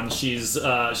greaves on. She's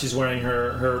wearing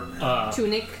her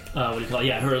tunic. What do you call it?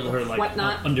 Yeah, her like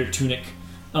Whatnot. under tunic.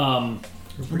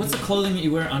 What's the clothing that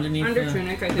you wear underneath? Under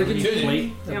tunic, I think. Burgundy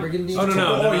plate? The Yeah. burgundy. Oh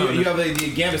no! You have the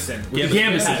gambeson. The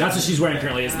gambeson. That's what she's wearing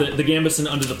currently. Is the gambeson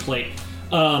under the plate.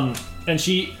 And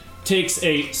she takes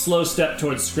a slow step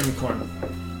towards Scrimcorn,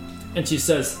 and she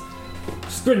says,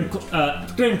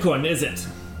 "Scrimcorn, is it?"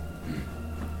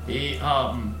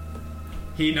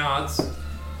 He nods.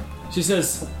 She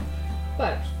says,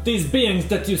 But "These beings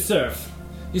that you serve,"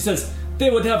 he says,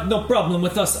 "they would have no problem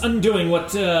with us undoing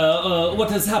what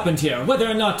has happened here, whether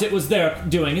or not it was their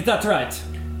doing. Is that right?"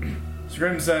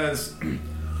 Scrim says,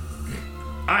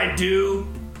 I do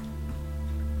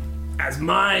as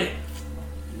my...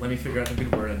 Let me figure out the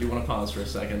good word. I do want to pause for a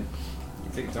second.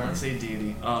 Take I want to say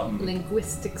deity.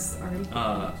 linguistics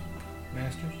are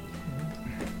Masters.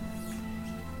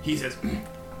 He says,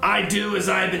 I do as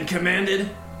I have been commanded,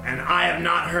 and I have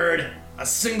not heard a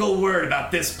single word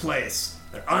about this place.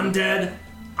 They're undead.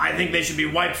 I think they should be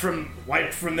wiped from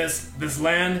this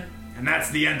land, and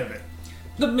that's the end of it.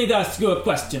 Let me ask you a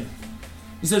question.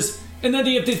 He says, in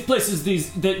any of these places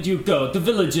that you go, the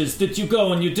villages that you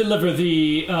go and you deliver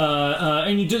the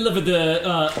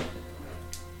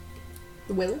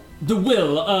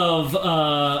will of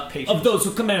those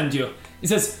who command you. He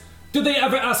says, do they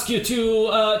ever ask you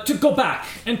to go back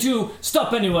and to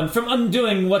stop anyone from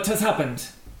undoing what has happened?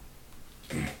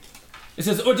 He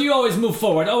says, or do you always move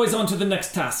forward, always on to the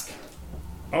next task?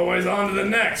 Always on to the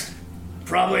next.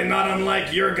 Probably not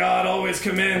unlike your god always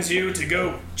commands you to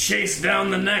go chase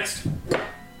down the next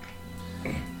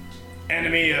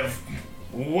enemy of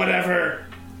whatever.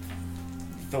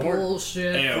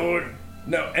 bullshit. Thorn.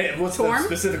 No, what's Torm? the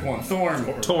specific one? Thorm.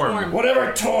 Torm.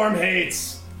 Whatever Torm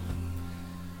hates.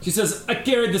 She says, I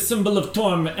carry the symbol of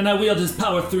Torm and I wield his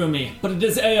power through me, but it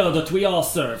is Eo that we all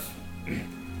serve.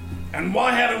 And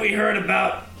why haven't we heard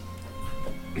about...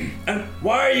 And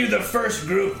why are you the first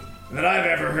group that I've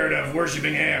ever heard of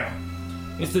worshipping Eo?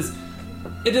 He says,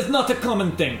 it is not a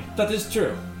common thing. That is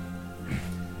true.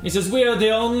 He says, we are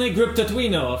the only group that we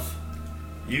know of.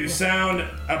 You sound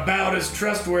about as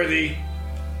trustworthy,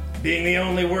 being the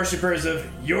only worshippers of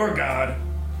your god,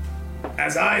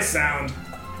 as I sound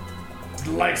to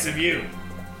the likes of you.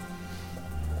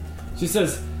 She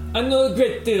says, I know a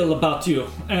great deal about you,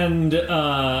 and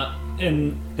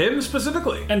him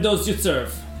specifically, and those you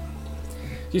serve.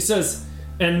 She says,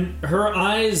 and her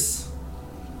eyes,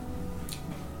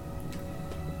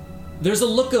 there's a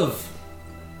look of,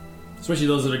 especially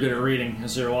those that are good at reading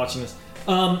as you're watching this.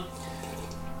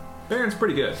 Baron's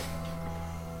pretty good.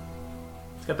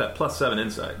 He's got that +7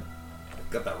 inside.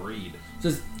 Got that read.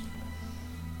 Says,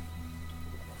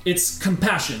 it's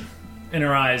compassion in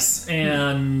her eyes,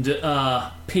 and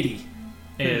pity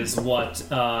is what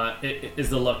is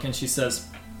the look. And she says,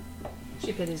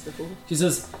 She pities the fool. she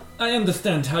says, I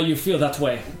understand how you feel that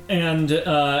way, and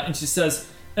she says,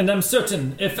 and I'm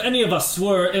certain if any of us,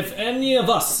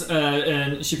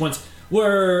 and she points,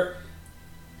 were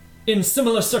in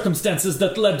similar circumstances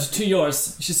that led to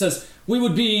yours, she says, we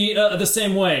would be the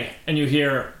same way. And you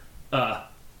hear,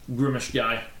 Grimish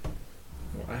guy.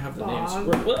 I have the names.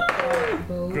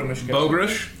 Grimish guy.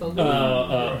 Bogrish?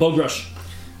 Bogrush.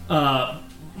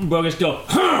 Bogus go,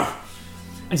 "Huh!"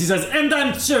 And she says, and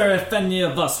I'm sure if any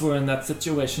of us were in that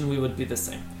situation, we would be the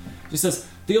same. She says,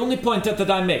 the only point that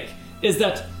I make is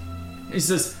that, he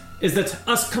says, is that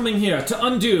us coming here to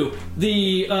undo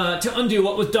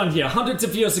what was done here hundreds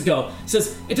of years ago,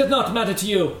 says, it does not matter to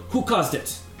you who caused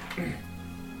it.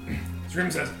 Scrim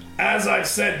says, as I've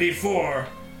said before,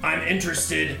 I'm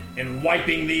interested in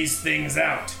wiping these things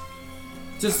out.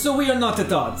 Says, so we are not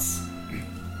at odds.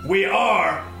 We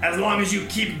are, as long as you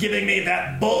keep giving me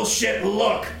that bullshit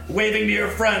look, waving to your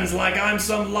friends like I'm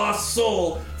some lost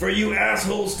soul for you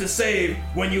assholes to save,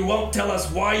 when you won't tell us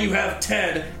why you have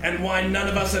Ted and why none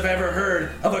of us have ever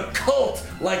heard of a cult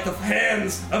like the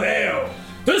Hands of Eo.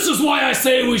 This is why I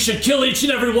say we should kill each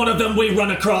and every one of them we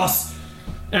run across.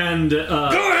 And, Go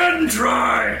ahead and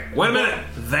try! Wait a minute.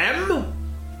 Them?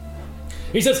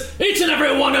 he says, each and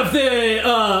every one of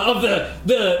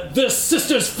the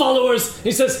sisters' followers,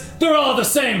 he says, they're all the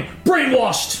same,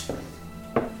 brainwashed.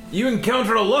 You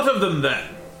encounter a lot of them then.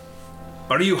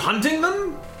 Are you hunting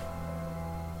them?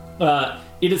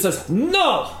 Edith says,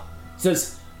 no! He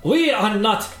says, we are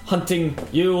not hunting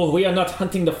you, we are not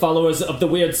hunting the followers of the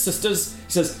weird sisters.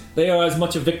 He says, they are as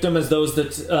much a victim as those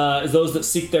that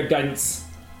seek their guidance.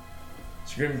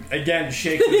 Scrim again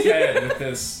shakes his head with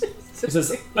this. He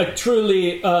says, I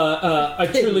truly, not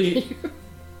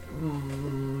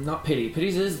pity. Pity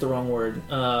is the wrong word.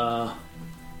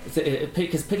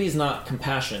 Because pity is not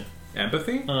compassion.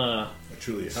 Empathy?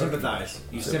 Truly sympathize.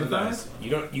 You sympathize. You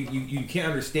don't. You can't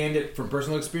understand it from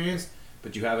personal experience,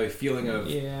 but you have a feeling of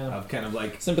Yeah. of kind of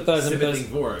like Sympathizing, sympathy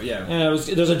for it. Yeah.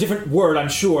 there's a different word, I'm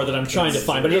sure, that I'm trying to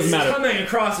find, but it doesn't It's matter. coming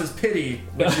across as pity,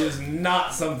 which is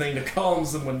not something to calm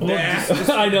someone down.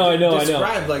 I know.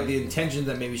 Describe like the intention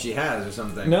that maybe she has or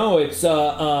something. No,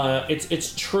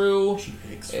 it's true.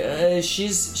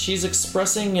 She's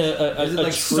expressing a Is it like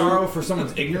true sorrow for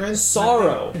someone's ignorance?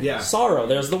 sorrow. Yeah. Sorrow.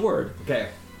 There's the word. Okay.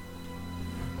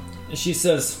 She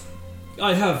says,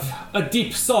 "I have a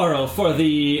deep sorrow for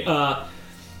the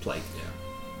Plight. Yeah.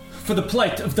 for the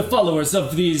plight of the followers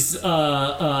of these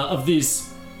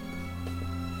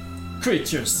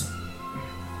creatures."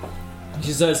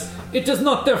 She says, "It is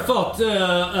not their fault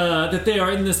that they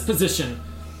are in this position."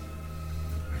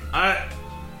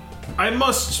 I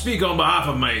must speak on behalf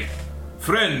of my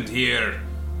friend here.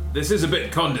 This is a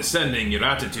bit condescending, your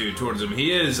attitude towards him.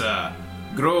 He is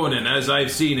grown, and as I've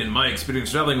seen in my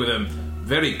experience traveling with him,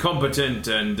 very competent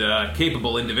and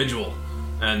capable individual,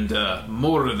 and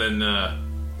more than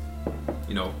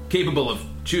capable of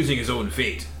choosing his own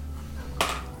fate.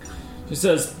 She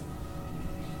says,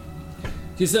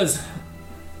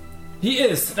 "He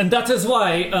is, and that is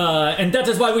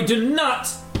why we do not."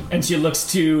 And she looks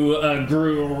to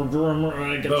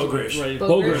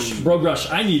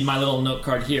Bogrush. I need my little note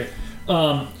card here.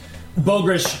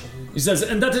 Bogrush. He says,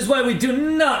 "And that is why we do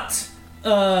not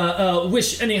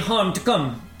wish any harm to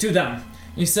come to them."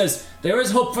 He says, "There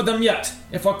is hope for them yet,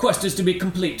 if our quest is to be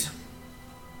complete."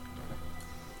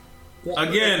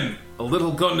 Again, a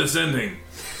little condescending.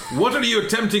 What are you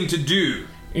attempting to do?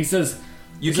 He says,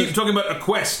 You keep talking about a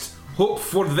quest, hope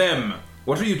for them.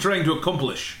 What are you trying to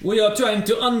accomplish? "We are trying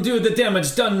to undo the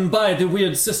damage done by the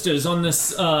Weird Sisters on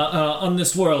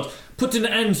this world. Put an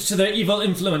end to their evil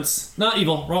influence. Not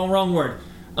evil, wrong word.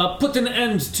 Put an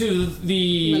end to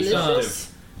the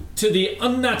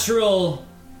unnatural."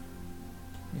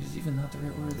 Is even not the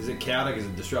right word? Is it chaotic? Is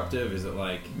it disruptive? Is it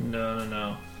like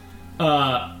No.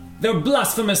 Their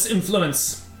blasphemous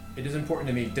influence. It is important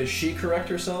to me. Does she correct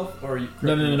herself, or are you?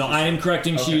 No. I am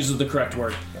correcting. She Okay. uses the correct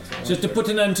word. Just to put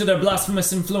an end to their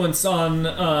blasphemous influence on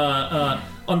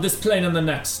this plane and the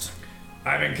next.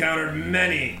 I've encountered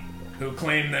many who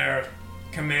claim their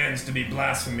commands to be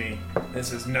blasphemy.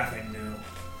 This is nothing new.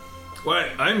 Well,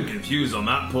 I'm confused on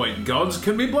that point. Gods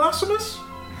can be blasphemous?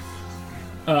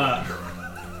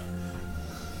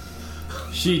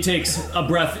 She takes a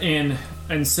breath in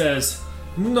and says,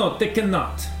 "No, they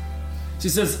cannot." She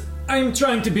says, "I'm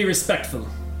trying to be respectful."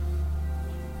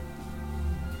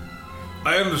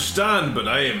 I understand, but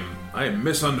I am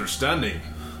misunderstanding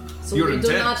So your we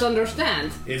intent. do not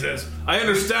understand. He says, I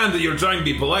understand that you're trying to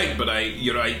be polite, but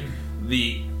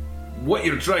what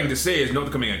you're trying to say is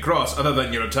not coming across, other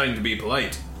than you're trying to be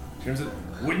polite.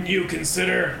 wouldn't you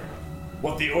consider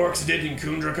what the orcs did in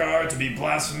Kundrakar to be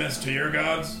blasphemous to your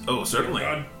gods? Oh, certainly.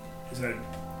 Your God? He said,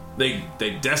 They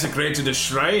desecrated a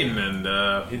shrine and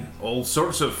all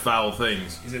sorts of foul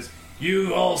things. He says,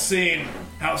 you've all seen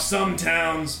how some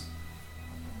towns,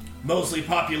 mostly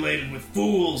populated with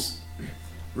fools,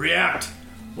 react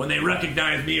when they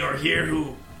recognize me or hear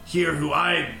who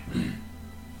I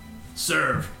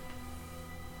serve.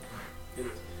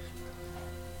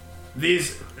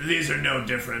 These are no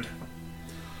different.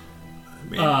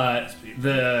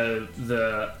 The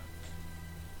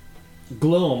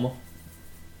Gloam,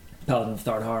 Paladin of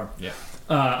Thardhar.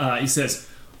 Yeah. He says,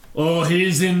 "Oh,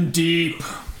 he's in deep."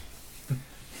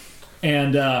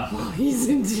 And He's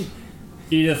in deep.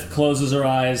 Edith closes her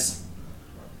eyes.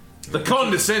 The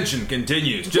condescension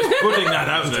continues. Just putting that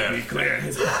out To be there. clear,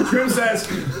 Grim says,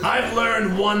 I've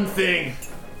learned one thing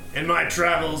in my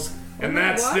travels, and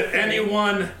that's that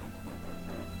anyone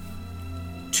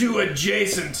too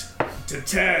adjacent to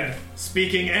Ted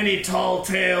speaking any tall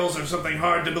tales or something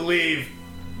hard to believe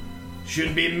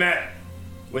should be met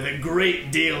with a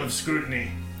great deal of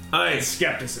scrutiny I and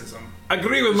skepticism.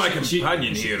 agree with my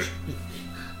companion here.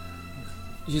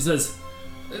 She says,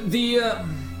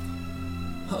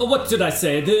 what did I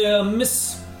say? The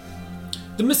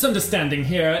misunderstanding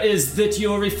here is that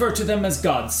you refer to them as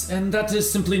gods, and that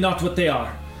is simply not what they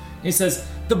are." He says,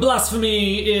 the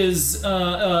blasphemy is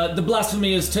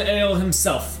to Eo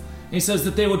himself. He says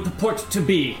that they would purport to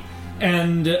be,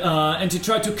 and to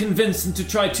try to convince and to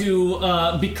try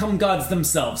to become gods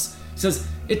themselves. He says,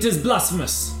 it is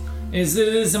blasphemous. It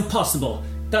is impossible.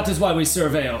 That is why we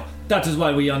serve Eo. That is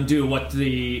why we undo what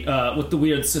the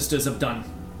Weird Sisters have done.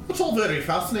 It's all very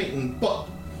fascinating, but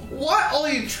why are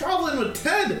you traveling with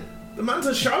Ted? The man's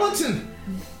a charlatan.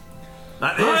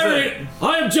 That is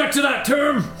I object to that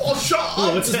term. Oh, shut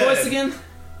up, What's his Ted. voice again?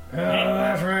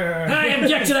 I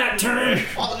object to that term.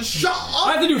 Oh, shut up.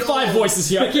 I have to do you 5 old- voices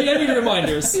here. I need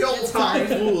reminders. You old fat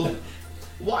fool.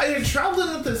 Why are you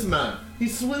traveling with this man? He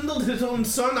swindled his own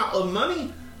son out of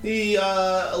money. He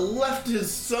left his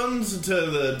sons to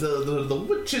the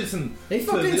witches and They to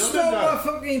fucking the stole other guy. my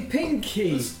fucking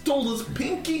pinky. Stole his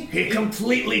pinky. He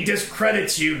completely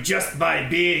discredits you just by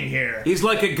being here. He's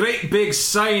like a great big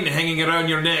sign hanging around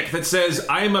your neck that says,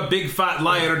 I'm a big fat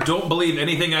liar, don't believe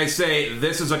anything I say,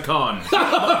 this is a con.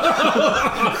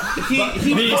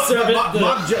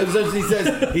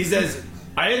 He says,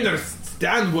 I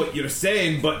understand what you're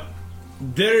saying, but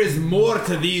there is more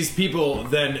to these people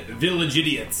than village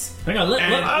idiots. Hang on, let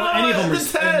any of them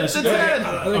Let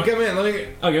Come in, let me...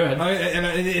 Oh, go ahead.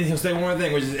 And he'll say one more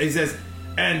thing, which is, he says,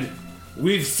 and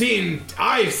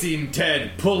I've seen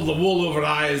Ted pull the wool over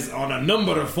eyes on a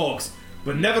number of folks,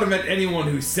 but never met anyone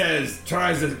who tries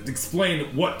to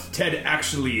explain what Ted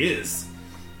actually is.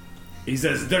 He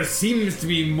says, there seems to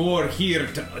be more here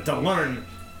to learn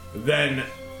than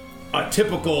a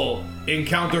typical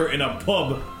encounter in a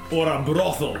pub or a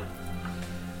brothel.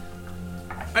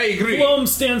 I agree. Gloam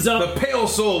stands up. The Pale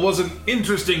Soul was an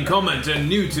interesting comment and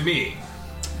new to me.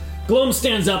 Gloam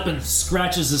stands up and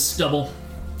scratches his stubble.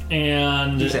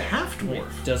 And He's a half-dwarf.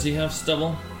 Does he have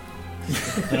stubble? He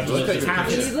looks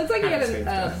like he had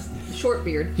a short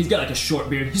beard. He's got like a short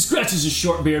beard. He scratches his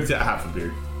short beard. He's got half a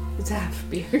beard. It's half a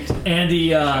beard. And he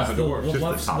Half a dwarf. The Just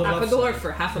left- the top. the Half a left- dwarf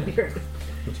for half a beard.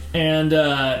 And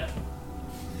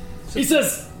he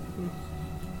says,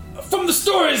 from the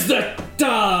stories that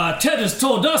Ted has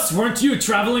told us, weren't you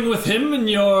traveling with him in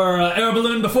your air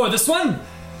balloon before this one?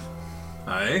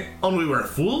 Aye. And we were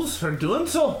fools for doing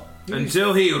so.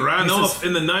 Until he ran off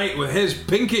in the night with his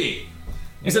pinky.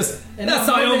 He says, And that's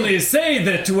now I how many- only say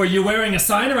that were you wearing a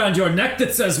sign around your neck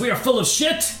that says we are full of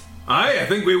shit? Aye, I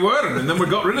think we were, and then we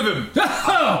got rid of him.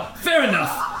 Oh, fair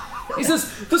enough. He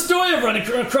says, the story of running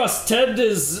across Ted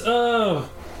is,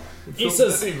 he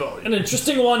says, an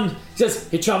interesting one. He says,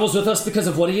 he travels with us because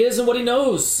of what he is and what he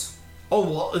knows. Oh,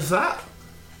 what is that?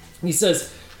 He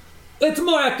says, it's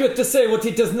more accurate to say what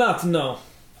he does not know.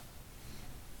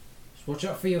 Just watch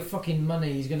out for your fucking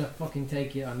money. He's gonna fucking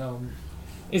take you. I know.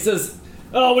 He says,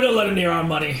 oh, we don't let him near our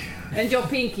money. And your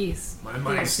pinkies. My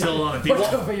money's still on people.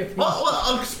 Watch out for your pinky.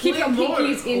 Well, explain Keep your more.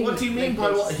 pinkies in What do you mean by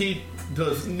like what this. he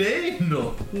does? Nay,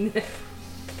 no.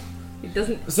 It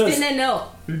doesn't. So- Didn't know.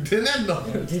 Didn't know.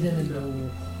 Didn't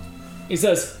know. He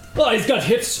says, well, he's got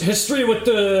history with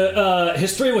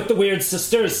the Weird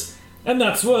Sisters, and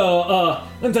that's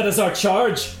and that is our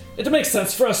charge. It makes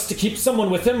sense for us to keep someone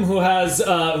with him who has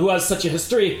such a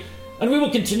history, and we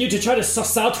will continue to try to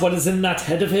suss out what is in that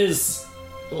head of his.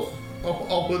 Oh,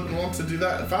 I wouldn't want to do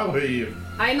that if I were you.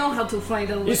 I know how to find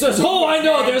a. He says, oh, I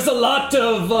know. There's a lot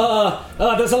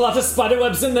of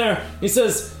spiderwebs in there. He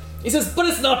says, but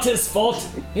it's not his fault.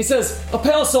 He says, a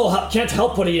Pale Soul can't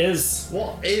help what he is.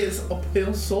 What is a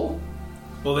pale soul?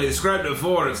 Well, they described it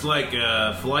before, it's like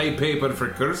fly paper for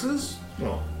curses?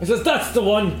 Oh. He says, that's the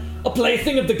one. A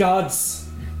plaything of the gods.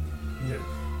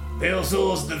 Pale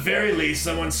Soul's at the very least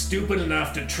someone stupid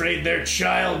enough to trade their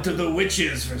child to the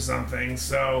witches for something,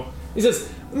 so... He says,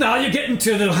 now you're getting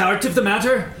to the heart of the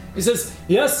matter. He says,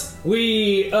 yes,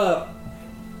 we ran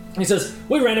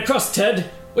across Ted.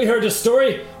 We heard his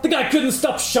story. The guy couldn't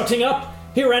stop shutting up.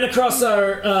 He ran across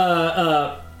our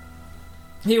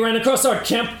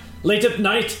camp late at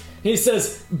night. He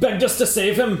says, begged us to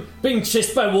save him, being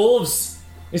chased by wolves.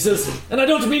 He says, and I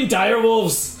don't mean dire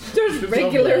wolves. There's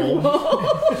regular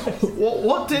wolves.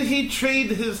 What did he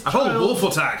trade his I thought child? wolf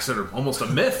attacks are almost a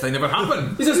myth, they never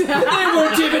happened. He says, they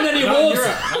weren't even any wolves.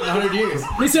 Not in 100 years.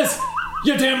 He says,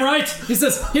 you're damn right. He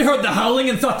says, he heard the howling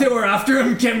and thought they were after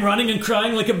him, came running and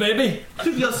crying like a baby.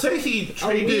 Did you say he wee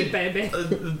traded baby.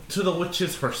 to the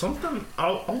witches for something? I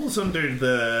was under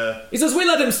the... He says, we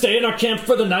let him stay in our camp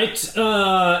for the night.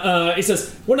 He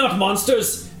says, we're not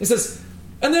monsters. He says,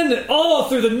 and then all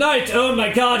through the night, oh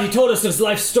my god, he told us his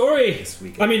life story.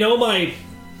 I mean, oh my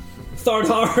third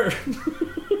heart.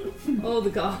 Oh,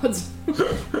 the gods. My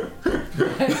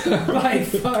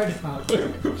third heart.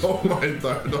 Oh my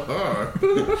god.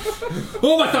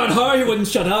 Oh my third heart, he wouldn't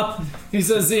shut up. He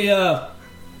says, he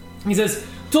says,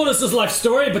 told us his life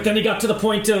story, but then he got to the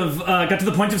point of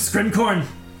Scrimcorn.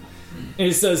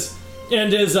 He says,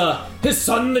 and his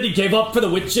son that he gave up for the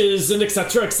witches and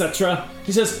etc. etc.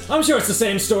 He says, I'm sure it's the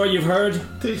same story you've heard.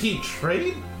 Did he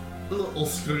trade little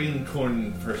screen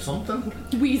corn for something?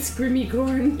 Wee scrimmy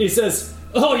corn. He says,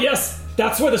 oh yes,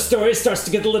 that's where the story starts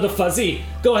to get a little fuzzy.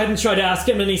 Go ahead and try to ask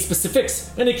him any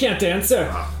specifics, and he can't answer.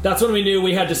 That's when we knew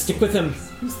we had to stick with him.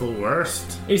 He's the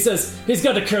worst. He says, he's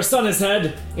got a curse on his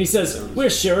head. He says, we're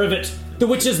sure of it. The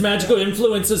witch's magical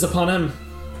influence is upon him.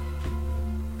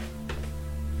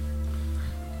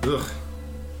 Ugh.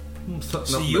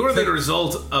 So you're the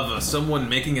result of someone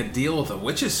making a deal with the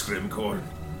witches, Scrimcorn.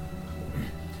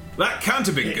 That can't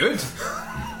have been good.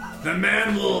 The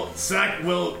man will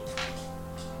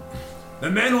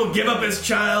give up his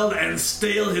child and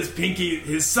steal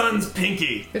his son's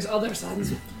pinky. His other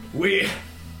sons. I'm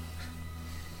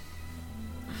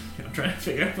trying to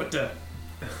figure out what to.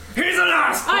 He's an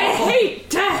asshole. I hate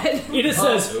Ted. It just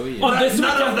says on this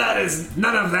none of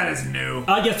that is new.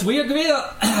 I guess we agree.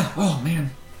 Oh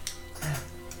man,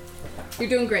 You're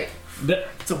doing great.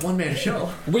 It's a one-man show.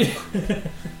 We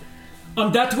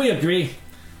on that we agree.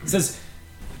 It says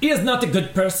he is not a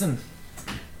good person.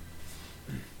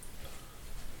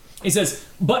 He says,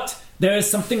 but there is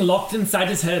something locked inside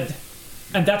his head,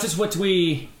 and that is what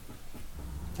we.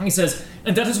 He says,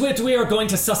 and that is what we are going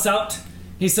to suss out.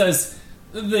 He says,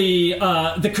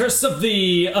 the curse of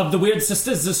the Weird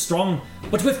Sisters is strong,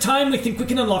 but with time we think we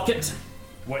can unlock it.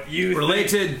 What you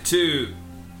related to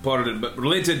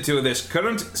this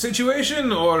current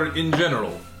situation or in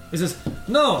general? He says,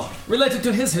 no, related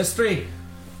to his history,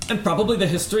 and probably the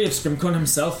history of Scrimcorn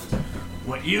himself.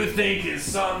 What you think is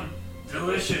some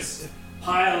delicious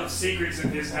pile of secrets in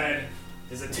his head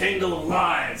is a tangle of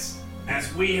lies,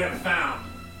 as we have found.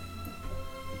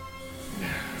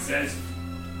 It says,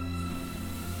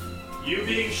 you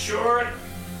being sure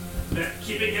that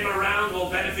keeping him around will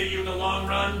benefit you in the long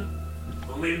run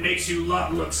only makes you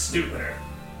look stupider.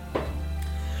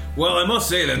 Well, I must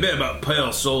say that a bit about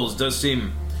Pale Souls does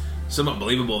seem somewhat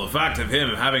believable. The fact of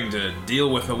him having to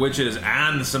deal with the witches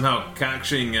and somehow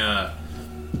catching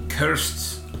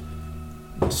cursed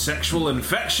sexual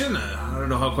infection. I don't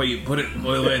know how quite you put it,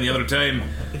 Oilvein, the other time.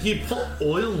 He put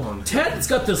oil on. Ted's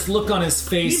got this look on his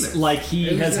face like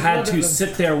he has had to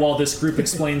sit there while this group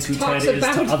explains who Ted is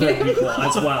to other people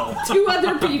as well. To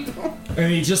other people.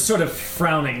 And he's just sort of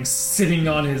frowning, sitting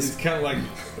on his kind of like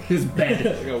his bed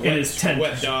like in his tent.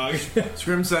 Wet dog.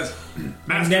 Scrim says,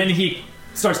 and then he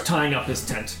starts tying up his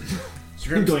tent.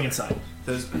 Scrim going inside.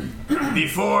 Says,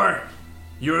 before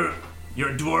your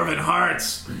dwarven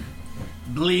hearts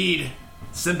bleed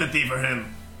sympathy for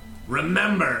him,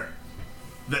 remember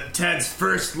that Ted's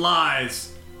first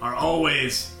lies are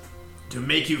always to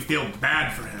make you feel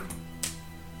bad for him.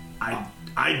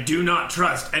 I do not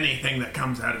trust anything that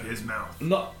comes out of his mouth.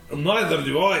 Neither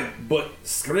do I, but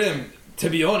Scrim, to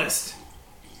be honest,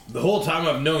 the whole time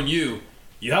I've known you,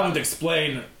 you haven't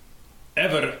explained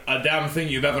ever a damn thing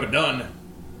you've ever done,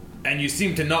 and you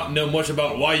seem to not know much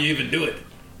about why you even do it.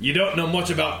 You don't know much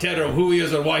about Ted or who he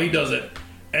is or why he does it.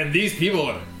 And these people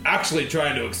are actually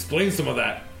trying to explain some of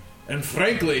that. And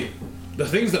frankly, the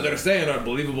things that they're saying are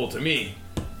believable to me.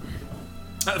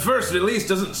 At first, it at least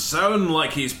doesn't sound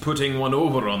like he's putting one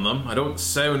over on them. I don't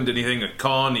sound anything a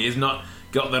con. He's not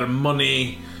got their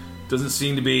money. Doesn't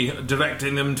seem to be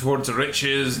directing them towards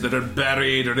riches that are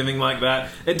buried or anything like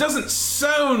that. It doesn't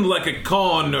sound like a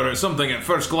con or something at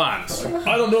first glance.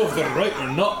 I don't know if they're right or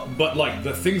not, but like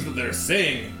the things that they're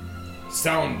saying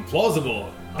sound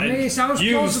plausible. I mean, it sounds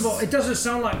plausible. It doesn't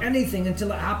sound like anything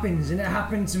until it happens, and it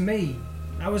happened to me.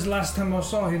 That was the last time I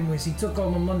saw him. Was he took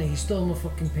all my money? He stole my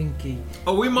fucking pinky.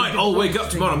 Oh, we might all wake up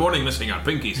tomorrow morning missing our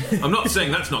pinkies. I'm not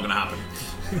saying that's not going to happen.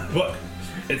 But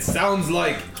it sounds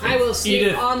like I will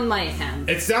sleep on my hand.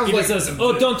 It sounds Edith like says,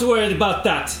 "Oh, don't worry about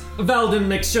that. Valden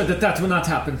makes sure that will not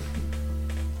happen."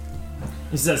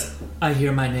 He says, "I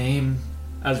hear my name."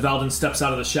 As Valden steps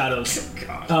out of the shadows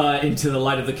into the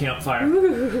light of the campfire.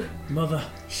 Mother.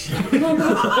 You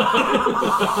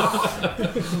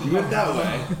went that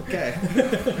way. Okay.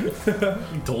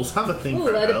 Dolls have a thing Ooh,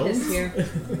 for let it elves. piss here.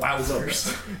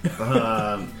 Wowzers.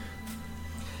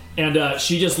 And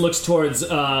she just looks towards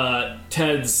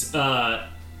Ted's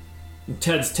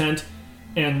tent,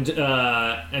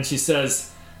 and she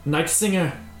says, "Night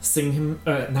Singer, sing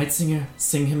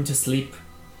him to sleep."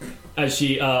 As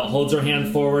she holds her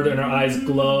hand forward and her eyes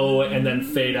glow and then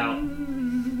fade out.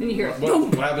 And you hear it.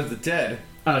 what happens to Ted?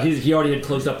 He already had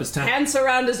closed up his tent. Hands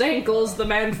around his ankles, the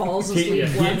man falls asleep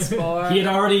once more. He had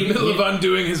already... Middle of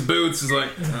undoing his boots is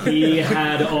like... He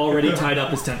had already tied up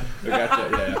his tent. I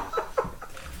gotcha,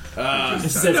 yeah. He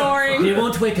says, Snoring. he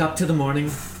won't wake up till the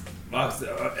morning. But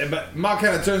Mark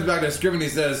kind of turns back to Scriven and he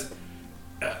says,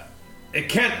 it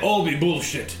can't all be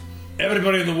bullshit.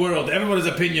 Everybody in the world, everybody's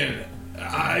opinion.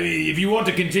 If you want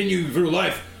to continue through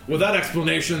life without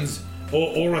explanations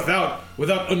or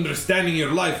without understanding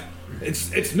your life,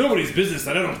 it's nobody's business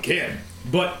and I don't care.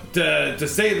 But to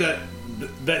say that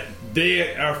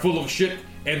they are full of shit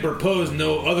and propose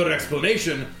no other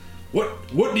explanation,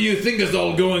 what do you think is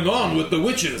all going on with the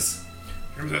witches?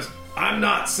 I'm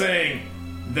not saying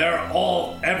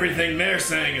everything they're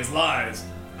saying is lies.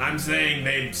 I'm saying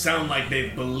they sound like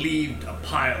they've believed a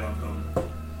pile of them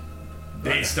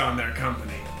based on their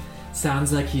company.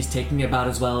 Sounds like he's taking about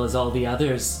as well as all the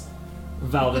others,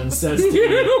 Valden says to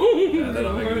you. Yeah,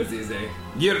 that'll make it easy.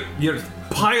 You're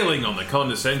piling on the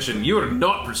condescension. You are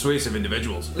not persuasive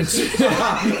individuals. She is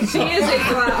a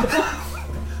clown.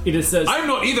 He just says, I'm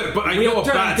not either, but I know a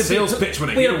bad sales pitch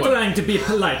when I we hear are one. trying to be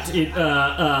polite,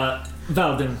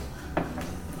 Valden.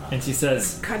 And she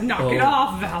says, God, knock it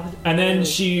off, Val. And then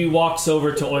she walks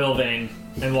over to Oilvein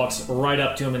and walks right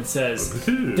up to him and says,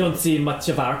 don't see much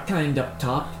of our kind up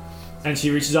top. And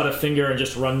she reaches out a finger and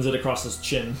just runs it across his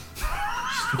chin.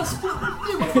 Split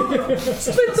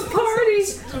the party.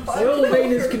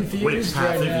 Oilvein is confused Which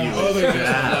half right of you now. is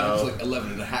Jao? It's like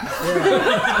 11 and a half.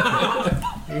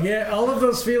 Yeah, all of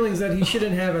those feelings that he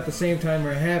shouldn't have at the same time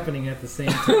are happening at the same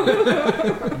time.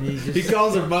 And He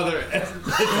calls her mother.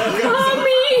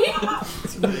 Mommy!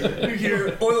 You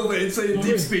hear Oilvein say in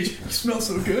deep speech, "You smell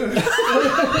so good."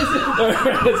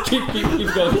 Let's keep going.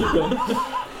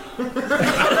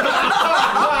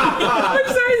 I'm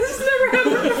sorry, this has never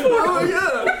happened before. Oh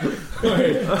yeah.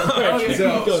 Okay, so,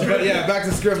 but yeah, back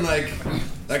to Scrim.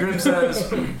 Scrim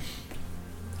says,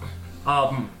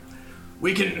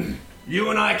 you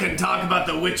and I can talk about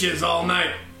the witches all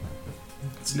night.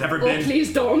 It's never Oh, been.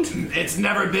 please don't. It's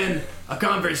never been a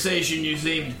conversation you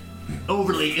seemed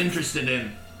overly interested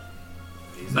in.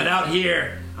 But out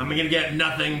here, I'm gonna get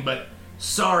nothing but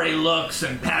sorry looks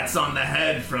and pats on the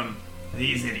head from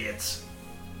these idiots.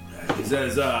 He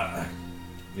says,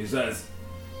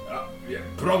 yeah,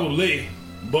 probably,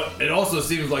 but it also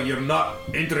seems like you're not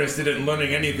interested in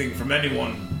learning anything from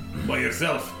anyone but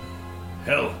yourself.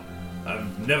 Hell,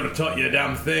 I've never taught you a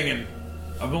damn thing, and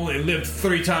I've only lived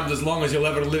 3 times as long as you'll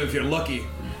ever live if you're lucky.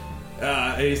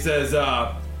 He says,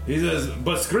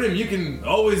 but Scrim, you can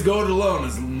always go it alone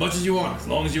as much as you want, as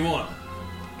long as you want.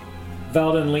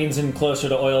 Valden leans in closer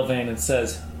to Oilvein and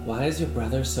says, why is your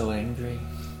brother so angry?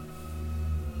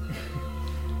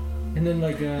 And then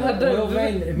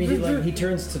Oilvein immediately he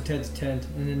turns to Ted's tent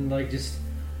and then just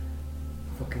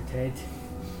fucking Ted.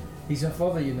 He's your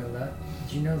father, you know that.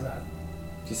 Did you know that?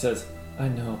 She says, I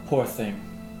know, poor thing.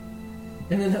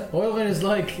 And then Oilvein is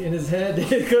in his head,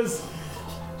 it goes,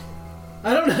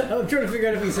 I don't know, I'm trying to figure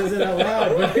out if he says it out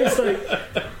loud, but it's like,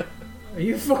 are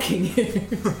you fucking him?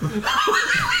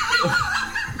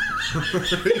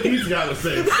 He's got to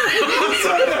say.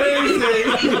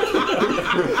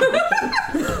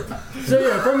 So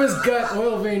yeah, from his gut,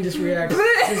 Oilvein just reacts.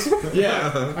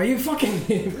 Yeah. Are you fucking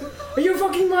him? Are you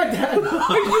fucking my dad?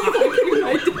 Are you fucking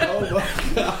my dad? Oh my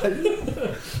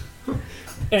god.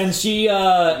 And she,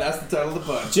 that's the title of the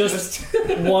book. Just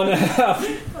one half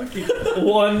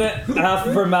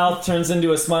of her mouth turns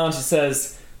into a smile and she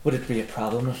says, would it be a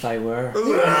problem if I were?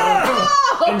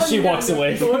 And she walks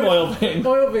away from Oilvein.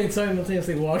 Oilvein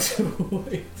simultaneously walks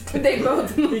away. They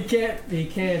both. He can't.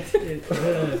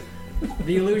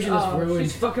 The illusion is ruined.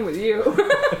 She's fucking with you.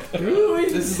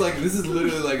 This is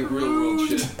literally like real world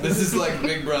shit. This is like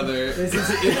Big Brother. This is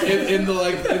in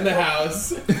the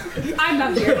house. I'm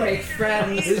not here to make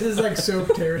friends. This is like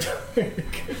soap territory.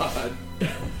 God.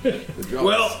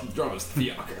 The drama's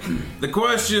theocracy. The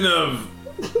question of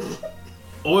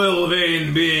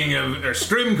Oilvein being or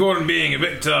Scrimcorn being a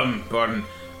victim,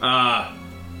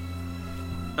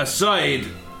 aside,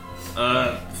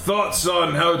 thoughts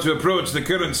on how to approach the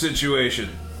current situation?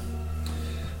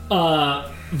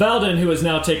 Valden, who is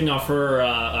now taking off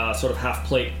her sort of half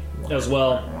plate as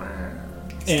well,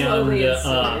 and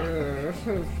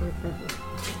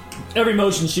every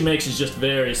motion she makes is just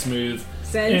very smooth.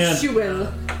 Sensual.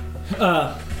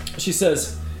 And, she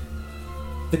says,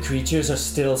 the creatures are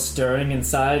still stirring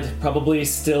inside, probably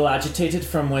still agitated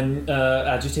from when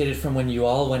you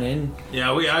all went in.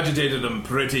 Yeah, we agitated them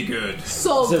pretty good.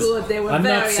 So Says, good, they were I'm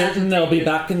very not certain agitated. they'll be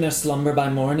back in their slumber by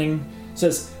morning.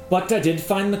 Says, but I did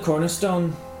find the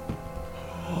cornerstone.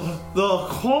 The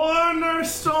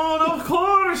cornerstone, of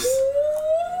course!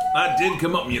 That did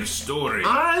come up in your story.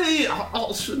 I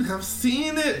should have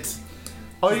seen it.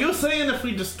 Are you saying if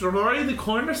we destroy the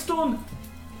cornerstone,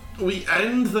 we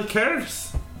end the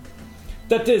curse?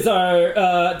 That is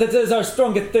our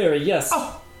strongest theory, yes.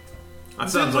 Oh, that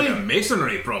sounds like a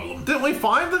masonry problem. Didn't we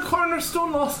find the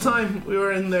cornerstone last time we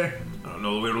were in there? I don't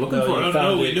know what we were looking No,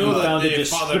 for. We know that the the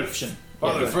description.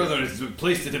 Father further has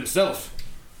placed it himself,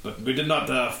 but we did not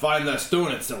find that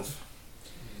stone itself.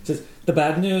 Says, the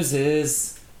bad news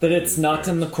is that it's not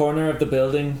in the corner of the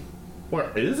building.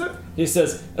 Where is it? He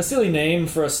says, a silly name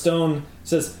for a stone.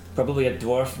 Says, probably a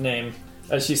dwarf name.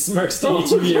 as she smirks to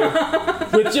each of you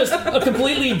with just a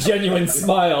completely genuine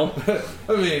smile.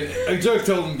 I mean, a joke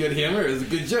told in good humor is a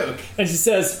good joke. And she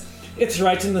says, "It's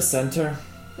right in the center."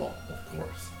 Well, of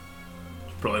course.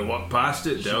 Probably walk past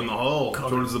it, down the hall,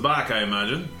 towards the back, I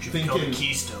imagine. Thinking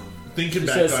Keystone. Thinking She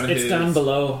back says, on "It's his... down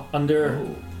below, under."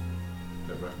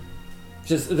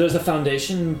 She says, "There's a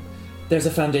foundation. There's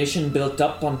a foundation built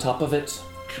up on top of it."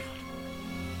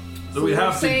 So we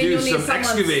have to do some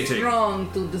excavating.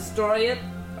 Strong to destroy it,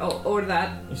 or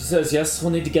that. She says, "Yes,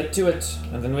 we'll need to get to it,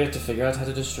 and then we have to figure out how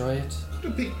to destroy it."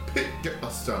 Could a big pit get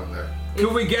us down there?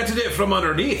 Could we get at it from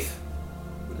underneath?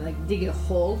 Like dig a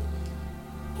hole.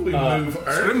 We move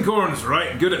earth. Scrimcorn's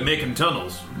right good at making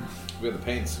tunnels. We have the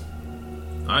paints.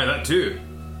 Aye, that too.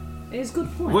 It's a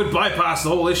good point. Would bypass the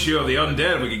whole issue of the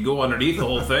undead. We could go underneath the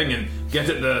whole thing and get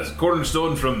at the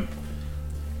cornerstone from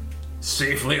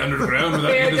safely underground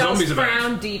without getting the zombies about.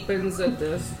 Frown deepens at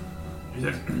this.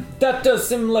 That does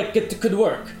seem like it could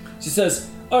work. She says,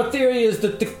 "Our theory is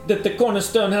that the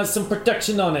cornerstone has some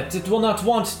protection on it. It will not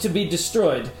want to be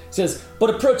destroyed." She says, "But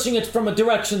approaching it from a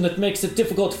direction that makes it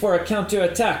difficult for a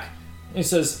counter-attack," he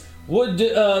says, "would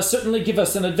certainly give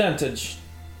us an advantage."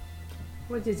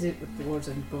 What is it with dwarves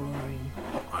and boring?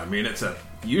 I mean, it's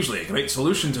usually a great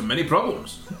solution to many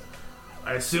problems.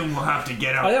 I assume we'll have to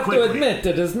get out I have quickly. to admit,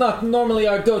 it is not normally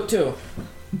our go-to.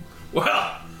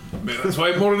 Well, maybe that's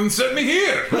why Morden sent me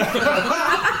here.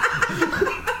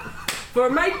 For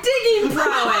my digging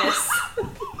prowess!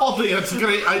 I think that's a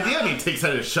great idea. And he takes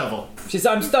out his shovel. She says,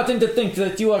 "I'm starting to think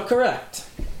that you are correct."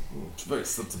 It's very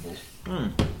sensible.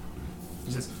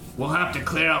 He says, we'll have to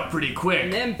clear out pretty quick.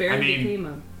 And then Baron became a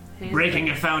hand breaking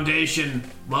a foundation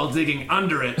while digging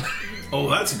under it. Oh,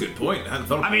 that's a good point. I hadn't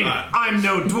thought about I mean, that. I'm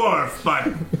no dwarf, but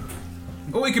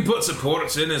Well, we could put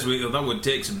supports in as we. That would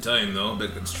take some time, though. A bit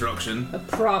of construction. A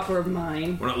proper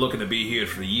mine. We're not looking to be here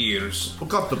for years. We've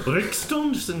got the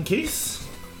brickstone just in case.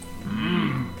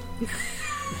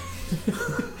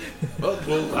 Well,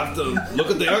 we'll have to look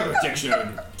at the architecture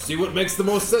and see what makes the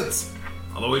most sense.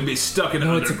 Although we'd be stuck in it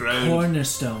underground.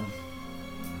 cornerstone.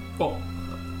 Oh.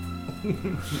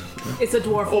 It's a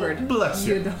dwarf word. Bless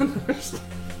you. You don't understand.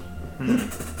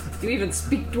 Do you even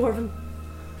speak Dwarven?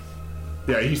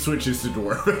 Yeah, he switches to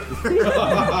dwarf.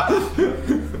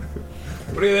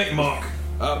 What do you think, Mark?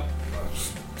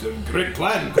 It's a great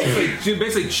plan. She's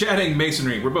basically chatting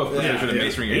masonry. We're both proficient in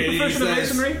masonry. Are you proficient in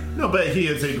masonry? No, but he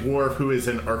is a dwarf who is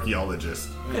an archaeologist.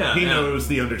 Yeah, he yeah. knows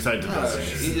the underside to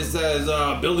buildings. He just says,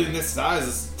 building this size,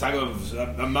 this type of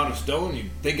amount of stone, you'd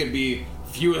think it'd be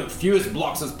fewest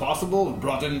blocks as possible,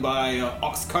 brought in by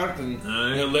ox cart and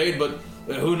laid, but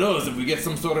who knows, if we get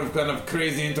some sort of kind of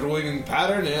crazy interweaving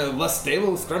pattern, less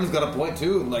stable. Scrum's got a point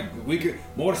too, like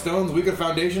more stones, weaker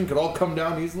foundation could all come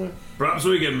down easily. Perhaps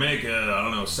we can make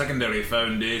a, secondary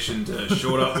foundation to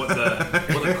shore up what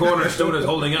the cornerstone is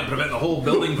holding up, prevent the whole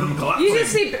building from collapsing. You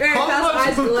just see Veritas'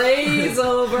 eyes glaze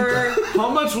over. How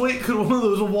much weight could one of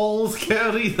those walls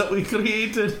carry that we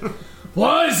created?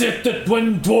 Why is it that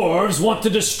when dwarves want to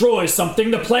destroy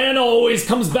something, the plan always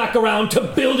comes back around to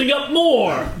building up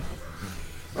more?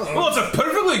 Well, it's a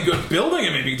perfectly good building. I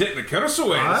mean, if you take the curse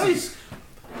away, Aye. this is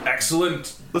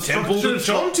excellent temple to structure's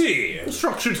got- Chonti. The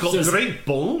structure's got great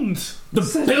bones.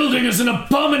 The building is an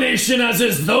abomination, as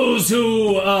is those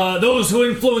who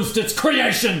influenced its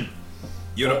creation.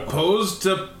 You're opposed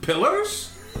to pillars?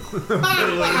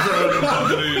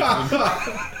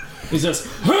 He says,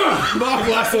 Mark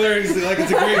laughs hilariously like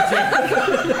it's a great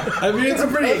joke. I mean, it's a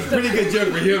pretty good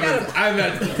joke for humans. I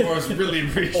met the force really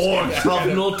appreciate Orcs that. have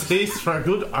no taste for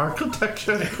good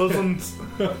architecture, cousins.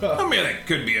 I mean, it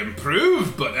could be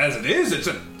improved, but as it is, it's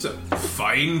a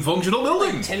fine, functional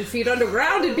building. 10 feet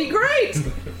underground, it'd be great.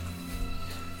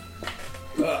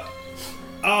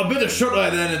 I'll bid a short eye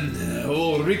then, and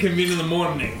we'll reconvene in the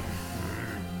morning.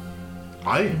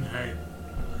 Aye.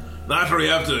 That or you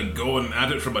have to go and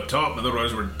at it from the top,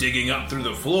 otherwise we're digging up through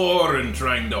the floor and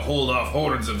trying to hold off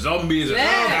hordes of zombies. and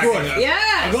attacking us. A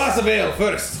Yes. glass of ale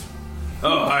first.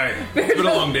 Oh, hi. It's been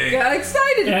a long day. Got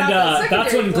excited and about the that's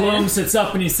when secondary plan. Gloam sits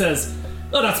up and he says,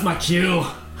 "Oh, that's my cue."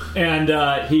 And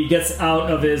he gets out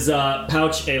of his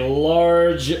pouch a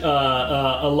large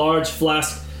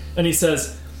flask, and he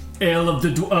says, "Ale of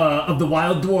the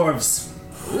wild dwarves."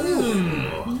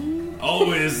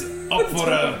 Always up for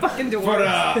fucking a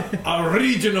dwarves.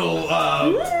 regional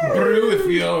brew if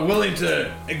you're willing to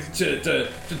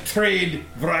trade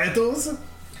varietals.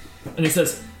 And he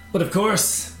says, "But of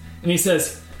course," and he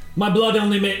says, "my blood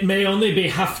may only be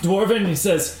half dwarven," he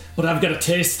says, "but I've got a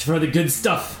taste for the good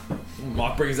stuff."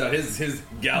 Mock brings out his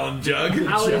gallon jug.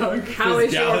 How his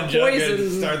is your gallon jug and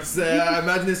poison? starts. I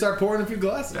imagine they start pouring a few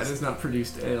glasses. That is not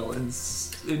produced ale in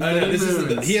He many has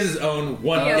moons. his own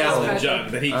 1 He has a gallon special. jug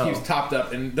that he keeps topped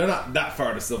up, and they're not that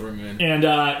far to Silver Moon. And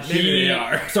Maybe he they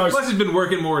are. starts. Plus, he's been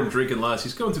working more and drinking less.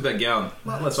 He's going through that gallon a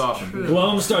lot less often.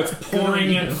 Gloam starts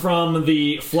pouring it from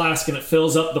the flask, and it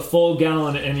fills up the full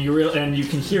gallon, and you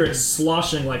can hear it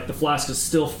sloshing like the flask is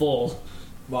still full.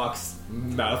 Mock's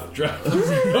mouth drops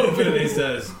open and he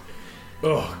says,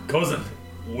 "Oh, cousin,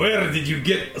 where did you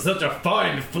get such a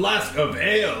fine flask of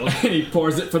ale?" And he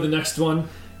pours it for the next one,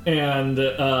 and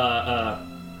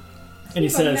he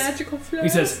says, magical flask. he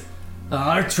says,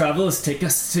 our travels take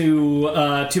us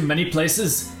to many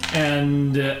places,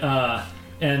 and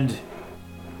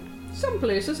Some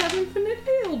places have infinite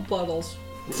ale bottles.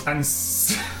 I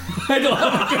don't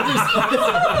have a good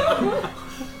response.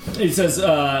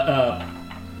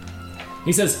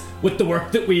 He says, with the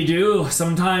work that we do,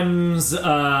 sometimes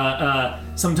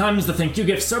the thank you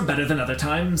gifts are better than other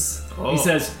times. Oh. He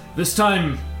says, this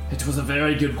time, it was a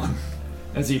very good one.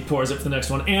 As he pours it for the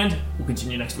next one, and we'll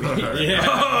continue next week.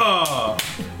 Yeah.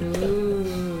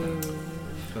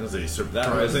 That was a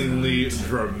surprisingly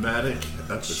dramatic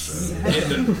episode.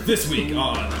 This week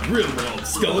on Real World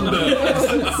Skull and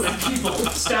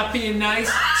Bones. Stop being nice.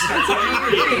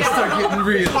 Start getting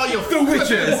real. The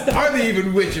witches. Are they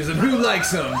even witches, and who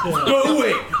likes them? Oh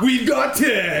wait, we've got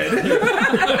Ted.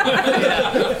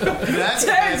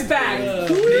 Ted's back.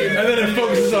 And then it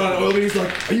focuses on Oldie. He's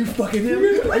like, "Are you fucking him? Are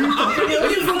you fucking him?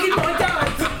 You fucking my God.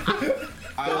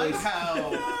 I like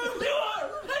how